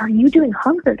go, "Are you doing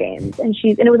Hunger Games?" And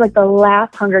it was like the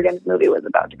last Hunger Games movie was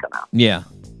about to come out. Yeah.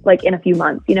 Like in a few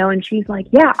months, and she's like,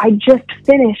 "Yeah, I just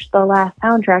finished the last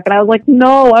soundtrack." And I was like,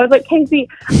 "No," I was like, "Casey,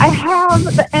 I have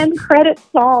the end credit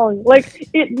song. Like,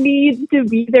 it needs to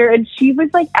be there." And she was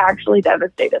like actually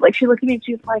devastated. Like, she looked at me and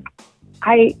she was like,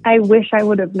 I wish I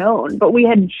would have known, but we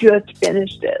had just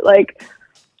finished it. Like,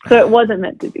 so it wasn't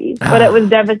meant to be. But it was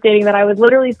devastating that I was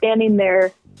literally standing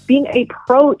there being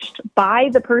approached by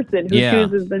the person who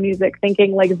chooses the music,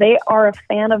 thinking like they are a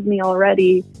fan of me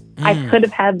already. I could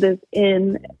have had this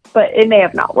in, but it may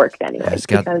have not worked anyway,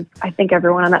 because I think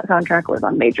everyone on that soundtrack was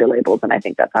on major labels, and I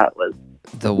think that's how it was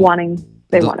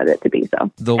wanted it to be.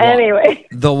 So anyway,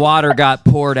 the water got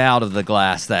poured out of the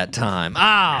glass that time.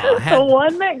 The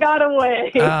one that got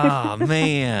away. Oh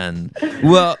man.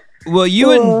 Well, you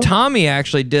and Tommy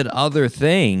actually did other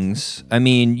things. I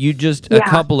mean, you just a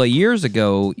couple of years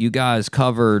ago, you guys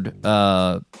covered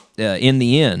 "In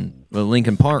the End," the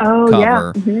Linkin Park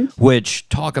cover, which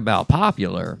talk about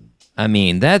popular. I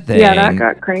mean, that thing. Yeah, that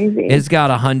got crazy. It's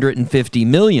got 150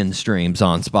 million streams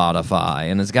on Spotify,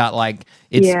 and it's got like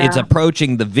it's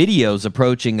approaching the videos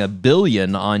approaching 1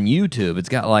 billion on YouTube. It's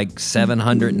got like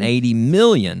 780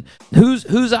 million.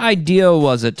 Whose idea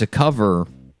was it to cover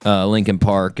Linkin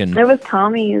Park? And it was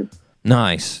Tommy's.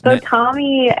 Nice. So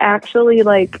Tommy actually,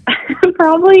 like,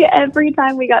 probably every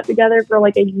time we got together for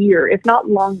like a year, if not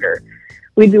longer,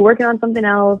 we'd be working on something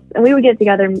else, and we would get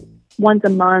together once a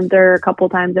month or a couple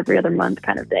times every other month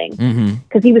kind of thing.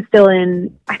 Because he was still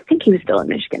I think he was still in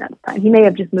Michigan at the time. He may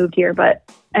have just moved here, but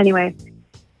anyway,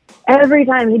 every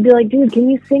time he'd be like, dude, can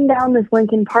you sing down this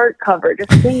Linkin Park cover?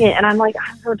 Just sing it. And I'm like,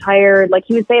 I'm so tired. Like,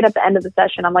 he would say it at the end of the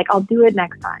session. I'm like, I'll do it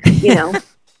next time, you know?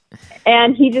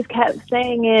 And he just kept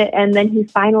saying it. And then he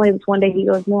finally, this one day, he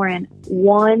goes, Lauren,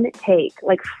 one take,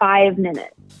 like 5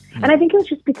 minutes. And I think it was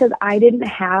just because I didn't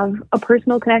have a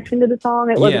personal connection to the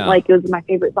song. It wasn't like it was my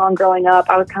favorite song growing up.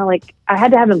 I was kind of like, I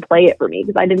had to have him play it for me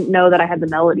because I didn't know that I had the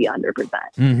melody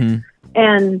 100%.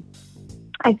 And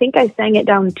I think I sang it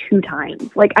down 2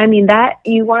 times. Like, I mean, that,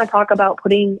 you want to talk about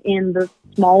putting in the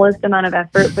smallest amount of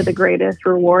effort for the greatest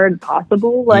reward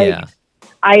possible. Like,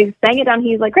 I sang it down.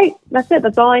 He's like, great, that's it.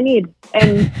 That's all I need.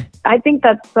 And I think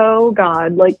that's so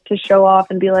God, like, to show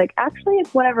off and be like, actually,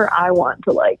 it's whatever I want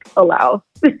to, like, allow.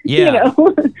 Yeah. You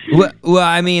know? well,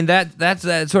 I mean, that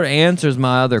sort of answers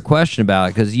my other question about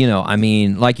it, because, you know, I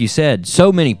mean, like you said,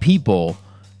 so many people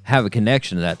have a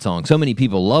connection to that song. So many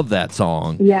people love that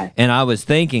song. Yes. And I was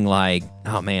thinking, like,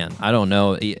 oh, man, I don't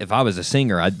know. If I was a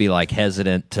singer, I'd be, like,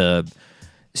 hesitant to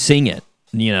sing it.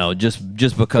 You know, just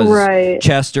because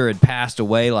Chester had passed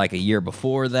away like a year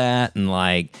before that, and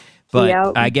like,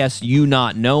 but I guess you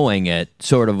not knowing it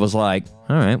sort of was like,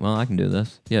 all right, well, I can do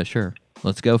this. Yeah, sure.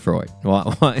 Let's go for it.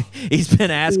 Well, he's been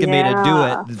asking me to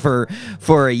do it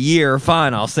for a year.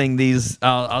 Fine, I'll sing these.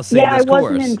 I'll sing this chorus.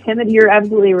 I wasn't intimidated. You're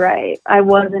absolutely right. I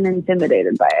wasn't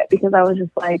intimidated by it because I was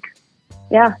just like,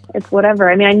 yeah, it's whatever.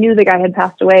 I mean, I knew the guy had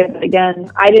passed away, but again,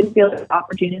 I didn't feel it was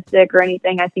opportunistic or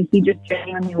anything. I think he just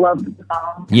genuinely loved the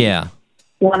song. Yeah.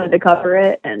 Wanted to cover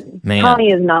it. And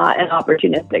Tommy is not an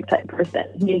opportunistic type person.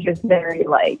 He's just very,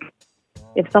 like,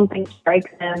 if something strikes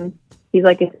him, he's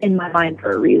like, it's in my mind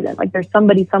for a reason. Like, there's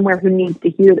somebody somewhere who needs to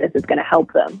hear this. It's going to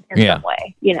help them in some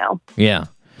way, you know? Yeah.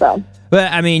 So.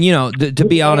 But, I mean, you know, to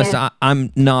be honest,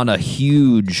 I'm not a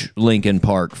huge Linkin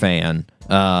Park fan.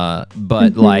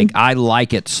 But like, I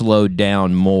like it slowed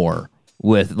down more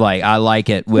with, like, I like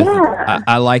it with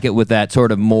that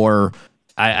sort of more,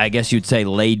 I guess you'd say,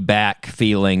 laid back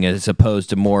feeling, as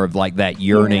opposed to more of like that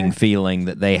yearning feeling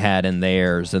that they had in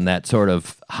theirs, and that sort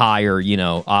of higher, you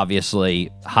know, obviously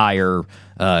higher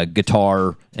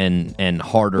guitar and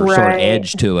harder sort of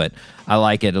edge to it. I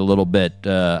like it a little bit.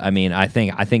 I mean, I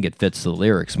think it fits the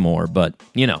lyrics more, but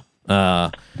you know.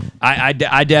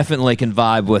 I definitely can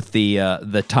vibe with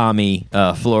the Tommy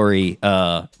Flory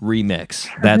remix.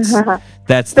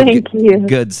 That's the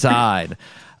good side.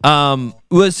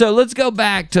 So let's go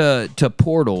back to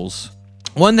Portals.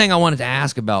 One thing I wanted to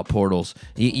ask about Portals,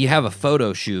 you have a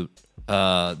photo shoot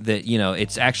that, you know,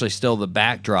 it's actually still the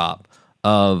backdrop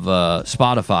of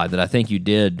Spotify that I think you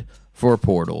did for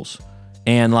Portals,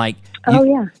 and like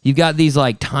you've got these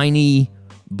like tiny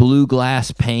blue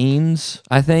glass panes,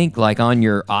 I think, like on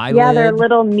your eyelid. Yeah, they're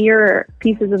little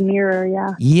pieces of mirror,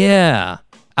 Yeah.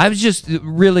 I was just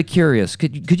really curious.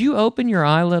 Could you open your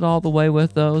eyelid all the way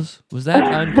with those? Was that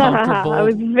uncomfortable? I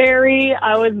was very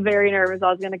nervous. I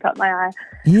was going to cut my eye.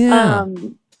 Yeah.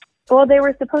 Well, they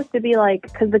were supposed to be like,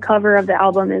 because the cover of the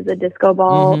album is a disco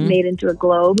ball made into a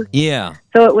globe. Yeah.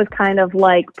 So it was kind of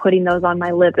like putting those on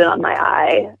my lip and on my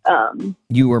eye.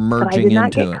 You were merging into it. I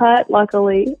did not get cut,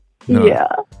 luckily. No. Yeah.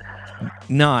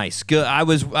 Nice. Good. I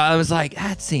was like,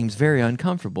 that seems very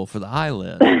uncomfortable for the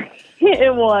eyelid.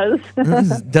 It was.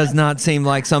 This does not seem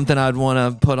like something I'd want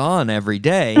to put on every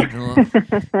day.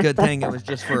 Good thing it was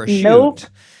just for a shoot. Nope.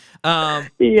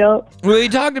 Yep. Well, you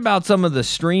talked about some of the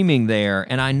streaming there,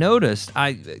 and I noticed,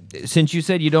 since you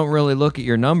said you don't really look at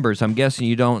your numbers, I'm guessing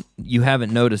you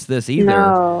haven't noticed this either.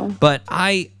 No. But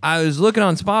I was looking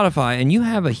on Spotify, and you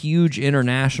have a huge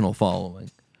international following.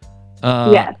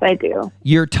 Yes, I do.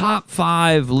 Your top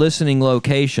 5 listening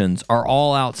locations are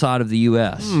all outside of the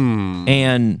U.S.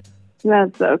 And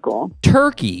That's so cool.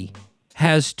 Turkey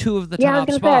has 2 of the Yeah, I top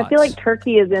was spots. gonna say, I feel like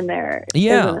Turkey is in there.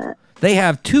 Yeah. Isn't it? They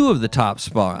have 2 of the top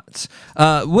spots.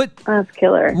 That's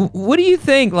killer. What do you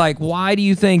think? Like, why do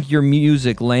you think your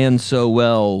music lands so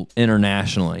well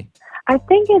internationally? I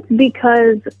think it's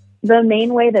because the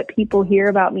main way that people hear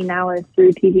about me now is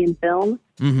through TV and film.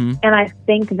 Mm-hmm. And I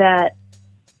think that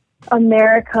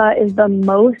America is the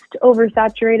most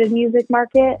oversaturated music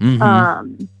market.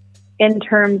 Mm-hmm. In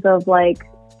terms of like,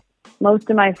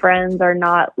 most of my friends are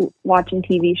not watching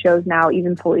TV shows now,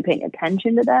 even fully paying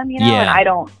attention to them, you know? Yeah.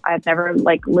 And I've never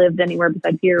like lived anywhere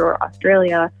besides here or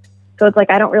Australia. So it's like,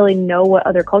 I don't really know what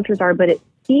other cultures are, but it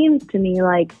seems to me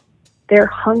like they're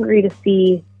hungry to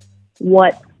see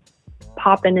what's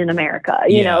popping in America,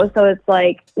 you know? So it's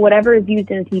like, whatever is used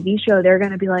in a TV show, they're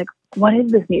going to be like, what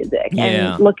is this music?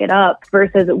 And look it up,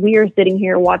 versus we're sitting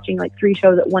here watching like 3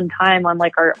 shows at one time on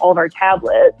like all of our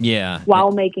tablets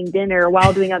while making dinner,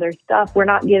 while doing other stuff. We're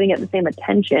not giving it the same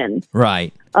attention.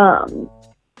 Right.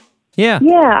 Yeah,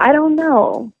 I don't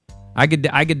know. I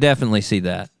could definitely see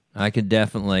that. I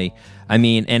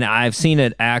mean, and I've seen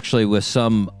it actually with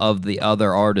some of the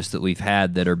other artists that we've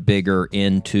had that are bigger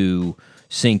into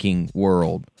syncing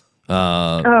world.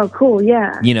 Oh, cool.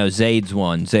 Yeah. You know, Zayd's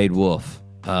one, Zayd Wolf.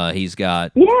 He's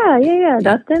got... Yeah,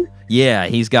 Dustin? Yeah,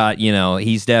 he's got,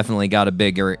 he's definitely got a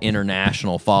bigger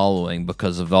international following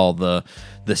because of all the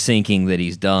syncing that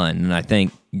he's done. And I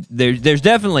think there's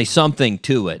definitely something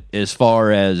to it as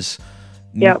far as,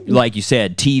 like you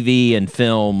said, TV and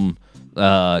film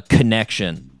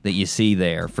connection that you see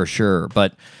there for sure.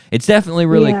 But it's definitely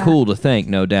really cool to think,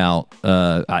 no doubt.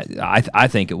 I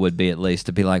think it would be, at least,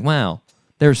 to be like, wow,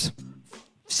 there's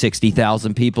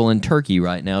 60,000 people in Turkey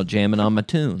right now jamming on my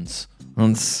tunes.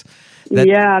 That's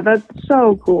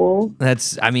so cool.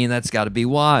 That's got to be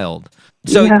wild.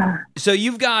 So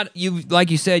you've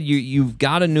like you said, you've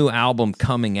got a new album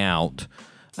coming out,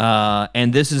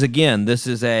 and this is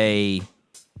a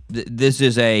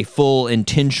full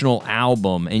intentional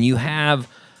album, and you have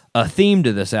a theme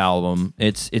to this album.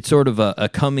 It's sort of a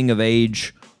coming of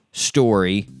age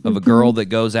story of a girl that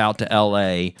goes out to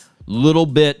LA, little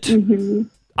bit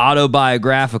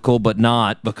autobiographical, but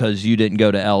not, because you didn't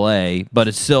go to LA, but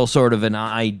it's still sort of an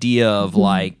idea of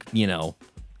like,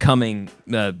 coming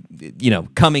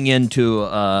into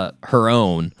her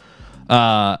own.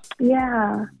 Now,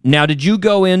 did you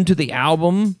go into the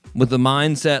album with the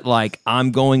mindset like,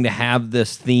 I'm going to have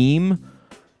this theme,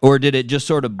 or did it just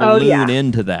sort of balloon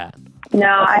into that? No,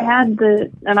 I had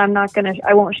and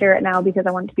I won't share it now because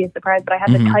I want it to be a surprise, but I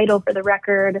had the title for the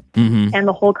record and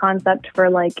the whole concept for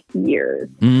like years.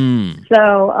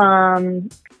 So,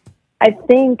 I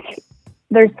think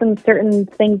there's some certain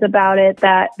things about it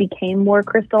that became more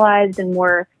crystallized and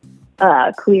more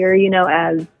clear,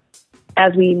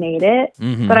 as we made it.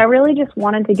 But I really just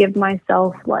wanted to give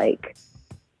myself like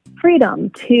freedom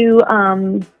to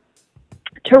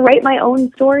write my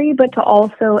own story, but to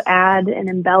also add and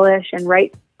embellish and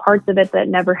write parts of it that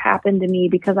never happened to me,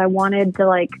 because I wanted to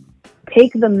like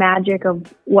take the magic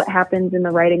of what happens in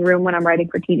the writing room when I'm writing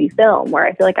for TV film, where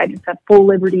I feel like I just have full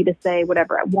liberty to say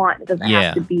whatever I want. It doesn't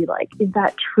have to be like, is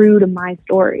that true to my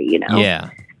story,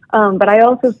 But I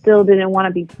also still didn't want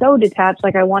to be so detached.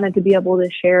 Like, I wanted to be able to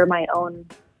share my own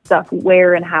stuff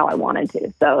where and how I wanted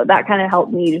to. So that kind of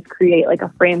helped me just create like a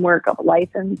framework of a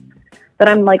license that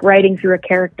I'm like writing through a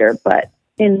character, but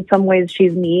in some ways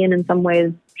she's me, and in some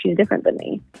ways she's different than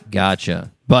me.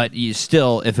 Gotcha. But you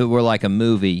still, if it were like a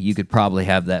movie, you could probably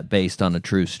have that based on a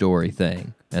true story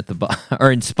thing at the or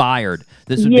inspired.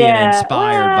 This would be an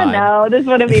inspired by. No, this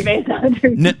wouldn't be based on a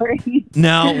true story.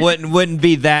 No, wouldn't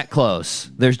be that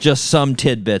close. There's just some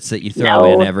tidbits that you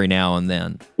throw in every now and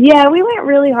then. Yeah, we went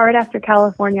really hard after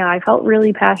California. I felt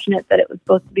really passionate that it was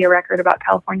supposed to be a record about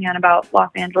California and about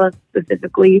Los Angeles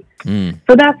specifically.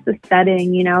 So that's the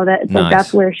setting, that it's like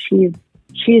that's where she's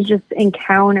just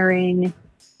encountering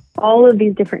all of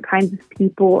these different kinds of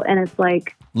people, and it's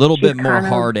like a little bit more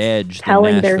hard edge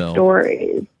telling than their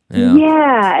stories.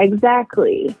 Yeah,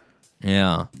 exactly.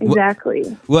 Yeah,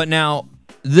 exactly. Well, now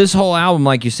this whole album,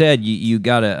 like you said, you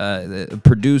got a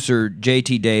producer,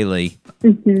 JT Daly.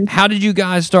 How did you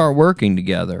guys start working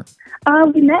together?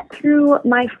 We met through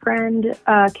my friend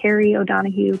Carrie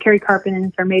O'Donohue. Carrie Carpenter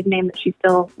is her maiden name that she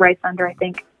still writes under, I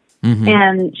think.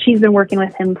 And she's been working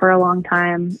with him for a long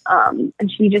time.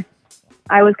 And she knew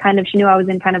I was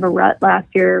in kind of a rut last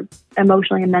year,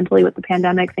 emotionally and mentally with the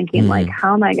pandemic, thinking like,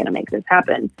 how am I going to make this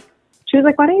happen? She was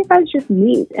like, why don't you guys just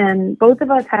meet? And both of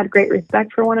us had great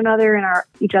respect for one another and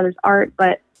each other's art,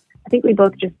 but I think we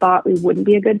both just thought we wouldn't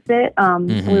be a good fit.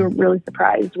 We were really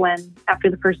surprised when, after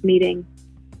the first meeting,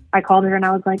 I called her and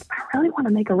I was like, I really want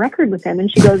to make a record with him. And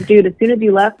she goes, dude, as soon as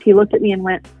you left, he looked at me and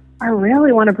went, I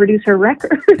really want to produce her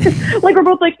record. Like, we're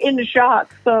both like in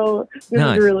shock. So this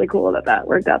is really cool that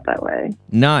worked out that way.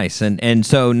 Nice. And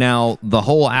so now the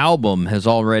whole album has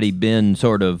already been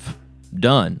sort of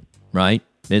done, right?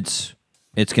 It's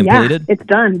completed? Yeah, it's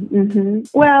done.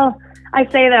 Well, I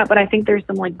say that, but I think there's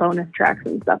some like bonus tracks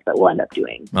and stuff that we'll end up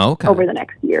doing over the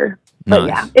next year. But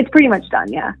yeah, it's pretty much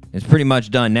done. Yeah, it's pretty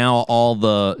much done. Now all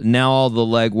the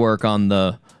legwork on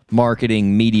the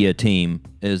marketing media team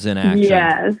is in action.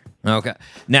 Yes. Okay.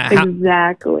 Now,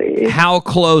 exactly. How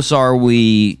close are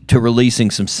we to releasing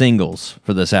some singles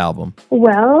for this album?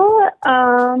 Well,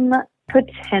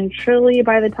 potentially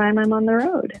by the time I'm on the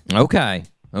road. Okay.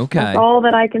 That's all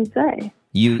that I can say.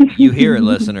 You hear it,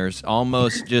 listeners.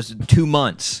 Almost just 2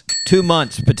 months. 2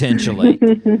 months potentially.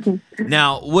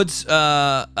 Now, what's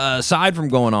aside from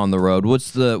going on the road?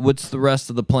 What's the rest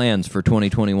of the plans for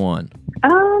 2021?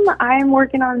 I'm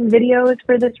working on videos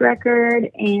for this record,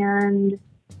 and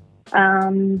I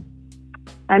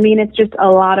mean, it's just a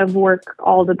lot of work.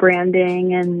 All the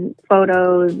branding and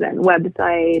photos and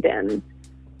website and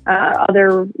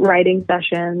other writing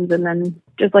sessions, and then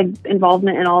just like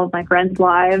involvement in all of my friends'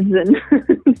 lives and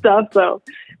stuff. So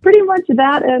pretty much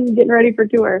that, and getting ready for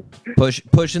tour.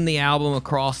 Pushing the album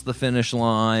across the finish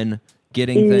line,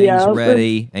 getting things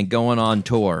ready, and going on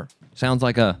tour. Sounds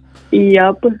like a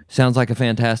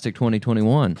fantastic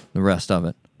 2021. The rest of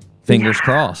it, fingers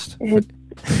crossed.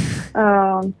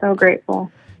 I'm so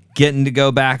grateful. Getting to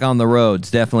go back on the road's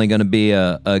definitely going to be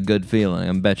a good feeling.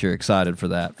 I bet you're excited for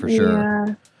that, for sure.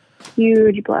 Yeah,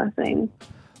 huge blessing.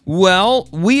 Well,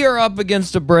 we are up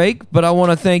against a break, but I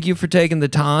want to thank you for taking the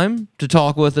time to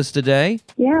talk with us today.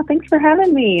 Yeah, thanks for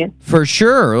having me. For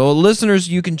sure. Well, listeners,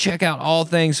 you can check out all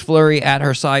things Flurry at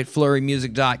her site,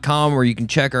 flurrymusic.com, or you can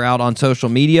check her out on social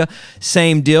media.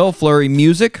 Same deal, Flurry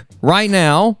Music. Right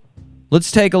now, let's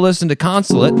take a listen to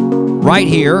Consulate right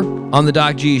here on The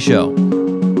Doc G Show.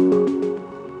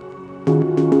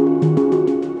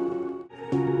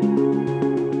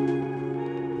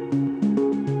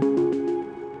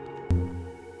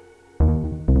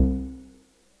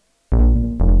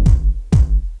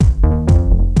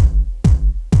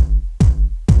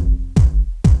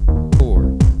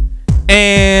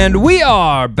 And we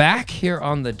are back here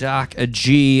on the Doc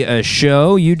G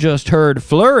Show. You just heard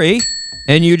Flurry,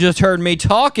 and you just heard me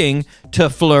talking to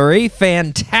Flurry.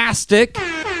 Fantastic.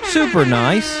 Super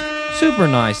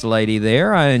nice lady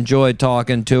there. I enjoyed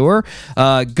talking to her.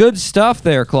 Good stuff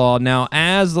there, Claude. Now,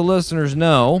 as the listeners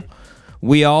know,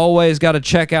 we always got to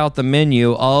check out the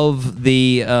menu of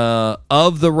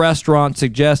the restaurant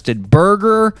suggested.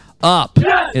 Burger Up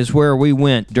is where we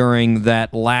went during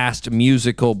that last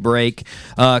musical break.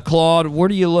 Claude,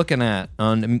 what are you looking at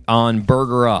on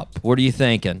Burger Up? What are you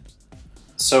thinking?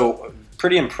 So,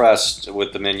 pretty impressed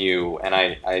with the menu, and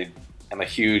I am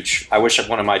I wish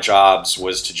one of my jobs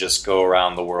was to just go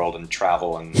around the world and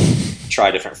travel and try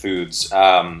different foods. So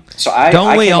I came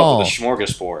up with a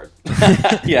smorgasbord.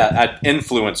 Yeah,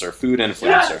 food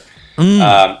influencer.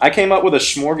 I came up with a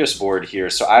smorgasbord here,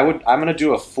 so I'm going to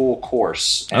do a full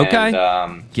course. Okay,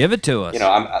 and, give it to us.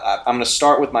 I'm going to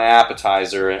start with my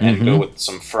appetizer and go with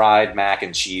some fried mac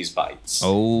and cheese bites.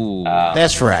 Oh,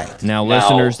 that's right. Now,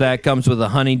 listeners, that comes with a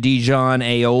honey Dijon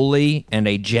aioli and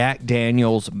a Jack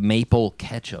Daniel's maple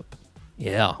ketchup.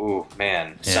 Yeah. Ooh,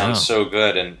 man, sounds so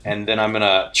good. And then I'm going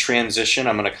to transition.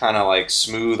 I'm going to kind of like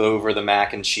smooth over the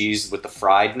mac and cheese with the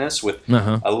friedness with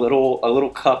a little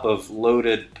cup of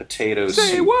loaded potato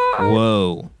soup.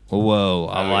 Whoa.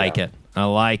 I like it.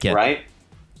 Right?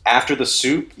 After the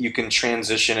soup, you can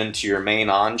transition into your main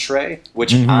entree,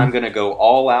 which I'm going to go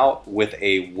all out with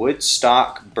a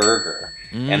Woodstock burger.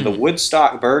 And the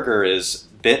Woodstock burger is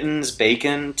Benton's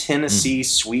bacon, Tennessee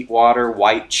Sweetwater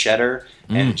white cheddar,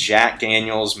 and Jack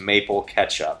Daniel's maple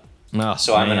ketchup.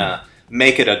 So I'm going to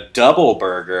make it a double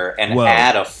burger and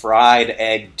add a fried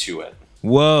egg to it.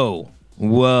 Whoa,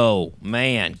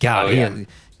 man. God,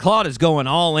 Claude is going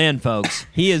all in, folks.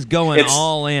 He is going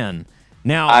all in.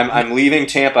 Now I'm leaving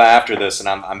Tampa after this, and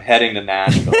I'm heading to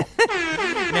Nashville.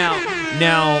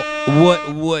 Now,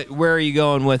 where are you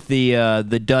going with the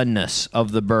doneness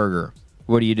of the burger?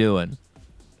 What are you doing?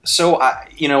 So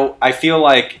I feel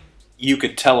like you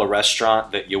could tell a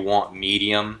restaurant that you want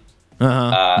medium,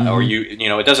 or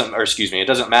it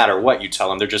doesn't matter what you tell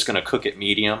them. They're just going to cook it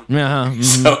medium.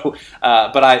 So,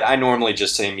 but I normally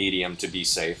just say medium to be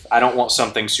safe. I don't want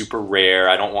something super rare.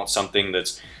 I don't want something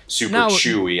that's super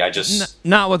chewy. I just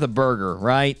not with a burger,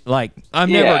 right? Like I've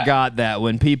never got that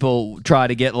when people try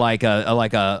to get like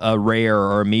a rare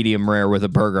or a medium rare with a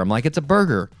burger. I'm like, it's a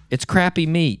burger. It's crappy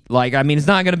meat. Like, I mean, it's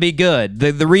not going to be good.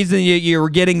 The reason you're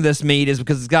getting this meat is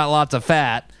because it's got lots of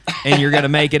fat, and you're going to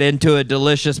make it into a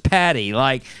delicious patty.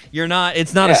 Like,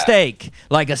 it's not a steak.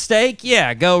 Like a steak,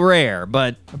 go rare.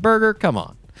 But a burger, come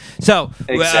on. So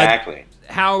exactly.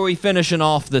 How are we finishing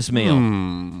off this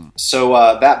meal?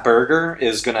 So that burger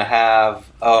is going to have,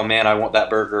 oh man, I want that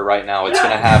burger right now. It's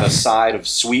going to have a side of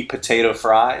sweet potato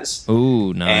fries.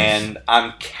 Ooh, nice. And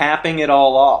I'm capping it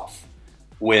all off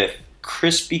with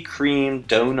Krispy Kreme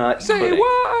donut pudding.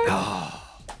 What?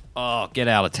 Oh, get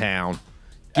out of town.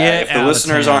 If the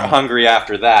listeners aren't hungry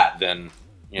after that, then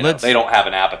they don't have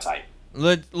an appetite.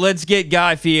 Let's get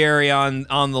Guy Fieri on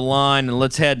the line, and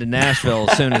let's head to Nashville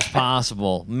as soon as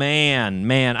possible.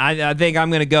 Man, I think I'm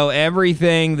going to go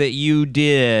everything that you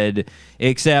did,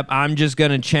 except I'm just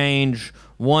going to change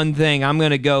one thing. I'm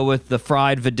going to go with the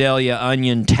fried Vidalia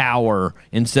onion tower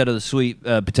instead of the sweet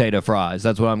potato fries.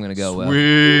 That's what I'm going to go with.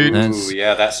 Ooh,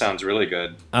 yeah, that sounds really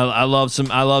good. I love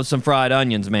some fried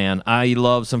onions, man. I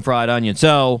love some fried onions.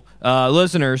 So,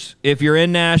 listeners, if you're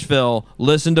in Nashville,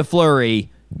 listen to Flurry.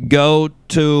 Go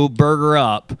to Burger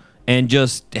Up and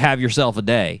just have yourself a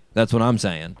day. That's what I'm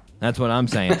saying.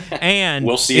 And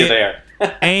we'll see you there.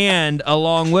 And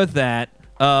along with that,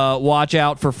 watch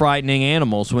out for frightening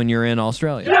animals when you're in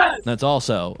Australia. Yes! That's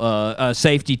also a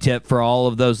safety tip for all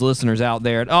of those listeners out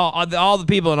there. All the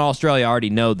people in Australia already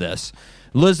know this.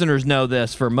 Listeners know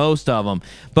this for most of them.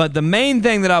 But the main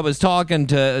thing that I was talking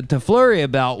to Flurry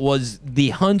about was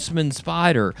the huntsman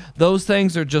spider. Those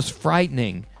things are just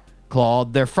frightening,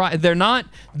 Claude. They're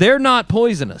not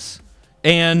poisonous.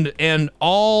 And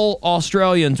all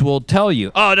Australians will tell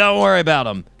you, oh, don't worry about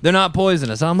them. They're not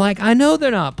poisonous. I'm like, I know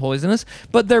they're not poisonous,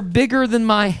 but they're bigger than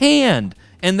my hand,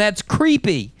 and that's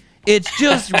creepy. It's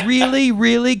just really,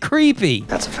 really creepy.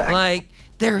 That's a fact. Like,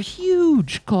 they're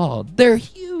huge, Claude. They're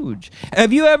huge.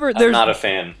 Have you ever... I'm not a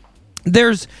fan.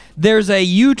 There's a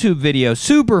YouTube video,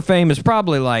 super famous,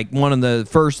 probably like one of the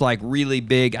first like really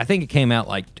big, I think it came out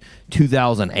like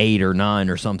 2008 or 9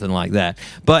 or something like that.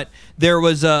 But there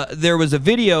was a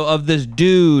video of this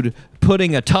dude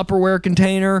putting a Tupperware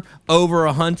container over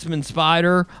a huntsman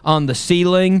spider on the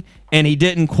ceiling, and he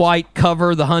didn't quite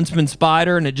cover the huntsman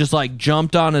spider, and it just like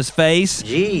jumped on his face.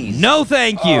 Jeez. No,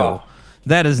 thank you. Oh.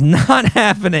 That is not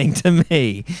happening to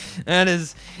me. That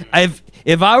is,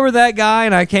 if I were that guy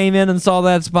and I came in and saw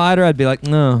that spider, I'd be like,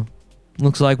 no,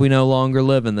 looks like we no longer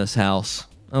live in this house.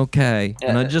 Okay,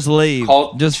 and I'd just leave.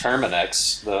 Called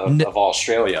Terminex of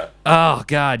Australia. Oh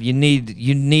God, you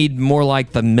need more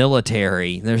like the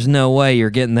military. There's no way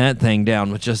you're getting that thing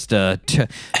down with just a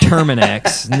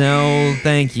Terminex. No,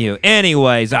 thank you.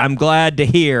 Anyways, I'm glad to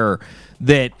hear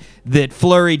that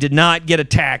Flurry did not get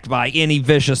attacked by any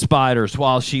vicious spiders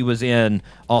while she was in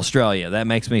Australia. That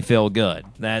makes me feel good.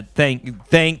 That thank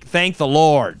the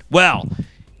Lord. Well,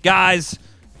 guys,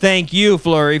 thank you,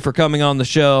 Flurry, for coming on the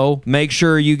show. Make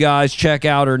sure you guys check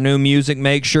out her new music.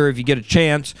 Make sure if you get a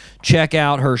chance, check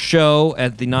out her show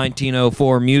at the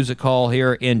 1904 Music Hall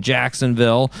here in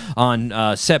Jacksonville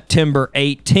on September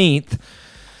 18th.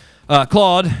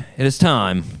 Claude, it is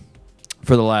time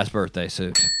for the last birthday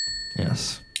suit.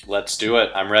 Yes. Let's do it.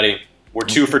 I'm ready. We're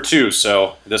 2 for 2,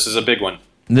 so this is a big one.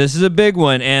 This is a big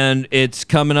one, and it's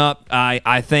coming up.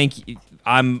 I think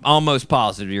I'm almost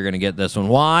positive you're going to get this one.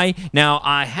 Why? Now,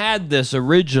 I had this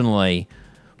originally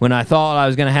when I thought I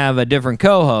was going to have a different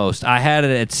co-host. I had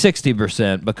it at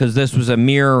 60% because this was a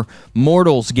mere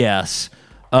mortal's guess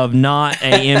of not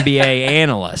an NBA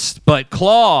analyst. But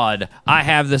Claude, I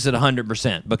have this at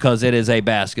 100% because it is a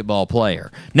basketball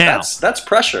player. Now, that's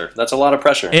pressure. That's a lot of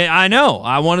pressure. I know.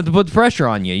 I wanted to put the pressure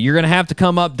on you. You're going to have to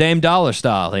come up Dame Dollar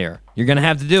style here. You're going to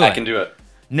have to do it. I can do it.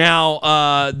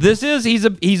 Now,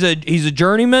 he's a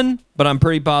journeyman, but I'm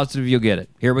pretty positive you'll get it.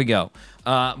 Here we go.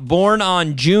 Born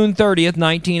on June 30th,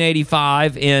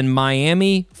 1985 in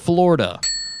Miami, Florida.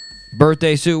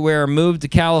 Birthday suit wearer, moved to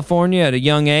California at a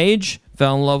young age.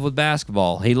 Fell in love with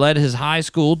basketball. He led his high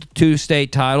school to 2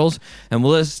 state titles and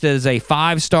was listed as a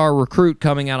 5-star recruit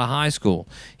coming out of high school.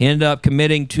 He ended up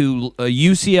committing to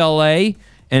UCLA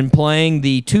and playing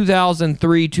the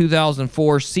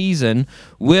 2003-2004 season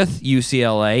with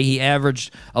UCLA, he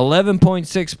averaged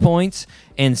 11.6 points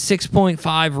and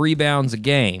 6.5 rebounds a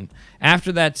game.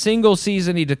 After that single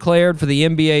season, he declared for the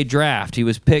NBA draft. He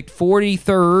was picked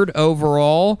 43rd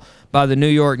overall by the New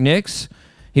York Knicks.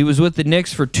 He was with the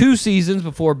Knicks for 2 seasons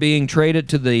before being traded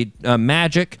to the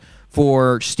Magic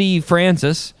for Steve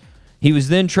Francis. He was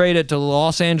then traded to the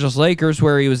Los Angeles Lakers,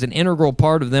 where he was an integral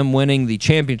part of them winning the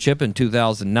championship in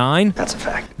 2009. That's a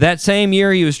fact. That same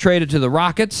year, he was traded to the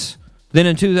Rockets. Then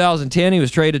in 2010, he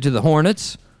was traded to the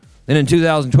Hornets. Then in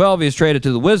 2012, he was traded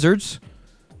to the Wizards.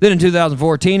 Then in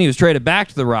 2014, he was traded back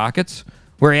to the Rockets,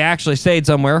 where he actually stayed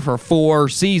somewhere for 4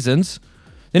 seasons.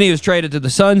 Then he was traded to the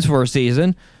Suns for a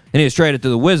season. Then he was traded to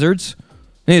the Wizards.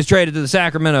 Then he was traded to the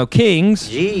Sacramento Kings.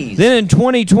 Jeez. Then in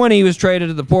 2020, he was traded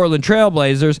to the Portland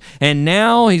Trailblazers. And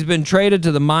now he's been traded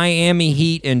to the Miami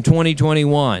Heat in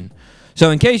 2021. So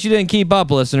in case you didn't keep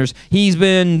up, listeners, he's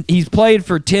played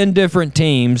for 10 different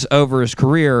teams over his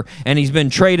career, and he's been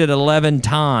traded 11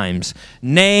 times.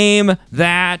 Name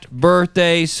that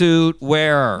birthday suit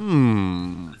wearer.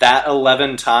 That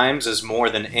 11 times is more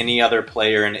than any other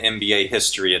player in NBA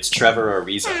history. It's Trevor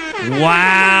Ariza.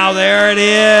 Wow, there it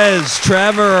is.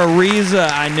 Trevor Ariza.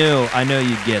 I knew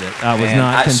you'd get it. I was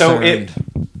not concerned.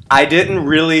 I didn't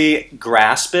really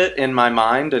grasp it in my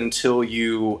mind until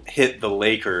you hit the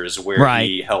Lakers, where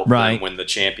he helped them win the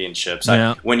championships.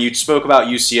 Yeah. When you spoke about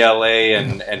UCLA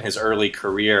and his early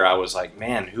career, I was like,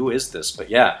 man, who is this? But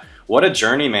yeah, what a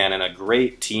journeyman and a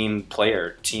great team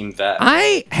player, team vet.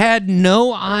 I had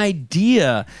no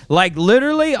idea. Like,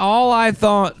 literally all I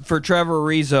thought for Trevor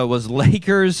Ariza was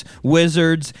Lakers,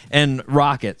 Wizards, and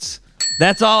Rockets.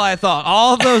 That's all I thought.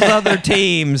 All of those other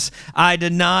teams I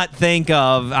did not think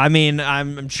of. I mean,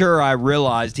 I'm sure I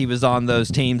realized he was on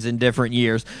those teams in different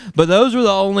years. But those were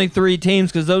the only 3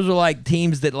 teams, because those were like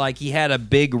teams that like he had a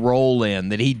big role in,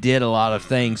 that he did a lot of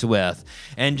things with.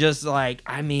 And just like,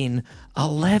 I mean,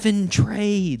 11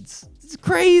 trades. It's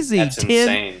crazy. That's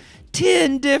insane.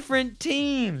 10 different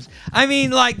teams. I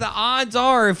mean, like, the odds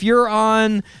are if you're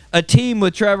on a team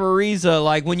with Trevor Ariza,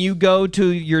 like, when you go to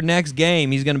your next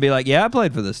game, he's going to be like, yeah, I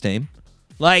played for this team.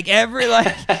 Like,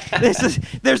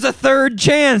 there's a third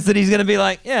chance that he's going to be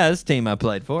like, yeah, this team I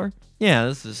played for.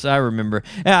 Yeah, I remember.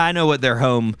 Yeah, I know what their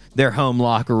home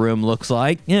locker room looks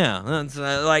like. Yeah, that's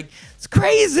it's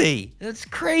crazy. That's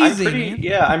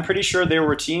crazy. I'm pretty sure there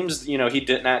were teams, he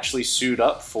didn't actually suit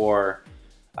up for.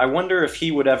 I wonder if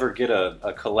he would ever get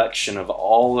a collection of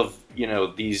all of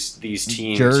these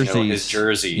teams, jerseys. His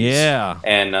jerseys, yeah,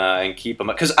 and keep them.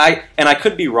 Because I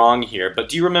could be wrong here, but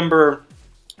do you remember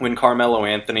when Carmelo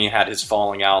Anthony had his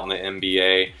falling out in the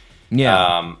NBA?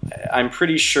 Yeah, I'm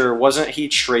pretty sure wasn't he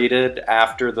traded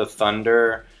after the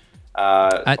Thunder?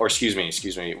 Excuse me,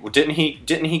 didn't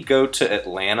he go to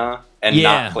Atlanta and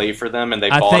not play for them, and they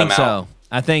bought him out?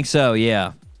 I think so.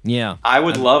 Yeah. Yeah, I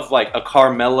would love like a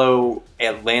Carmelo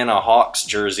Atlanta Hawks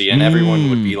jersey, and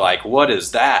everyone would be like, "What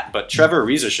is that?" But Trevor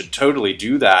Ariza should totally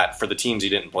do that for the teams he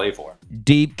didn't play for.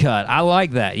 Deep cut, I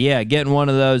like that. Yeah, getting one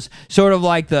of those, sort of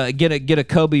like get a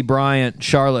Kobe Bryant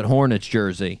Charlotte Hornets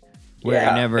jersey.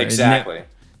 Exactly.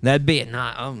 That'd be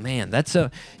not. Oh man,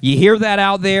 you hear that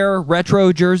out there,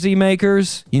 retro jersey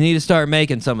makers? You need to start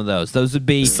making some of those. Those would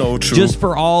be so true. Just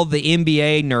for all the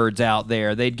NBA nerds out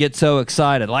there. They'd get so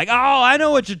excited, like, oh, I know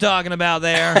what you're talking about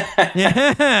there.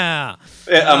 Yeah.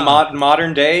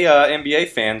 Modern day NBA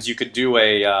fans, you could do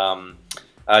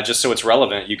just so it's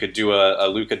relevant, you could do a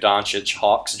Luka Doncic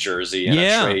Hawks jersey and a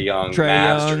Trae Young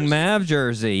Mavs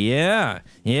jersey. Yeah,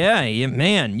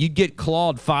 man, you'd get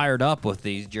Claude fired up with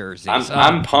these jerseys.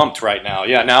 I'm pumped right now.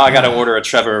 Yeah, now I got to order a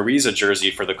Trevor Ariza jersey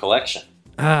for the collection.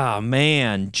 Oh,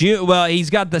 man. Well, he's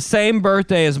got the same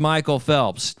birthday as Michael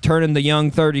Phelps, turning the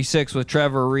young 36 with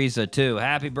Trevor Ariza, too.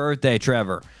 Happy birthday,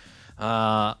 Trevor.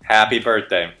 Happy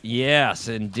birthday. Yes,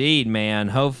 indeed, man.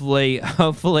 Hopefully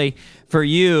for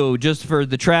you, just for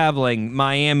the traveling,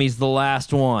 Miami's the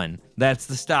last one. That's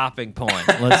the stopping point.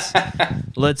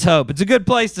 Let's hope. It's a good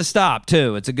place to stop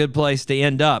too. It's a good place to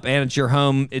end up, and it's your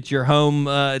home.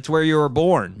 It's where you were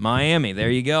born, Miami.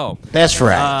 There you go. That's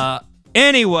right.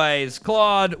 Anyways,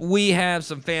 Claude, we have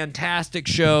some fantastic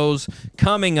shows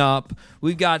coming up.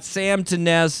 We've got Sam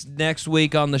Tenez next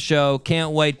week on the show.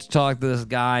 Can't wait to talk to this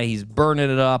guy. He's burning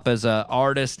it up as an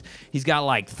artist. He's got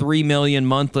like 3 million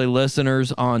monthly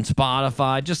listeners on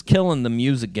Spotify, just killing the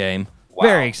music game. Wow.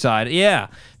 Very excited. Yeah,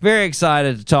 very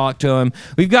excited to talk to him.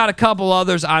 We've got a couple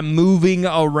others I'm moving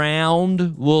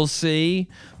around. We'll see.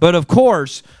 But, of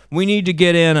course, we need to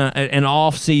get in an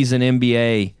off-season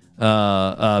NBA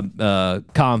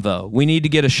convo. We need to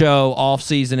get a show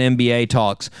off-season NBA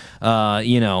talks,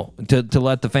 to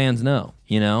let the fans know,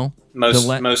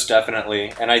 Most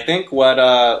definitely. And I think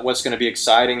what's going to be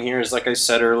exciting here is, like I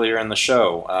said earlier in the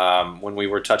show, when we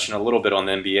were touching a little bit on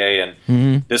the NBA,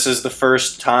 and this is the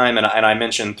first time, and I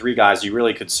mentioned 3 guys, you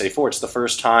really could say 4. It's the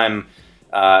first time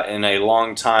in a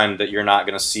long time that you're not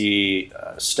going to see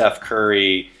Steph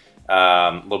Curry,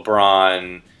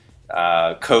 LeBron,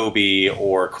 Kobe,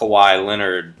 or Kawhi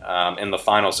Leonard in the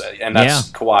finals. And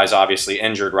Kawhi's obviously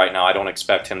injured right now. I don't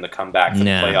expect him to come back for the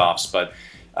playoffs, but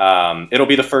it'll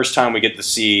be the first time we get to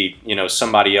see,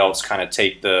 somebody else kind of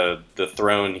take the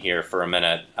throne here for a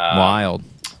minute. Wild.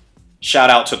 Shout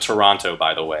out to Toronto,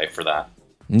 by the way, for that.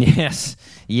 Yes.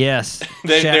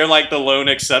 They're like the lone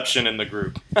exception in the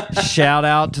group. Shout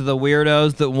out to the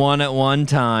weirdos that won at one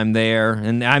time there.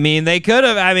 And I mean, they could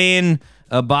have,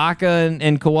 Ibaka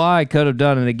and Kawhi could have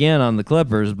done it again on the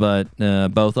Clippers, but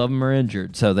both of them are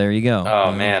injured. So there you go.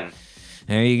 Oh, man.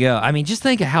 There you go. I mean, just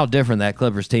think of how different that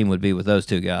Clippers team would be with those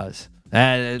 2 guys.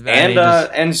 And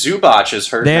Zubac is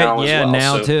hurt now as well. Yeah,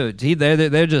 now too.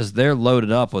 They're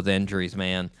loaded up with injuries,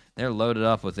 man. They're loaded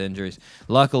up with injuries.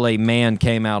 Luckily, man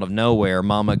came out of nowhere.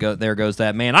 There goes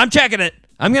that man. I'm checking it.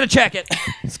 I'm going to check it.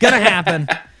 It's going to happen.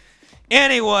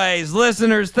 Anyways,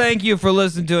 listeners, thank you for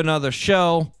listening to another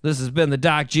show. This has been the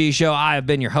Doc G Show. I have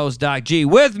been your host, Doc G.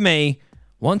 With me,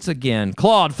 once again,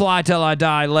 Claude Fly Till I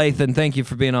Die Lathan. Thank you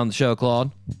for being on the show,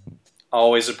 Claude.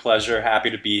 Always a pleasure.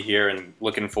 Happy to be here and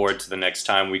looking forward to the next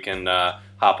time we can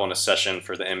hop on a session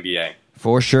for the NBA.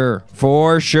 For sure.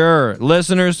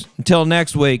 Listeners, until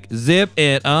next week, zip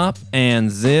it up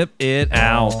and zip it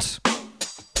out.